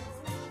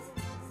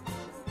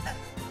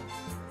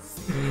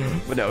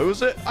 But no, it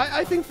was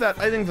I think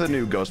the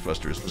new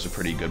Ghostbusters was a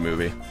pretty good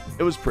movie.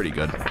 It was pretty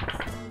good.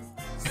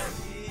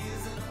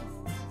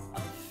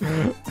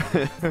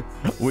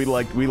 we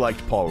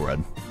liked Paul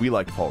Rudd. We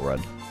liked Paul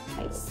Rudd.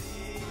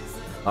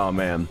 Oh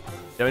man. You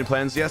have any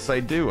plans? Yes,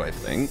 I do, I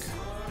think.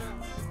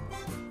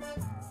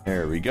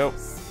 There we go.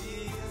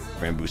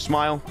 Ranboo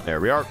smile. There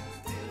we are.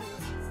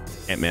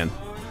 Ant-Man.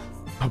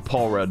 Oh,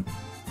 Paul Rudd.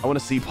 I want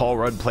to see Paul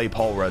Rudd play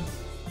Paul Rudd.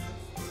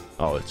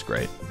 Oh, it's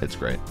great. It's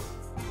great.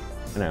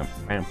 And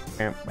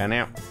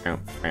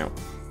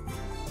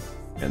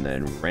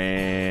then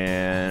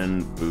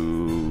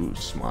Ranboo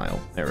smile.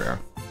 There we are.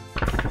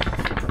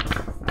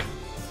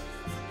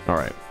 All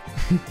right.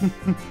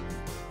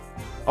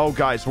 Oh,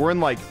 guys,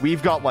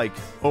 we've got like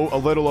a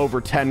little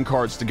over 10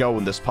 cards to go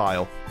in this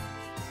pile.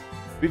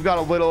 We've got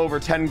a little over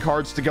 10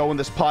 cards to go in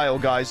this pile,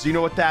 guys. You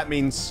know what that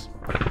means?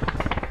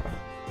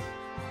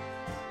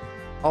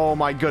 Oh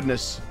my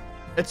goodness.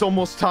 It's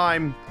almost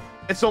time.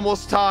 It's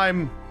almost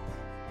time.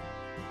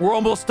 We're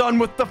almost done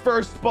with the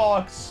first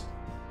box.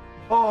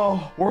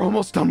 Oh, we're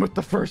almost done with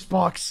the first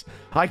box.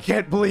 I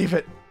can't believe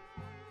it.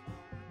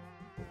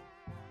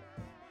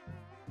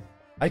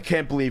 I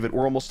can't believe it.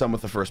 We're almost done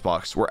with the first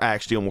box. We're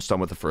actually almost done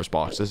with the first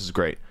box. This is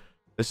great.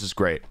 This is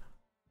great.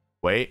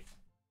 Wait.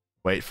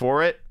 Wait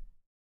for it.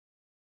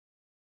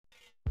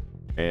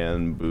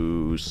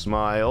 Ranboo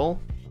smile.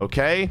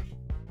 Okay.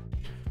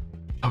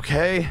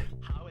 Okay.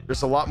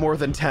 There's a lot more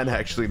than 10,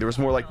 actually. There was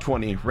more like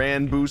 20.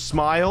 Ranboo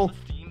smile.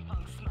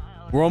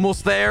 We're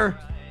almost there.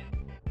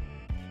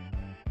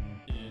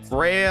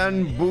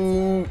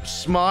 Ranboo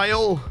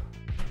smile.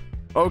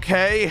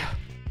 Okay.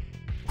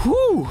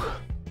 Whew.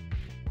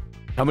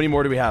 How many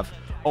more do we have?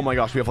 Oh my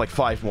gosh, we have like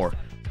 5 more.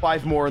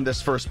 5 more in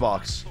this first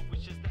box.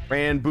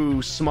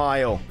 Ranboo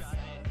smile.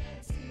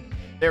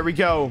 There we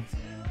go.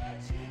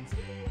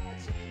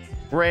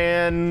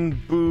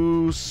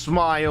 Ranboo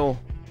smile.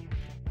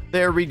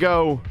 There we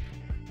go.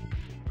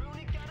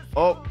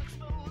 Oh,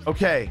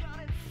 okay.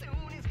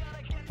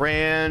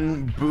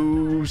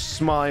 Ranboo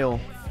smile.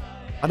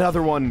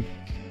 Another one.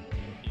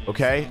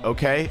 Okay,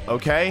 okay,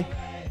 okay.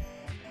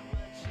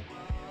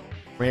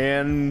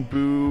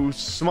 Ranboo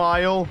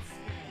smile.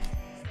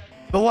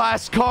 The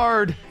last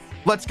card.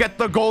 Let's get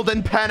the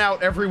golden pen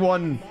out,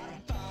 everyone.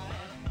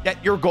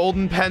 Get your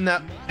golden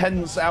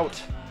pens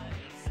out.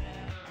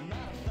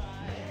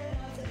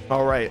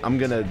 All right, I'm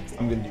gonna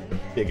do the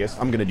biggest.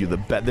 I'm gonna do the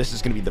bet. This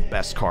is gonna be the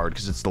best card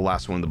because it's the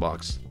last one in the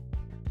box.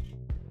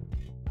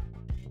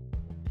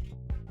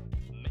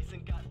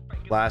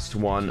 Last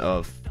one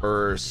of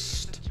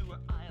first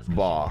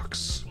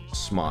box.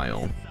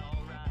 Smile,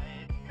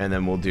 and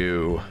then we'll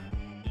do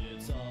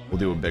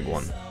a big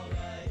one.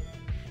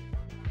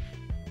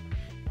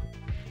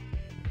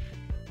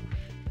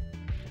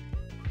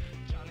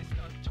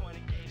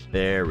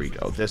 There we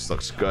go. This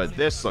looks good.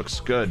 This looks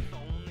good.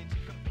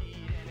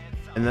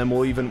 And then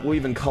we'll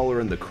even color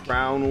in the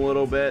crown a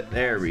little bit.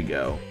 There we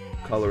go.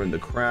 Color in the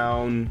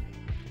crown.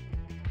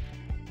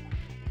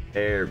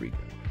 There we go.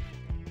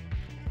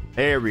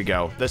 There we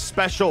go. The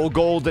special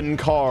golden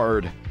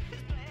card.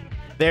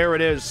 There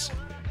it is.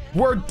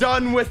 We're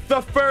done with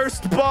the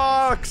first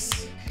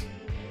box.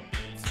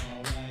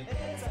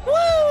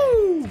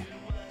 Woo!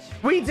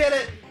 We did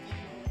it.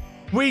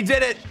 We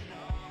did it.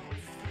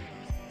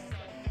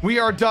 We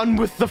are done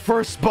with the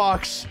first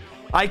box.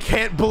 I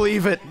can't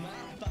believe it.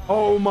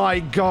 Oh my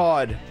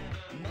god.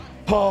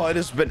 Oh, it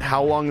has been,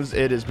 how long is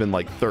it? Has been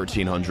like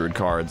 1,300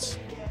 cards.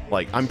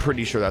 Like, I'm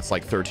pretty sure that's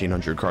like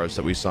 1,300 cards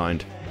that we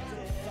signed.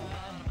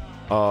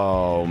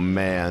 Oh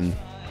man.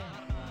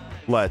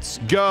 Let's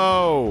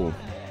go.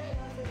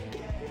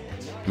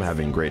 I'm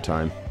having a great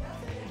time.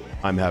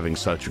 I'm having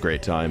such a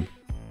great time.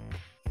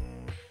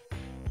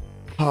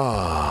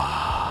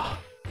 Ah.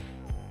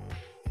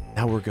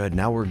 Now we're good.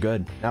 Now we're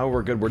good. Now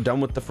we're good. We're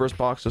done with the first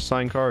box of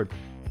signed card.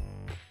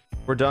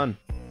 We're done.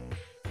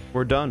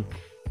 We're done.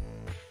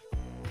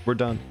 We're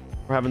done.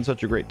 We're having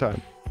such a great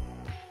time.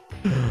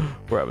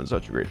 We're having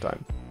such a great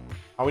time.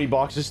 How many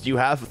boxes do you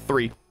have?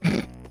 3.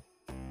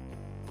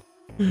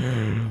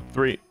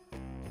 3.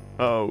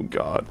 Oh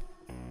god.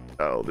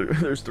 Oh,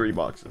 there's 3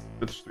 boxes.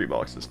 There's 3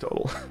 boxes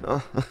total.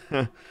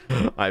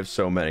 I have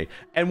so many.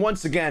 And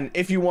once again,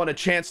 if you want a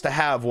chance to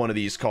have one of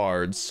these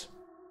cards,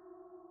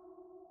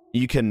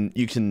 you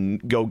can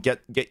go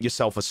get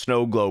yourself a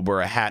snow globe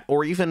or a hat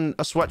or even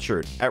a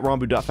sweatshirt at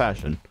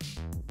Ranboo.fashion,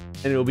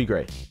 and it'll be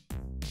great.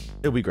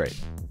 It'll be great.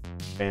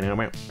 All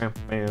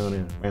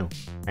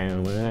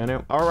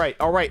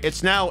right.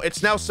 It's now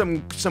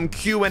some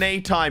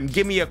Q&A time.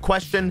 Give me a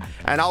question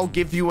and I'll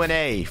give you an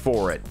A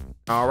for it.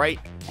 All right.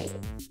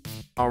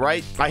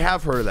 I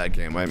have heard of that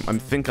game. I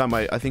think I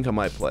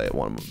might play it.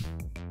 One of them.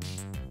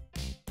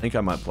 I think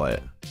I might play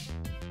it.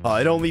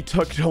 It only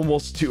took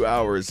almost 2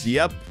 hours.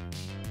 Yep.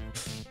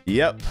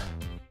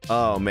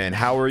 Oh man,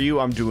 how are you?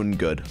 I'm doing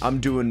good.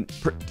 I'm doing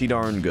pretty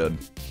darn good.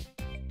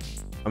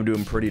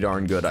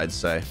 I'd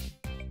say.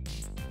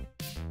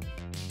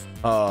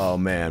 Oh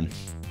man.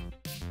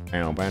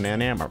 How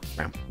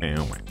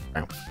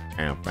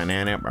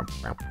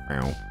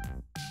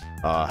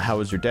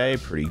was your day?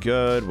 Pretty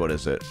good. What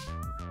is it?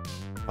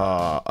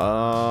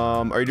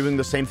 Are you doing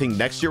the same thing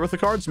next year with the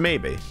cards?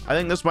 Maybe. I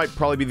think this might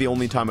probably be the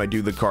only time I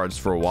do the cards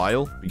for a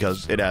while,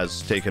 because it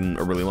has taken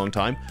a really long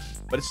time,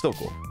 but it's still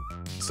cool.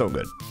 So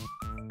good.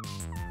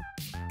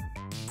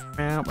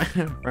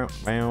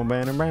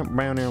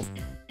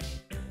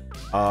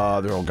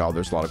 Oh god,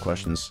 there's a lot of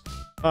questions.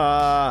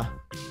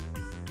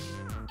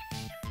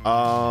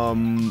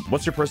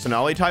 What's your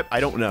personality type? I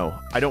don't know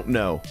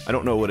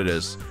what it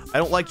is. I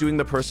don't like doing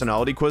the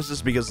personality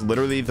quizzes because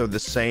literally they're the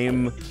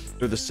same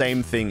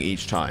thing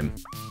each time.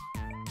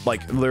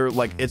 Like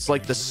it's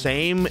like the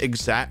same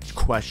exact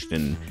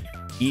question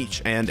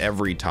each and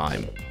every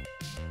time.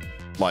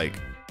 Like,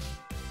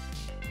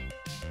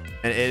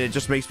 and it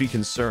just makes me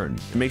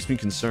concerned. It makes me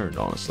concerned,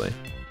 honestly.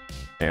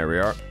 There we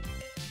are.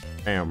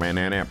 Will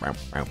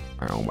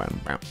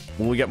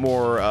we get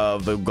more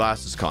of the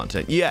glasses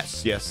content?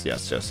 Yes.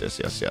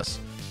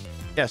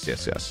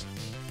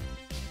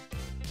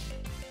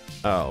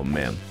 Oh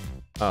man.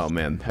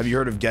 Have you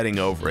heard of Getting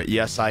Over It?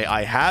 Yes,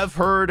 I have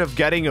heard of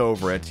Getting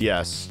Over It.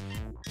 Yes.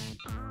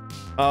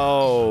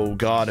 Oh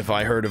god, if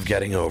I heard of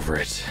Getting Over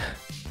It.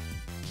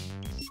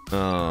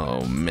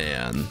 Oh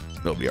man,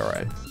 it'll be all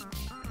right.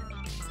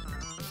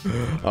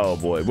 Oh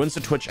boy, when's the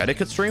Twitch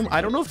etiquette stream?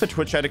 I don't know if the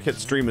Twitch etiquette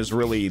stream is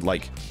really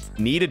like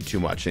needed too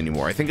much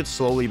anymore. I think it's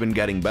slowly been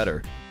getting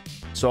better.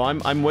 So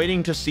I'm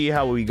waiting to see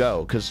how we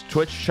go, because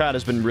Twitch chat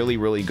has been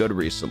really good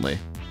recently.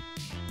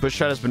 Twitch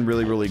chat has been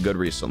really good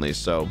recently,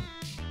 so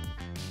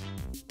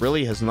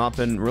really has not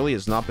been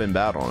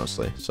bad,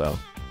 honestly. So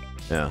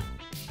yeah.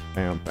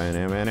 There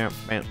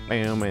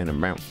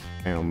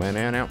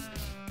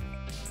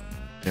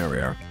we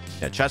are.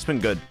 Yeah, chat's been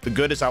good. The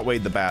good has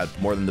outweighed the bad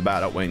more than the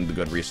bad outweighing the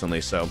good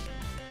recently, so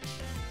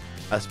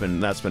that's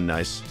been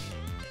nice.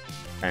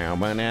 There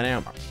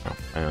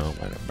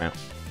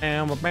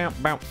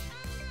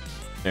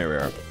we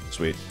are.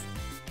 Sweet.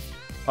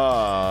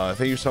 Thank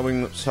you so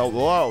much.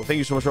 Thank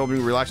you so much for helping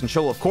me relax and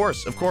chill. Of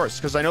course,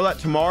 because I know that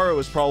tomorrow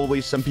is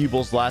probably some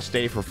people's last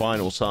day for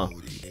finals, huh?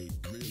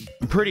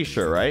 I'm pretty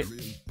sure, right?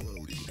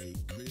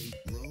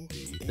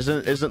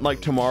 Isn't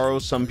like tomorrow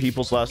some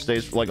people's last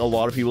days, like a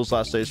lot of people's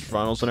last days for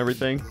finals and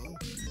everything?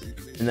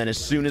 And then as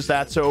soon as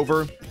that's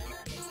over,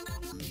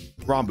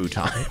 Ranboo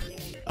time.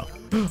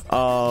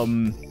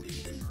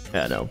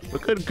 Yeah, no,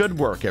 but good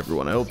work,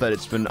 everyone. I hope that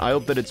it's been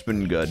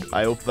good.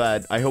 I hope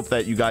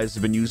that you guys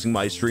have been using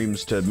my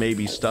streams to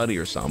maybe study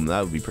or something.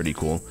 That would be pretty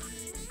cool.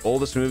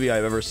 Oldest movie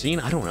I've ever seen?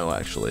 I don't know,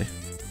 actually.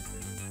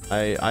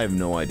 I have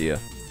no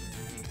idea.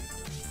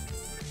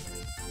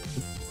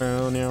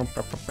 I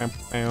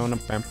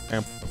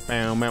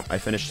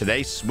finished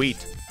today. Sweet.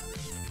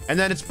 And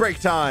then it's break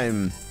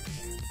time.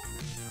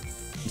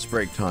 It's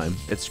break time.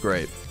 It's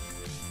great.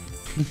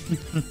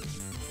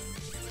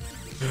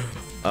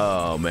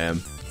 Oh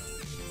man.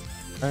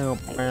 Have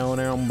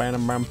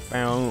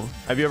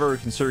you ever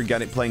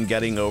considered playing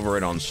Getting Over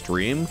It on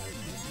stream?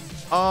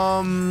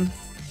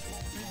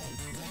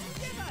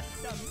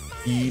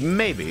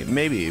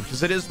 Maybe,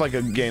 because it is like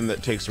a game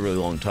that takes a really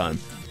long time.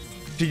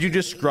 Did you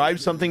describe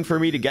something for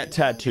me to get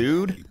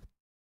tattooed?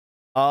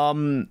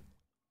 Ooh,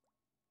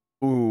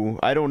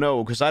 I don't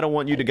know, because I don't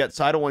want you to get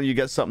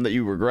something that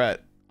you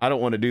regret. I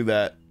don't want to do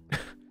that.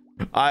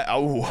 I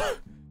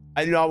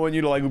do not want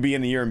you to like be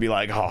in the ear and be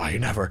like, oh, I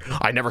never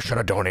should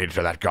have donated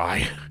to that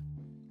guy.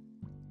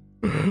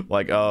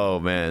 Like, oh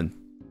man.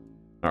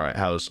 All right,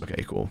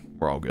 okay, cool.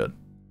 We're all good.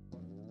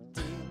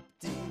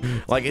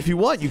 Like, if you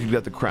want, you can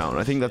get the crown.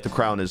 I think that the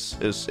crown is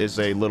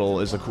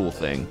a cool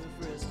thing.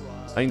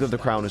 I think that the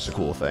crown is a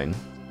cool thing.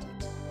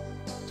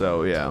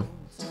 So yeah,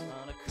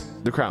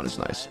 the crown is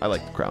nice. I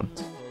like the crown.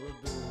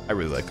 I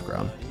really like the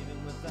crown.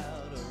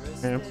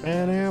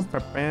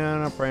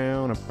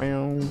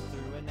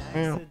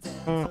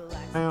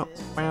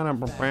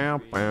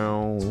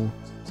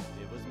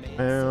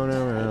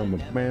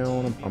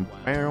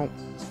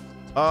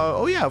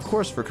 Oh yeah, of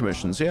course, for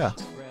commissions. Yeah,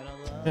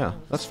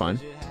 that's fine.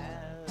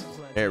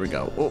 There we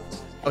go. Oh,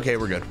 okay,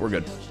 we're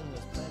good.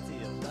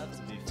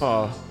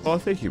 Oh,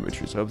 thank you,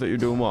 Richards. I hope that you're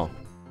doing well.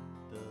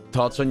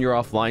 Thoughts on your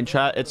offline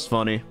chat? It's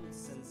funny.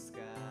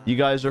 You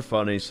guys are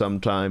funny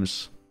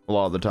sometimes. A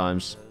lot of the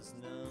times.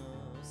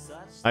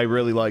 I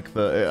really like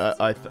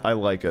I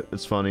like it.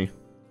 It's funny.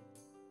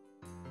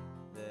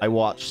 I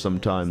watch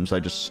sometimes. I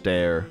just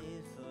stare.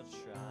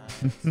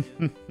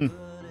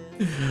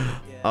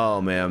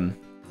 Oh man.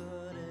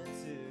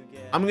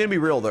 I'm gonna be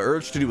real. The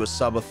urge to do a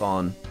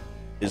subathon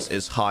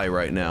is high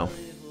right now.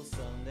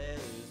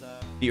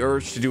 The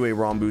urge to do a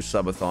Ranboo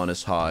subathon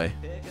is high.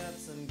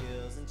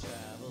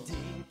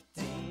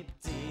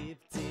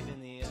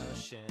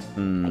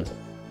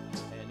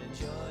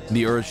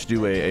 The urge to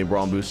do a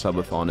Ranboo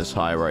subathon is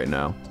high right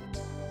now.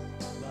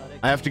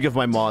 I have to give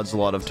my mods a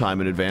lot of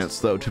time in advance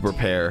though to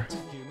prepare.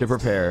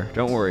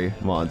 Don't worry,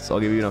 mods. I'll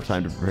give you enough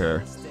time to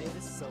prepare.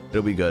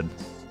 It'll be good.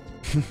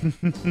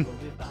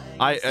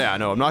 Yeah,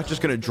 no, I'm not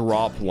just gonna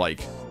drop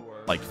like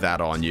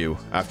that on you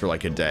after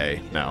like a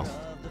day. No,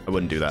 I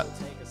wouldn't do that.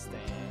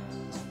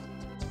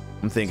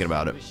 I'm thinking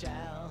about it.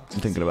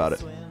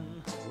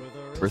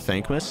 For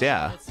Thankmas?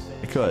 Yeah,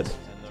 I could.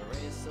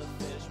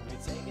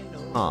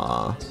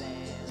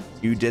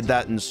 You did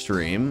that in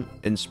stream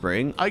in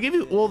spring. I give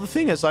you, well, the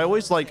thing is, I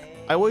always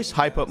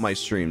hype up my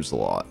streams a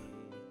lot.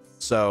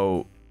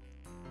 So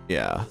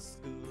yeah,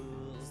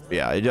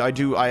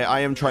 I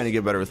am trying to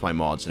get better with my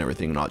mods and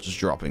everything, not just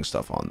dropping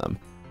stuff on them.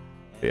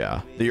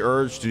 Yeah, the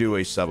urge to do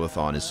a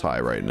subathon is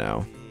high right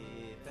now.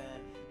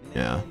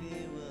 Yeah,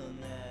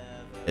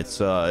 it's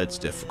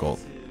difficult.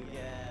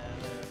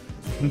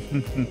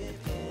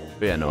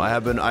 But yeah, no,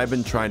 I've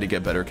been trying to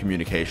get better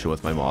communication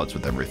with my mods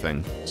with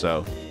everything.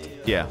 So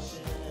yeah.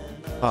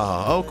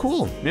 Oh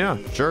cool. Yeah,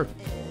 sure.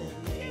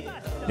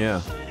 Yeah.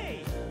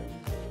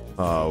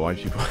 Why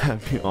people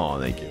happy? Oh,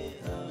 thank you.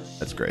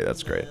 That's great.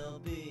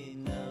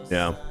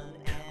 Yeah.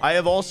 I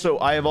have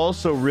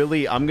also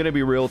really, I'm gonna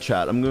be real,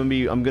 chat. I'm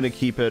gonna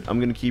keep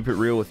it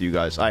real with you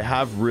guys. I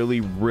have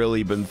really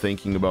been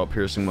thinking about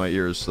piercing my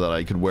ears so that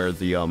I could wear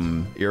the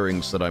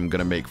earrings that I'm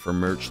gonna make for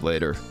merch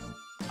later.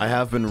 I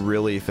have been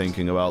really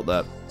thinking about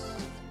that.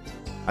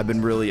 I've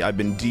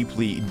been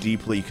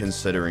deeply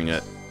considering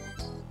it.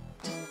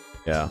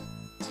 Yeah.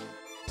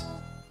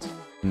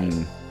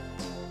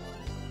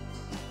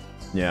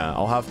 Yeah,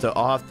 I'll have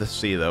to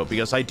see though,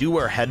 because I do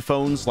wear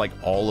headphones like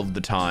all of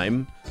the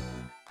time.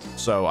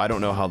 So I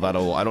don't know how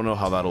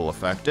that'll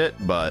affect it,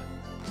 but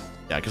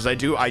yeah, because I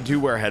do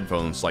wear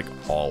headphones like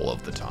all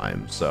of the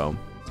time. So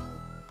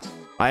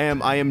I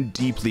am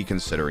deeply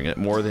considering it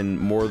more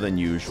than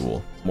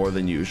usual.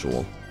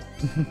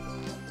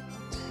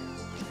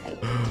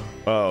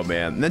 Oh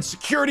man. And then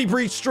security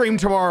breach stream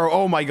tomorrow.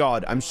 Oh my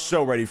god, I'm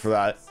so ready for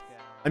that.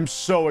 I'm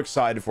so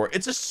excited for it.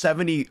 It's a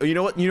 70. You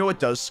know what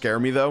does scare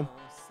me though?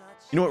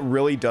 You know what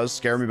really does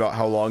scare me about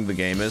how long the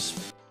game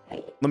is?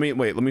 Let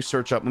me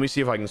search up. Let me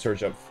see if I can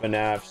search up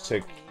FNAF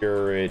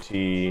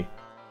security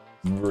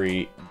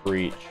breach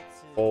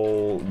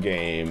full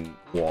game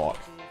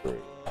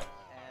walkthrough.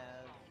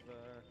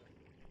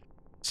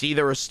 See,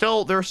 there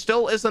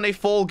still isn't a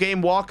full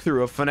game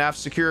walkthrough of FNAF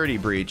security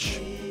breach.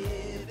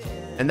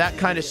 And that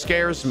kind of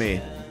scares me.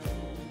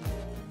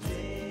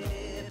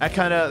 That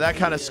kind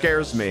of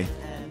scares me.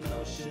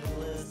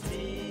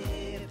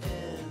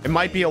 It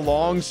might be a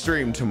long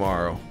stream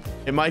tomorrow.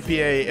 It might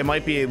be a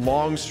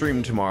long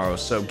stream tomorrow,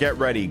 so get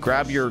ready.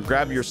 Grab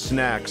your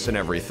snacks and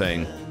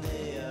everything.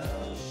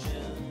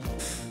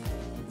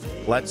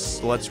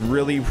 Let's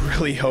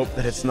really hope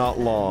that it's not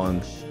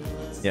long.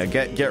 Yeah,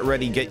 get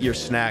ready, get your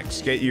snacks,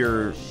 get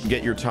your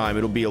time.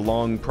 It'll be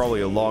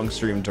probably a long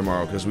stream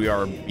tomorrow because we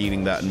are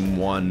beating that in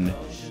one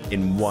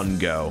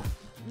go.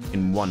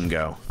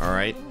 All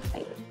right.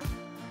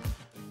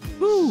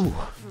 Woo.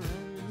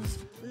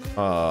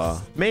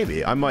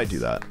 Maybe I might do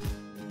that.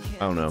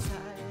 I don't know.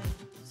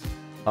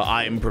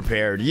 I am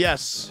prepared.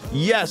 Yes.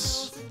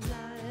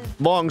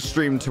 long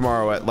stream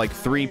tomorrow at like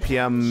 3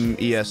 p.m.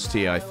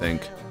 EST, I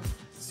think.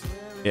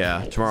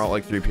 Yeah, tomorrow at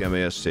like 3 p.m.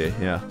 EST.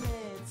 Yeah,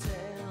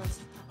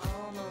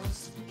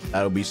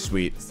 that'll be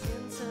sweet.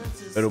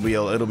 It'll be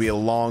a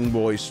long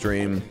boy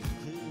stream,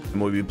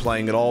 and we'll be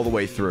playing it all the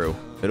way through.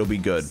 It'll be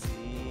good.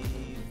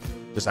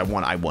 Because I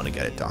want to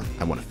get it done.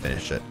 I want to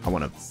finish it. I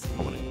want to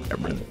get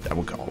rid of it.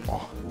 I'm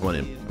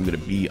gonna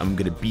be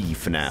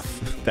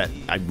FNAF. That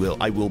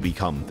I will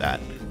become that.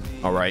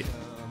 All right.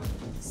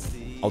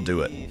 I'll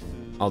do it.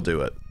 I'll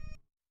do it.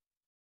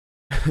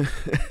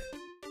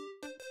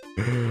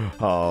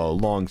 Oh,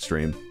 long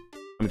stream.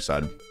 I'm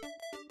excited.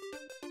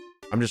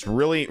 I'm just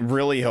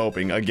really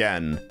hoping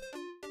again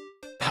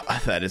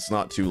that it's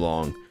not too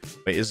long.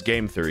 Wait, is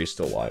Game Theory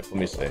still live? Let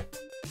me see.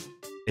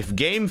 If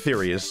Game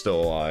Theory is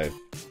still alive,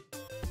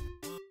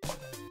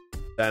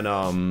 then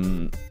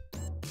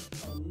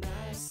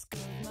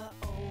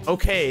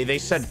okay, they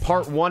said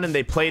part 1 and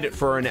they played it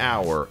for an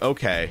hour.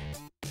 Okay,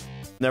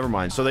 never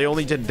mind. So they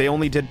only did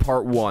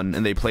part 1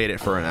 and they played it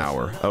for an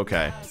hour.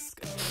 Okay.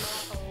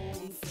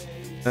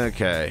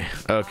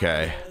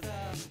 Okay.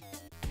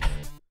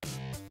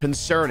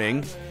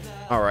 Concerning.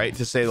 All right,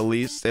 to say the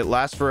least. It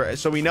lasts for,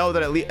 so we know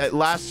that it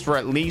lasts for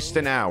at least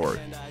an hour.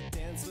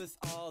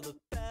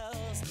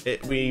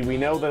 We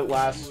know that it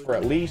lasts for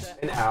at least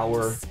an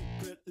hour,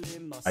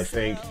 I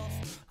think.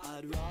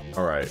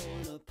 All right.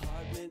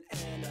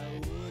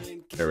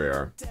 There we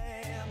are.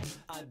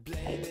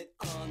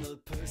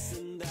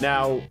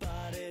 Now,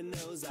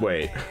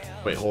 wait,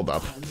 hold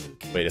up.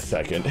 Wait a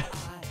second.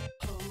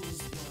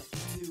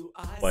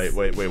 Wait,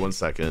 1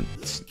 second.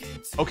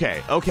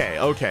 Okay.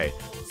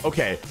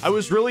 I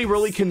was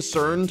really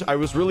concerned. I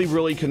was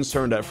really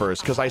concerned at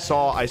first because I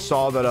saw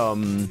that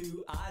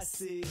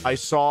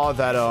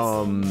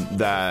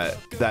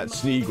that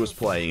Sneak was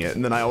playing it,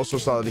 and then I also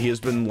saw that he has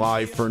been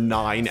live for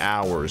 9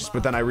 hours.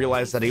 But then I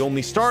realized that he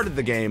only started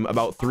the game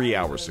about 3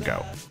 hours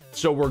ago,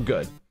 so we're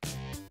good.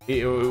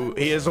 He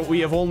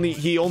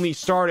only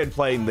started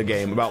playing the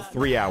game about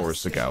 3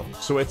 hours ago,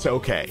 so it's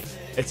okay.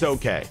 It's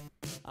okay.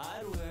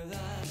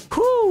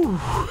 Whew.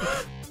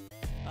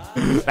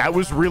 That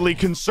was really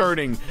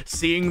concerning,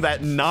 seeing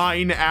that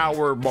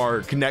 9-hour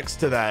mark next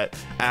to that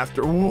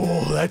after.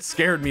 Whoa, that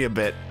scared me a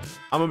bit.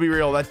 I'm gonna be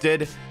real, that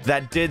did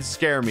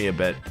scare me a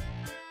bit.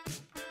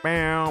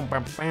 Yep.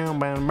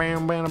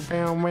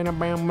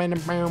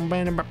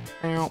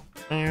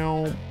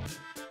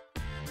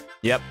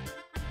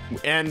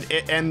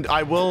 And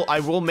I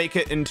will make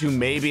it into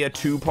maybe a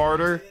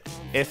 2-parter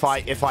if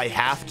I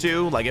have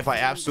to, like if I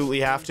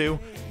absolutely have to,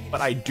 but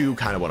I do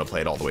kind of want to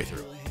play it all the way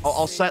through.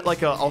 I'll set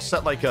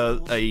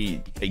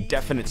a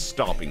definite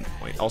stopping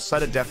point. I'll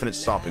set a definite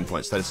stopping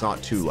point so that it's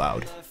not too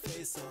loud.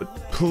 But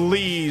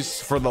please,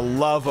 for the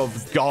love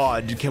of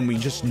God, can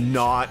it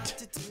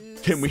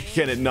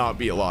not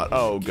be a lot?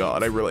 Oh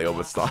God, I really hope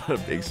it's not a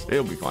big.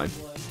 It'll be fine.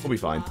 We'll be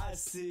fine.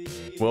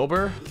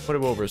 Wilbur? What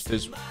did Wilbur say?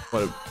 Did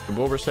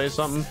Wilbur say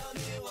something?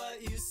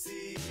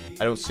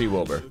 I don't see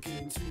Wilbur.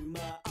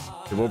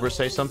 Did Wilbur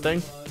say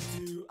something?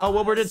 Oh,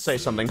 Wilbur did say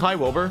something. Hi,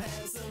 Wilbur.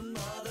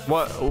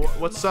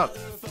 What's up?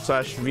 /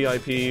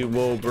 VIP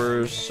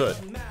Wilbur Soot.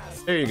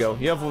 There you go.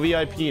 You have a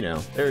VIP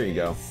now. There you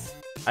go.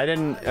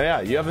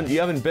 Yeah, you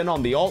haven't been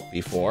on the alt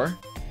before.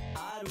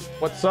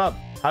 What's up?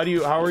 How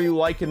are you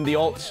liking the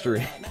alt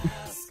stream?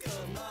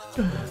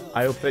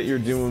 I hope that you're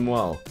doing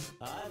well.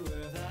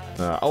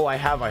 Oh, I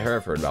have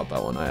heard about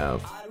that one. I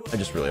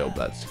just really hope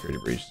that security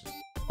breach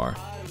are.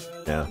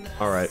 Yeah.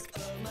 All right.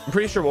 I'm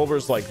pretty sure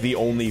Wilbur's like the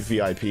only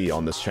VIP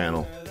on this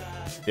channel.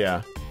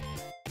 Yeah.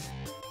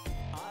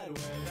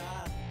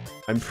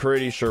 I'm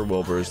pretty sure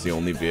Wilbur is the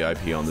only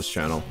VIP on this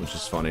channel, which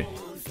is funny.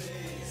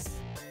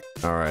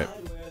 All right.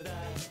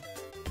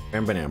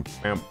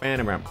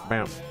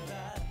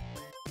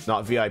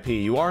 Not VIP.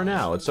 You are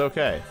now. It's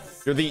okay.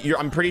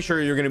 I'm pretty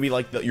sure you're gonna be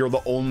like you're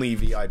the only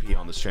VIP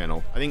on this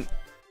channel. I think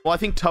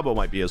Tubbo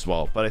might be as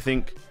well, but I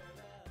think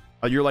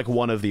you're like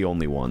one of the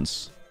only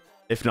ones,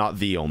 if not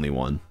the only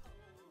one.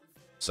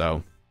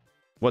 So,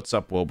 what's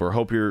up, Wilbur?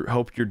 Hope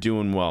you're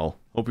doing well.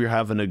 Hope you're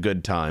having a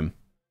good time.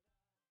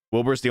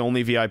 Wilbur's the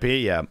only VIP?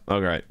 Yeah.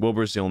 All right.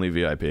 Wilbur's the only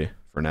VIP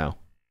for now.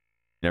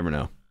 Never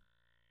know.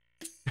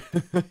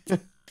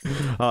 Thank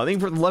you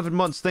for 11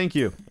 months. Thank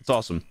you. That's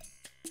awesome.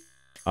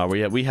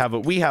 We have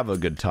a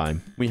good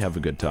time. We have a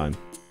good time.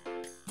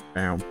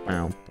 Here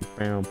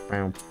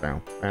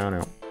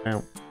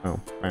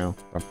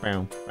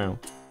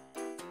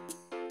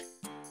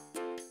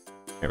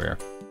we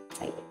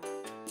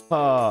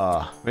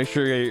are. Make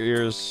sure you get your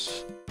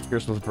ears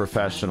with a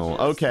professional.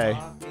 Okay.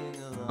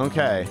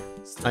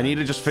 I need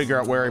to just figure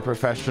out where a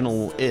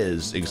professional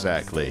is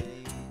exactly.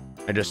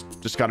 I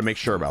just got to make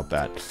sure about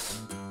that.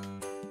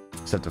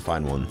 Just have to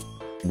find one.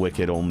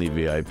 Wicked only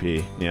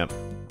VIP. Yep.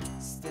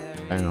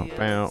 At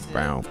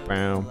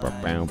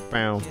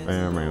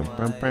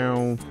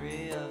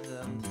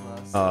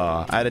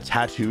a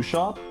tattoo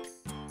shop?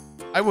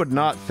 I would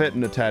not fit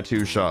in a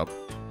tattoo shop.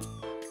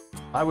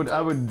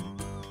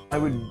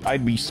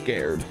 I'd be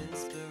scared.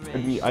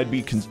 I'd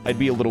be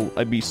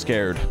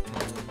scared.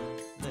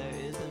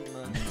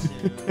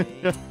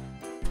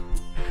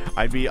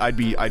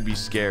 I'd be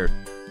scared.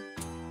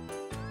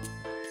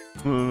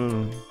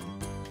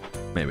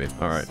 Maybe.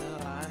 All right.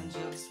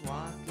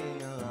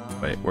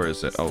 Wait, where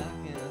is it? Oh.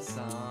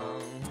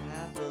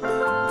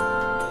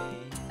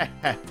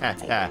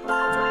 I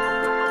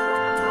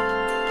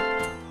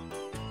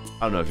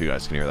don't know if you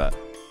guys can hear that.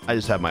 I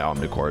just have my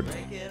omnicord.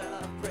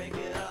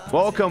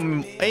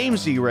 Welcome,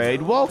 Amesy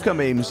Raid. Welcome,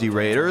 Amesy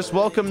Raiders.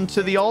 Welcome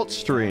to the alt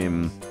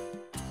stream.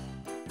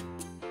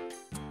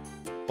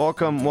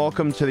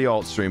 Welcome to the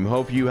alt stream.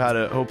 Hope you had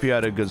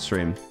a good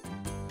stream.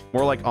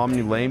 More like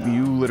Omni Lame.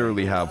 You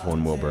literally have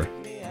one, Wilbur.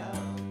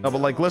 No,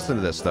 but like, listen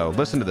to this though.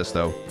 Listen to this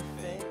though.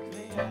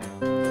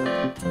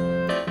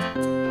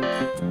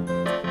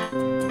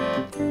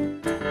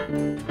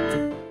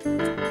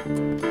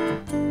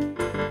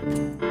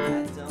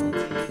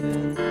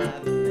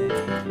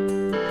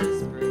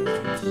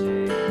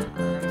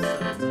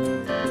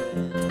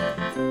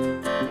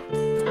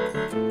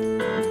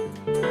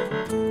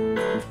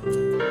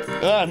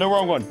 Ah, no,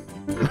 wrong one.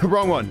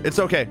 Wrong one. It's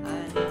okay.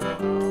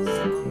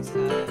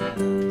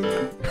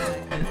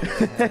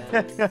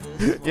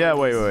 Yeah,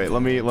 wait.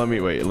 Let me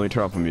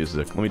turn off my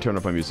music. Let me turn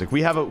off my music.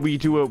 We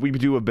do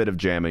a bit of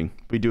jamming.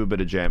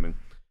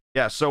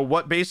 Yeah, so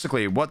what this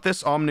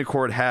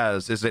omnicord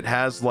has is it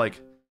has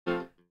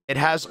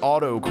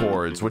auto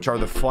chords, which are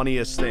the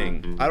funniest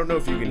thing. I don't know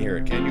if you can hear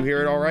it. Can you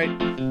hear it all right?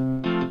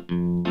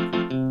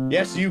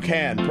 Yes, you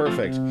can.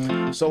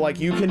 Perfect. So like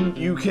you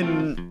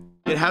can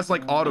it has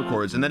like auto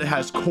chords, and then it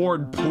has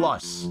chord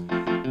plus.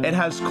 It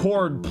has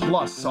chord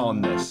plus on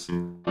this.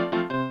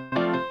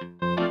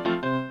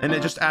 And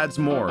it just adds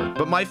more.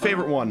 But my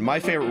favorite one,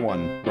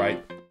 right?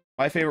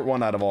 My favorite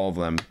one out of all of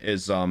them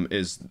is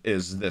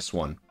this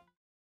one.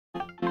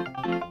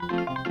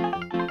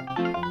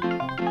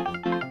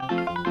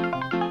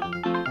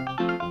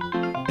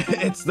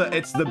 It's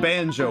the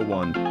banjo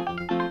one.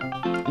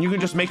 And you can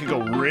just make it go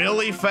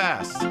really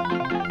fast.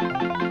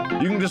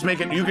 You can just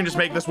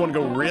make this one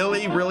go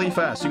really, really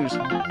fast. You can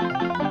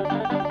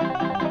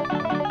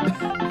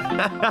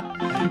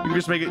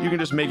just make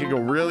it go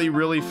really,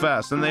 really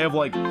fast. And they have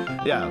like,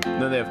 yeah,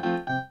 then they have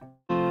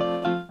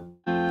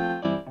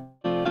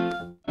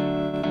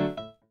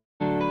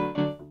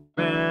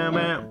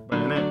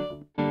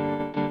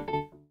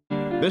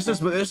This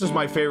is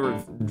my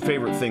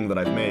favorite thing that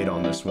I've made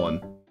on this one.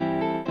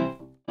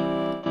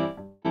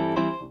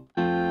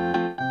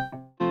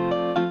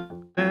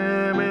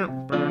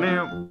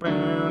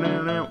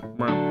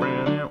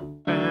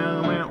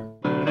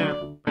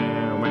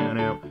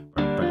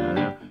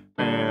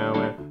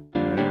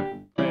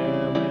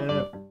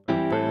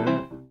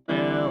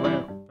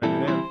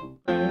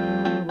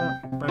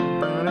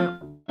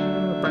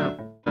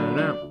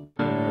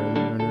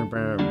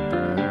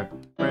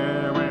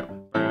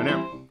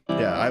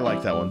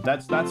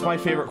 That's my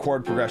favorite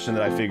chord progression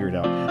that I figured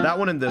out. That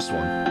one and this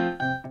one.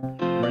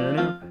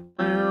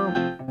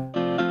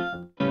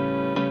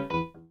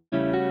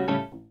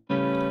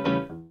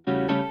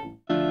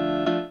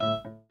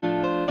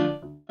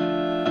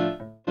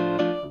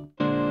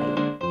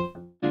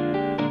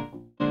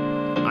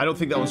 I don't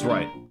think that was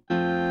right.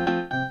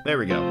 There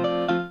we go.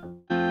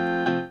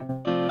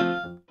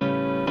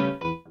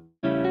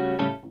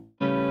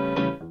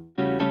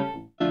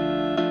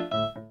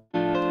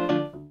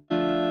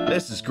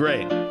 This is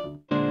great.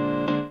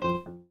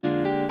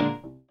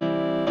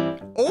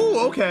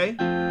 Oh, okay.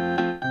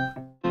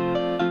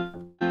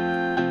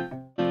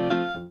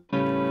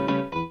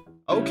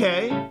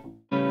 Okay.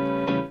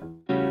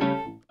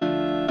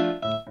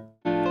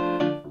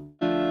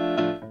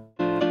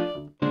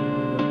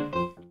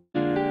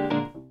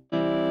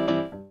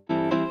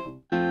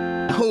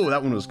 Oh,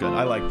 that one was good.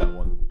 I like that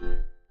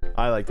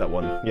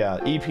one. Yeah,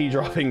 EP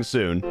dropping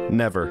soon.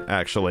 Never,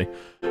 actually.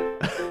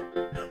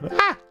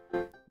 Ah!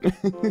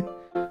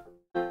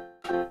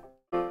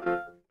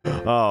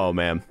 Oh,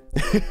 man.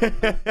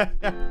 Yeah,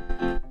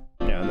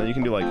 and then you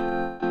can do like...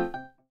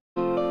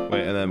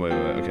 Wait,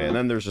 okay. And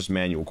then there's just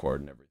manual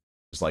chord and everything.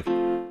 It's like...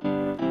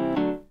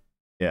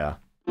 Yeah.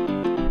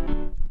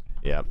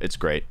 Yeah, it's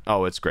great.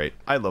 Oh, it's great.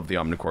 I love the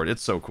omnichord.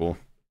 It's so cool.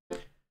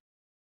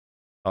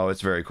 Oh,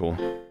 it's very cool.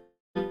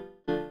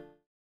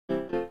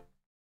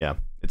 Yeah,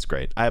 it's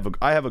great. I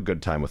have a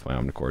good time with my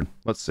omnichord.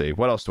 Let's see.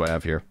 What else do I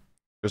have here?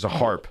 There's a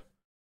harp.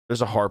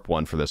 There's a harp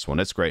one for this one.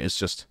 It's great. It's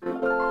just...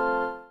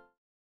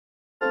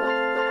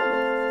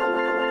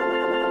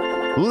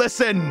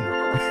 Listen!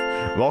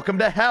 Welcome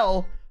to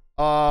hell.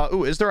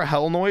 Ooh, is there a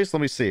hell noise?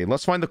 Let me see.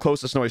 Let's find the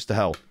closest noise to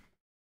hell.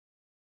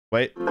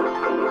 Wait.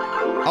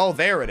 Oh,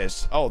 there it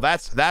is. Oh,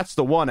 that's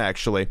the one,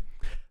 actually.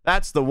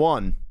 That's the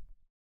one.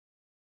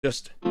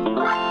 Just...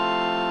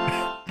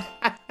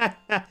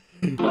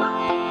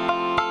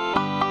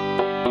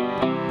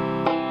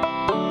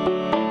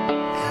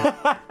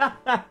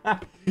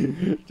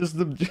 just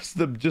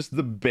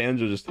the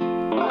banjo just...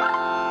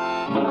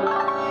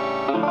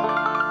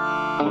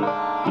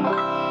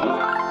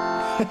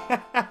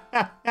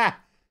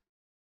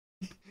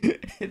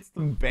 It's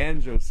the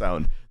banjo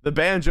sound. The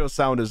banjo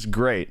sound is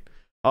great.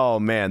 Oh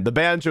man, the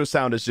banjo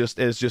sound is just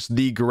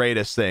the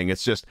greatest thing.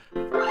 It's just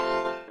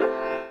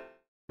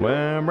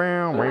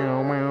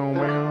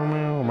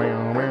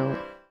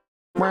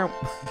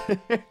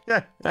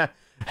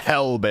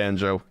hell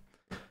banjo.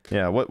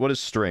 Yeah, what is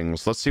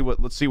strings? Let's see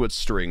what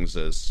strings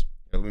is.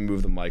 Let me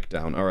move the mic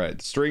down. All right,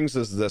 strings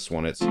is this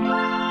one. It's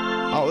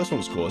oh, this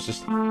one's cool. It's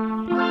just wait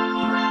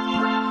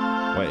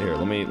here.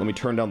 Let me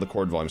turn down the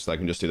chord volume so I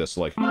can just do this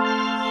like.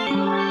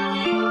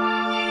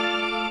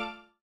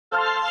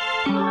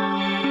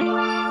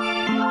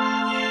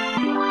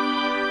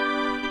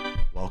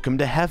 Welcome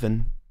to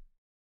heaven.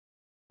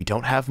 We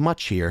don't have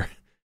much here.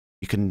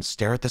 You can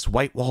stare at this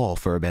white wall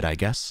for a bit, I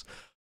guess.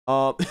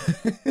 Oh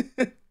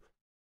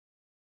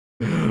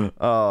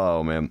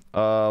man.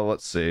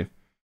 Let's see.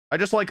 I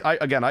just like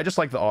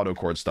the auto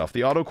chord stuff.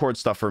 The auto chord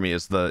stuff for me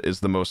is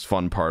the most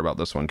fun part about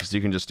this one because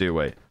you can just do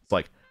wait. It's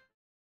like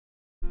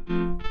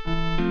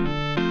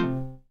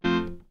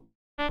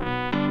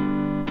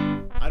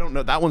I don't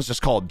know. That one's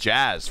just called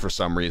jazz for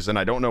some reason.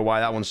 I don't know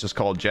why that one's just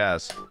called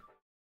jazz.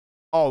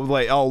 Oh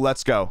wait. Oh,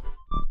 let's go.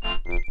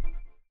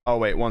 Oh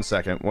wait. 1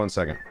 second. 1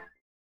 second.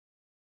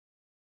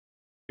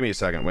 Give me a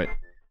second. Wait.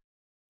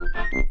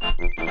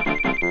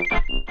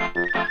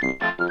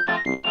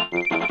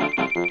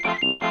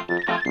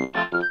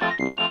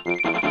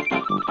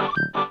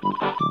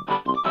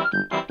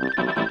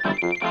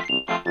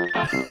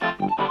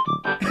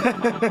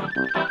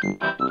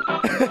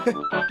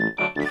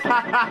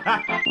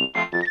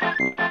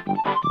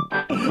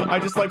 I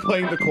just like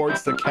playing the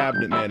chords to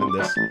Cabinet Man in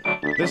this.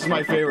 This is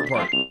my favorite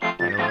part.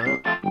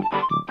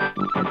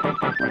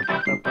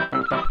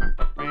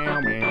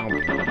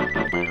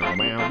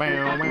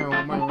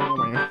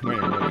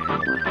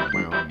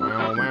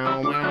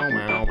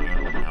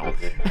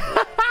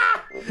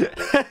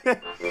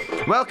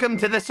 Welcome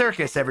to the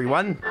circus,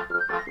 everyone.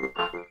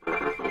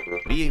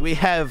 We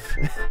have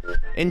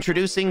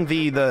introducing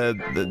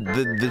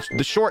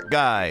the short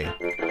guy.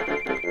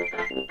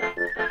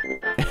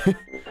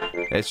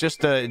 It's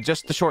just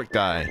the short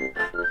guy.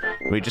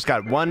 We just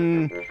got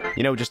one,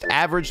 you know, just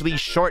averagely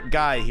short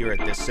guy here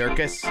at this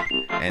circus,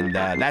 and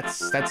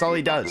that's all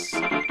he does.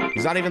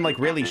 He's not even like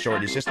really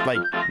short. He's just like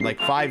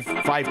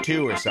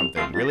 5'2" or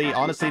something. Really,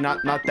 honestly,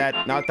 not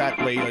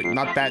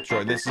that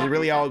short. This is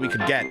really all we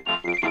could get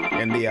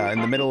in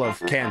the middle of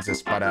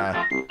Kansas. But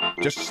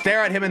just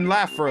stare at him and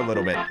laugh for a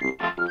little bit.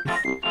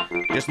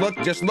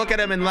 just look at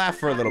him and laugh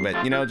for a little bit.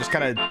 You know, just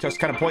kind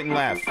of point and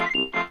laugh,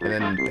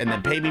 and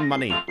then pay me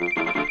money.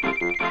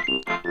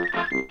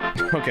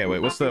 Okay, wait.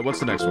 What's the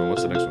next one?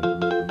 What's the next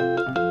one?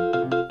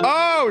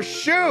 Oh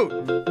shoot!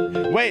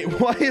 Wait,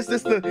 why is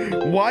this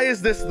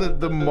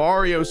the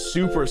Mario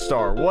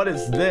Superstar? What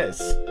is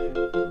this?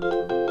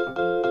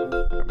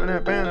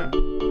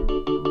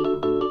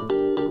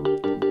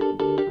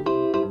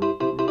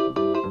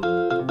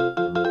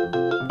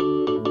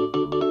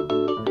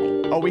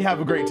 Oh, we have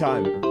a great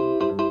time.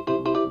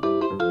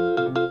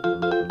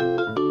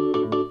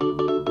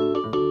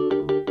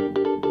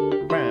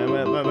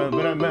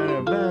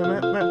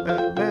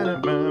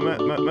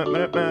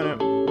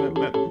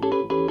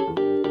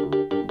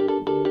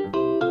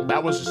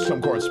 That was just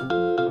some chords. Woo!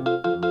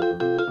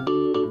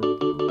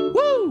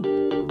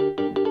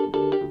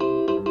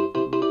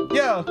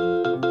 Yeah.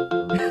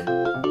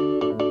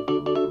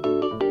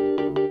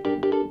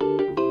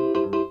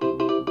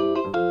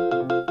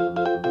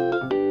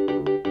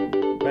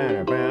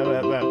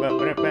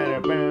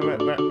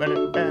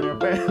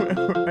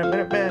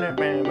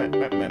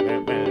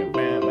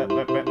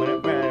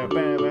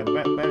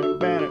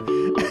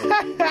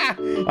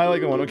 I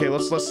like that one. Okay,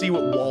 let's see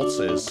what waltz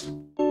is.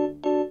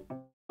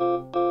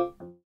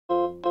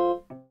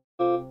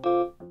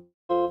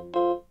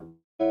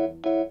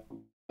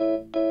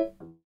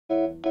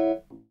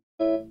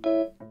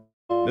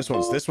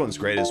 This one's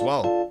great as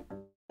well.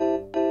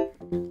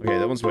 Okay,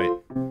 that one's wait.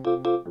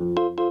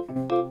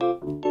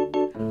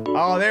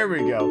 Oh, there we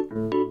go.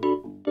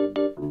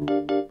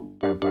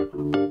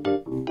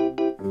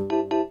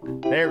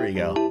 There we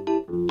go.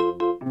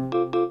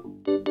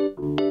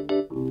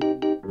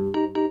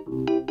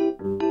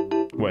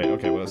 Wait,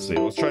 okay, well, let's see.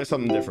 Let's try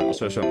something different. Let's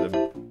try something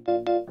different.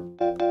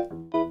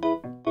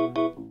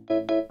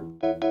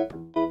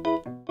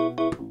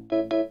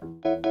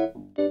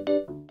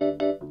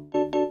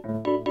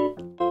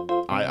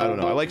 I don't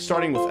know. I like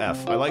starting with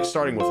F. I like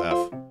starting with F.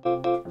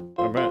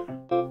 Alright.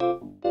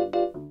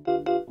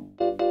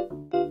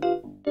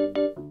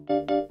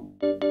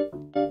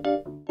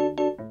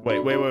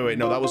 Wait.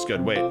 No, that was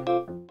good. Wait.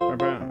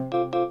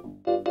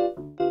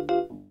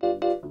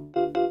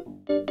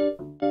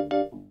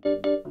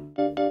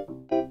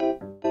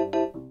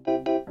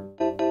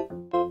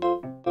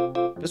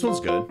 This one's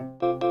good.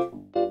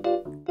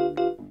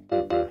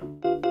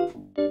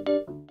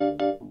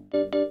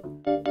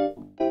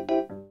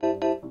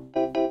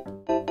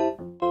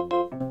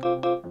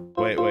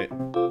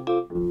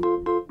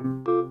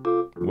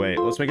 Wait,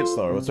 let's make it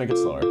slower. Let's make it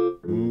slower.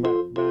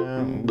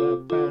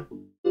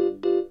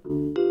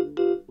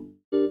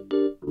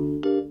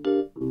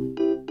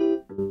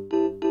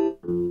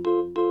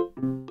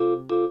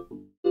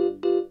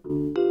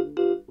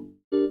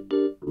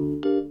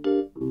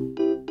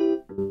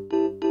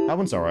 That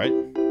one's all right.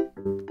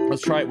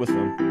 Let's try it with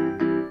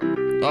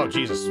them. Oh,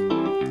 Jesus.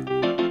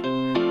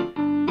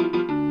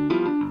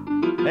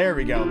 There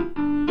we go.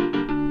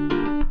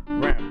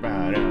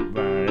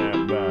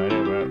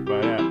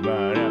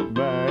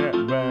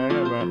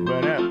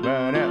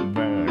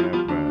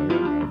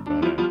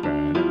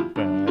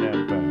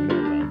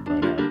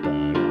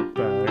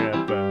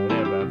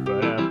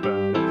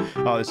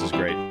 Oh, this is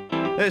great.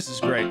 This is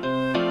great.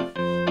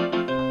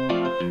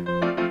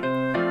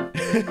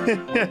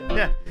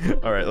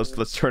 All right,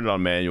 let's turn it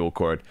on manual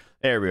chord.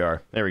 There we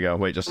are. There we go.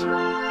 Wait, just wait.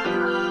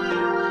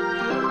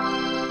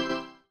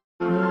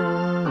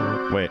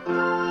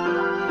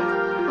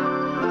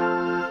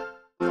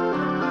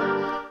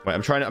 Wait,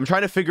 I'm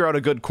trying to figure out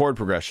a good chord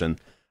progression.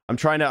 I'm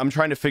trying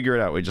to figure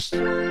it out. Wait, just I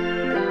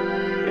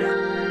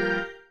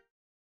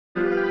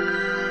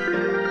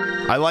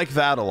like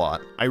that a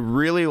lot. I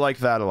really like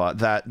that a lot.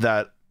 That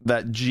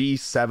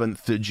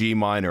G7th to G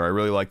minor. I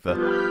really like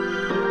the.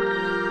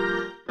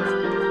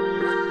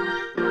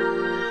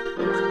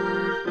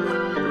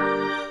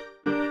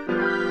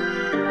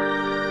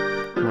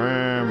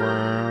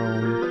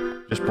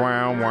 Just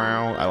wow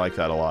wow. I like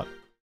that a lot.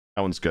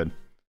 That one's good.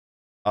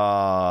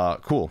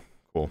 Cool.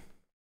 Cool.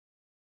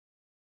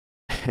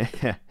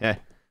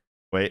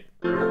 Wait.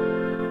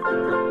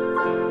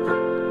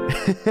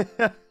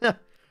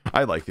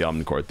 I like the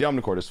omnichord. The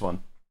omnichord is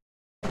fun.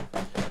 The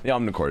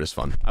omnichord is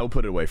fun. I will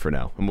put it away for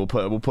now, and we'll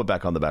put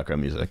back on the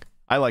background music.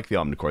 I like the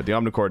omnichord. The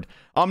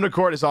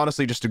omnichord is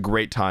honestly just a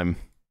great time.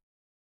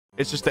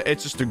 It's just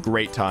a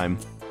great time.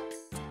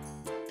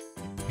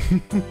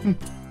 I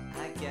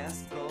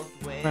guess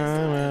both ways.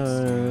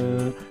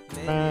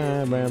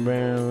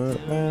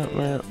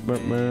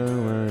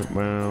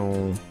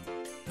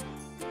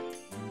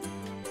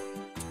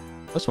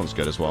 This one's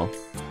good as well.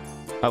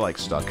 I like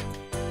Stuck.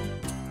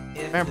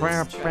 If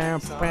this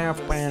track's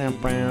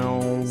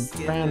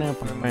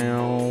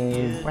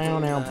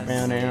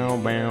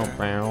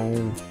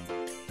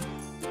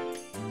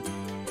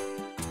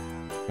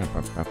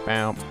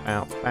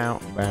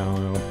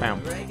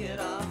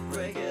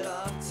break it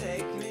off,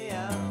 take me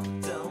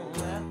out. Don't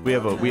let We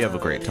have a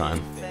great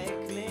time.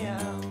 fake me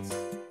out.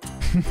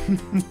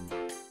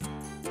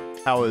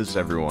 How is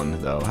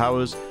everyone though? I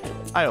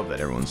hope that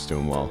everyone's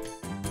doing well.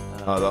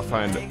 Oh, they'll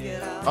find it.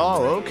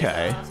 Oh,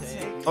 okay.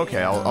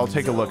 Okay, I'll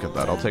take a look at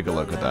that. I'll take a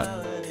look at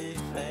that.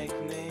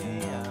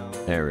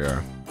 There we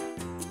are.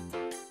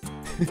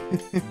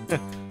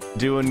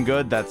 Doing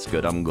good? That's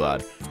good. I'm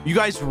glad. You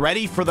guys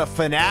ready for the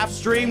FNAF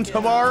stream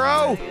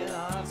tomorrow?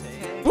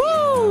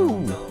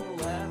 Woo!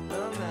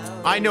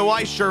 I know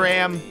I sure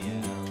am.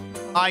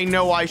 I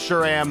know I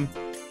sure am.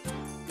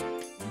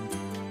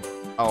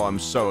 Oh, I'm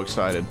so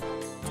excited.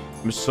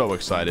 I'm so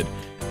excited.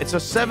 It's a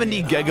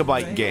 70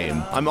 gigabyte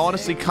game. I'm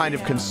honestly kind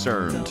of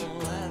concerned.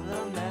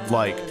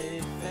 Like,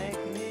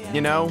 you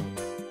know?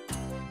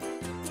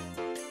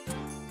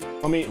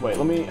 Let me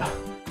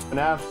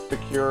FNAF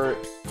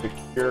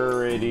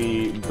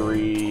security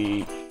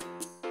breach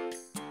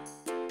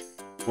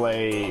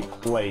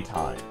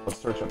playtime. Let's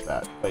search up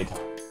that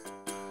playtime.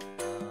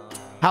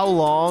 How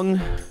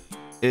long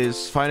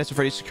is Five Nights at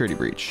Freddy's security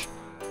breach?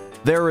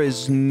 There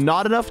is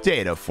not enough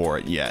data for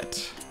it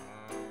yet.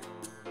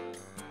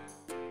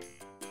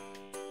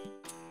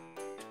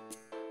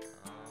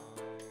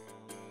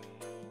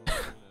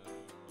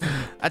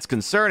 That's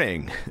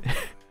concerning.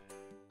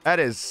 That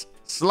is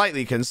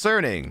slightly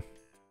concerning.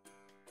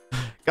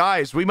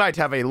 Guys, we might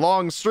have a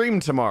long stream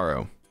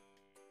tomorrow.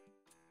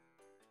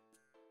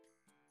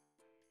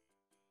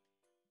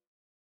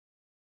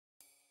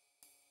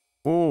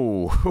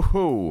 Ooh,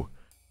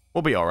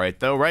 we'll be all right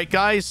though, right,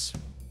 guys?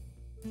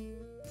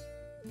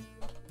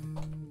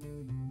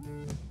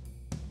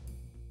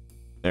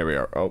 There we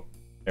are. Oh,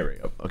 there we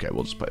go. Okay,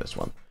 we'll just play this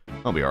one.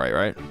 I'll be all right,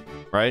 right?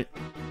 Right?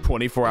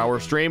 24-hour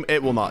stream.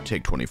 It will not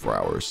take 24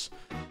 hours.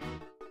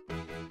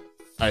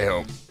 I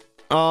hope.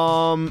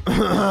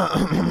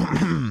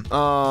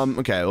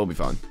 Okay, we'll be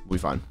fine. We'll be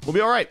fine. We'll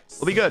be all right.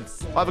 We'll be good.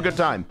 We'll have a good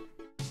time.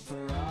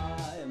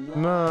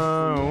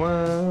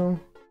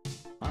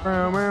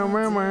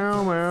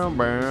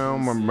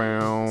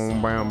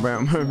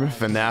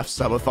 FNAF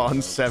subathon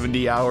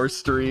 70-hour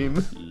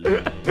stream.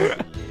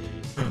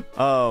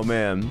 Oh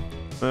man.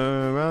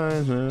 Can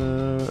I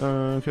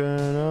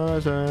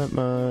set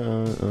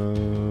my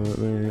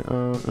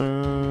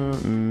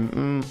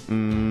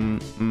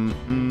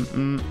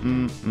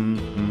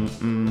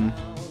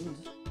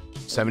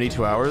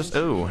 72 hours?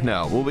 Oh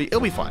no, it'll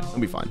be fine.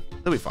 It'll be fine.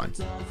 It'll be fine.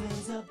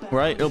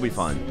 Right? It'll be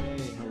fine.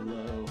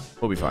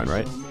 We'll be fine,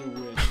 right?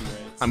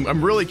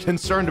 I'm really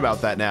concerned about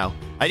that now.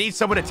 I need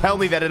someone to tell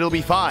me that it'll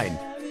be fine.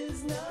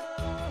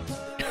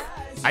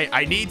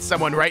 I need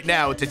someone right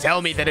now to tell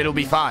me that it'll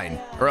be fine,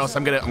 or else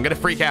I'm gonna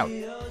freak out.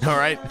 All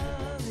right,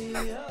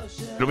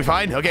 it'll be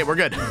fine. Okay, we're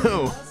good.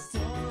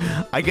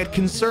 I get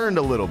concerned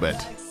a little bit.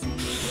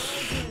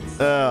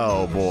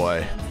 Oh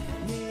boy.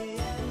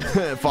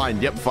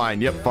 Fine. Yep. Fine.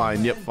 Yep.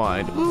 Fine. Yep.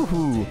 Fine.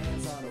 Woohoo.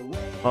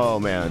 Oh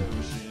man.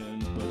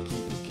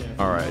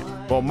 All right.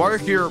 Well,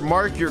 mark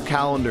your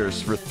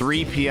calendars for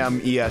 3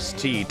 p.m.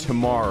 EST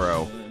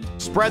tomorrow.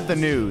 Spread the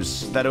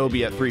news that it'll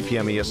be at 3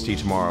 p.m. EST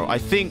tomorrow. I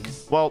think,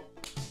 well,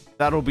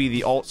 that'll be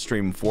the alt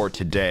stream for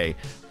today.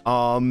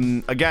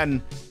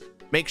 Again,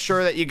 make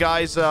sure that you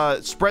guys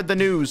spread the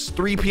news.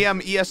 3 p.m.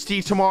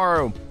 EST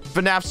tomorrow.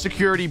 FNAF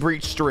security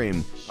breach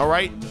stream. All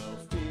right?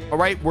 All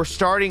right, we're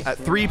starting at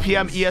 3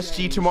 p.m.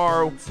 EST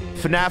tomorrow.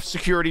 FNAF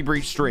security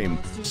breach stream.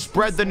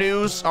 Spread the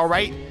news, all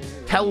right?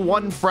 Tell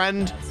one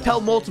friend, tell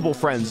multiple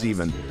friends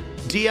even.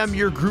 DM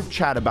your group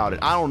chat about it.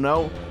 I don't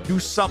know. Do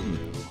something.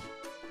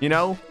 You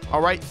know? All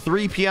right,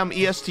 3 p.m.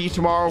 EST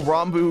tomorrow.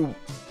 Ranboo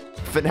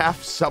FNAF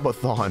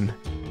subathon.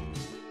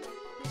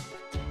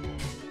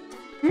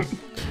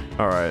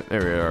 All right,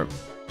 there we are.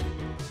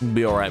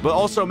 Be all right. But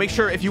also, make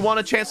sure if you want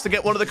a chance to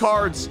get one of the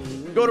cards,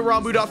 go to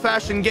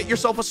ranboo.fashion, get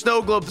yourself a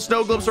snow globe. The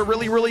snow globes are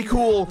really, really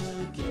cool.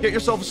 Get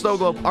yourself a snow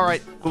globe. All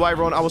right, goodbye,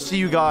 everyone. I will see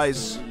you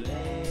guys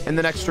in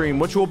the next stream,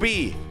 which will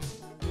be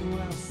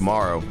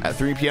tomorrow at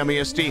 3 p.m.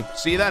 EST.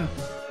 See you then.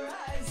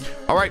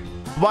 All right,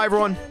 bye,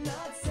 everyone.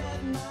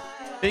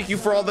 Thank you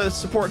for all the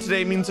support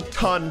today. It means a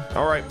ton.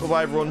 All right,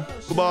 bye, everyone.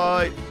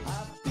 Goodbye.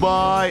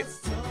 Bye.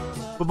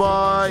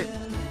 Bye-bye.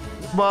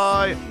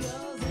 Bye.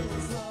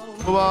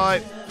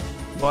 Bye-bye.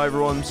 Bye,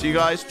 everyone. See you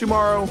guys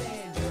tomorrow.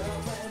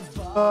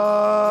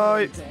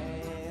 Bye.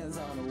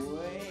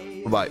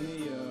 Bye-bye.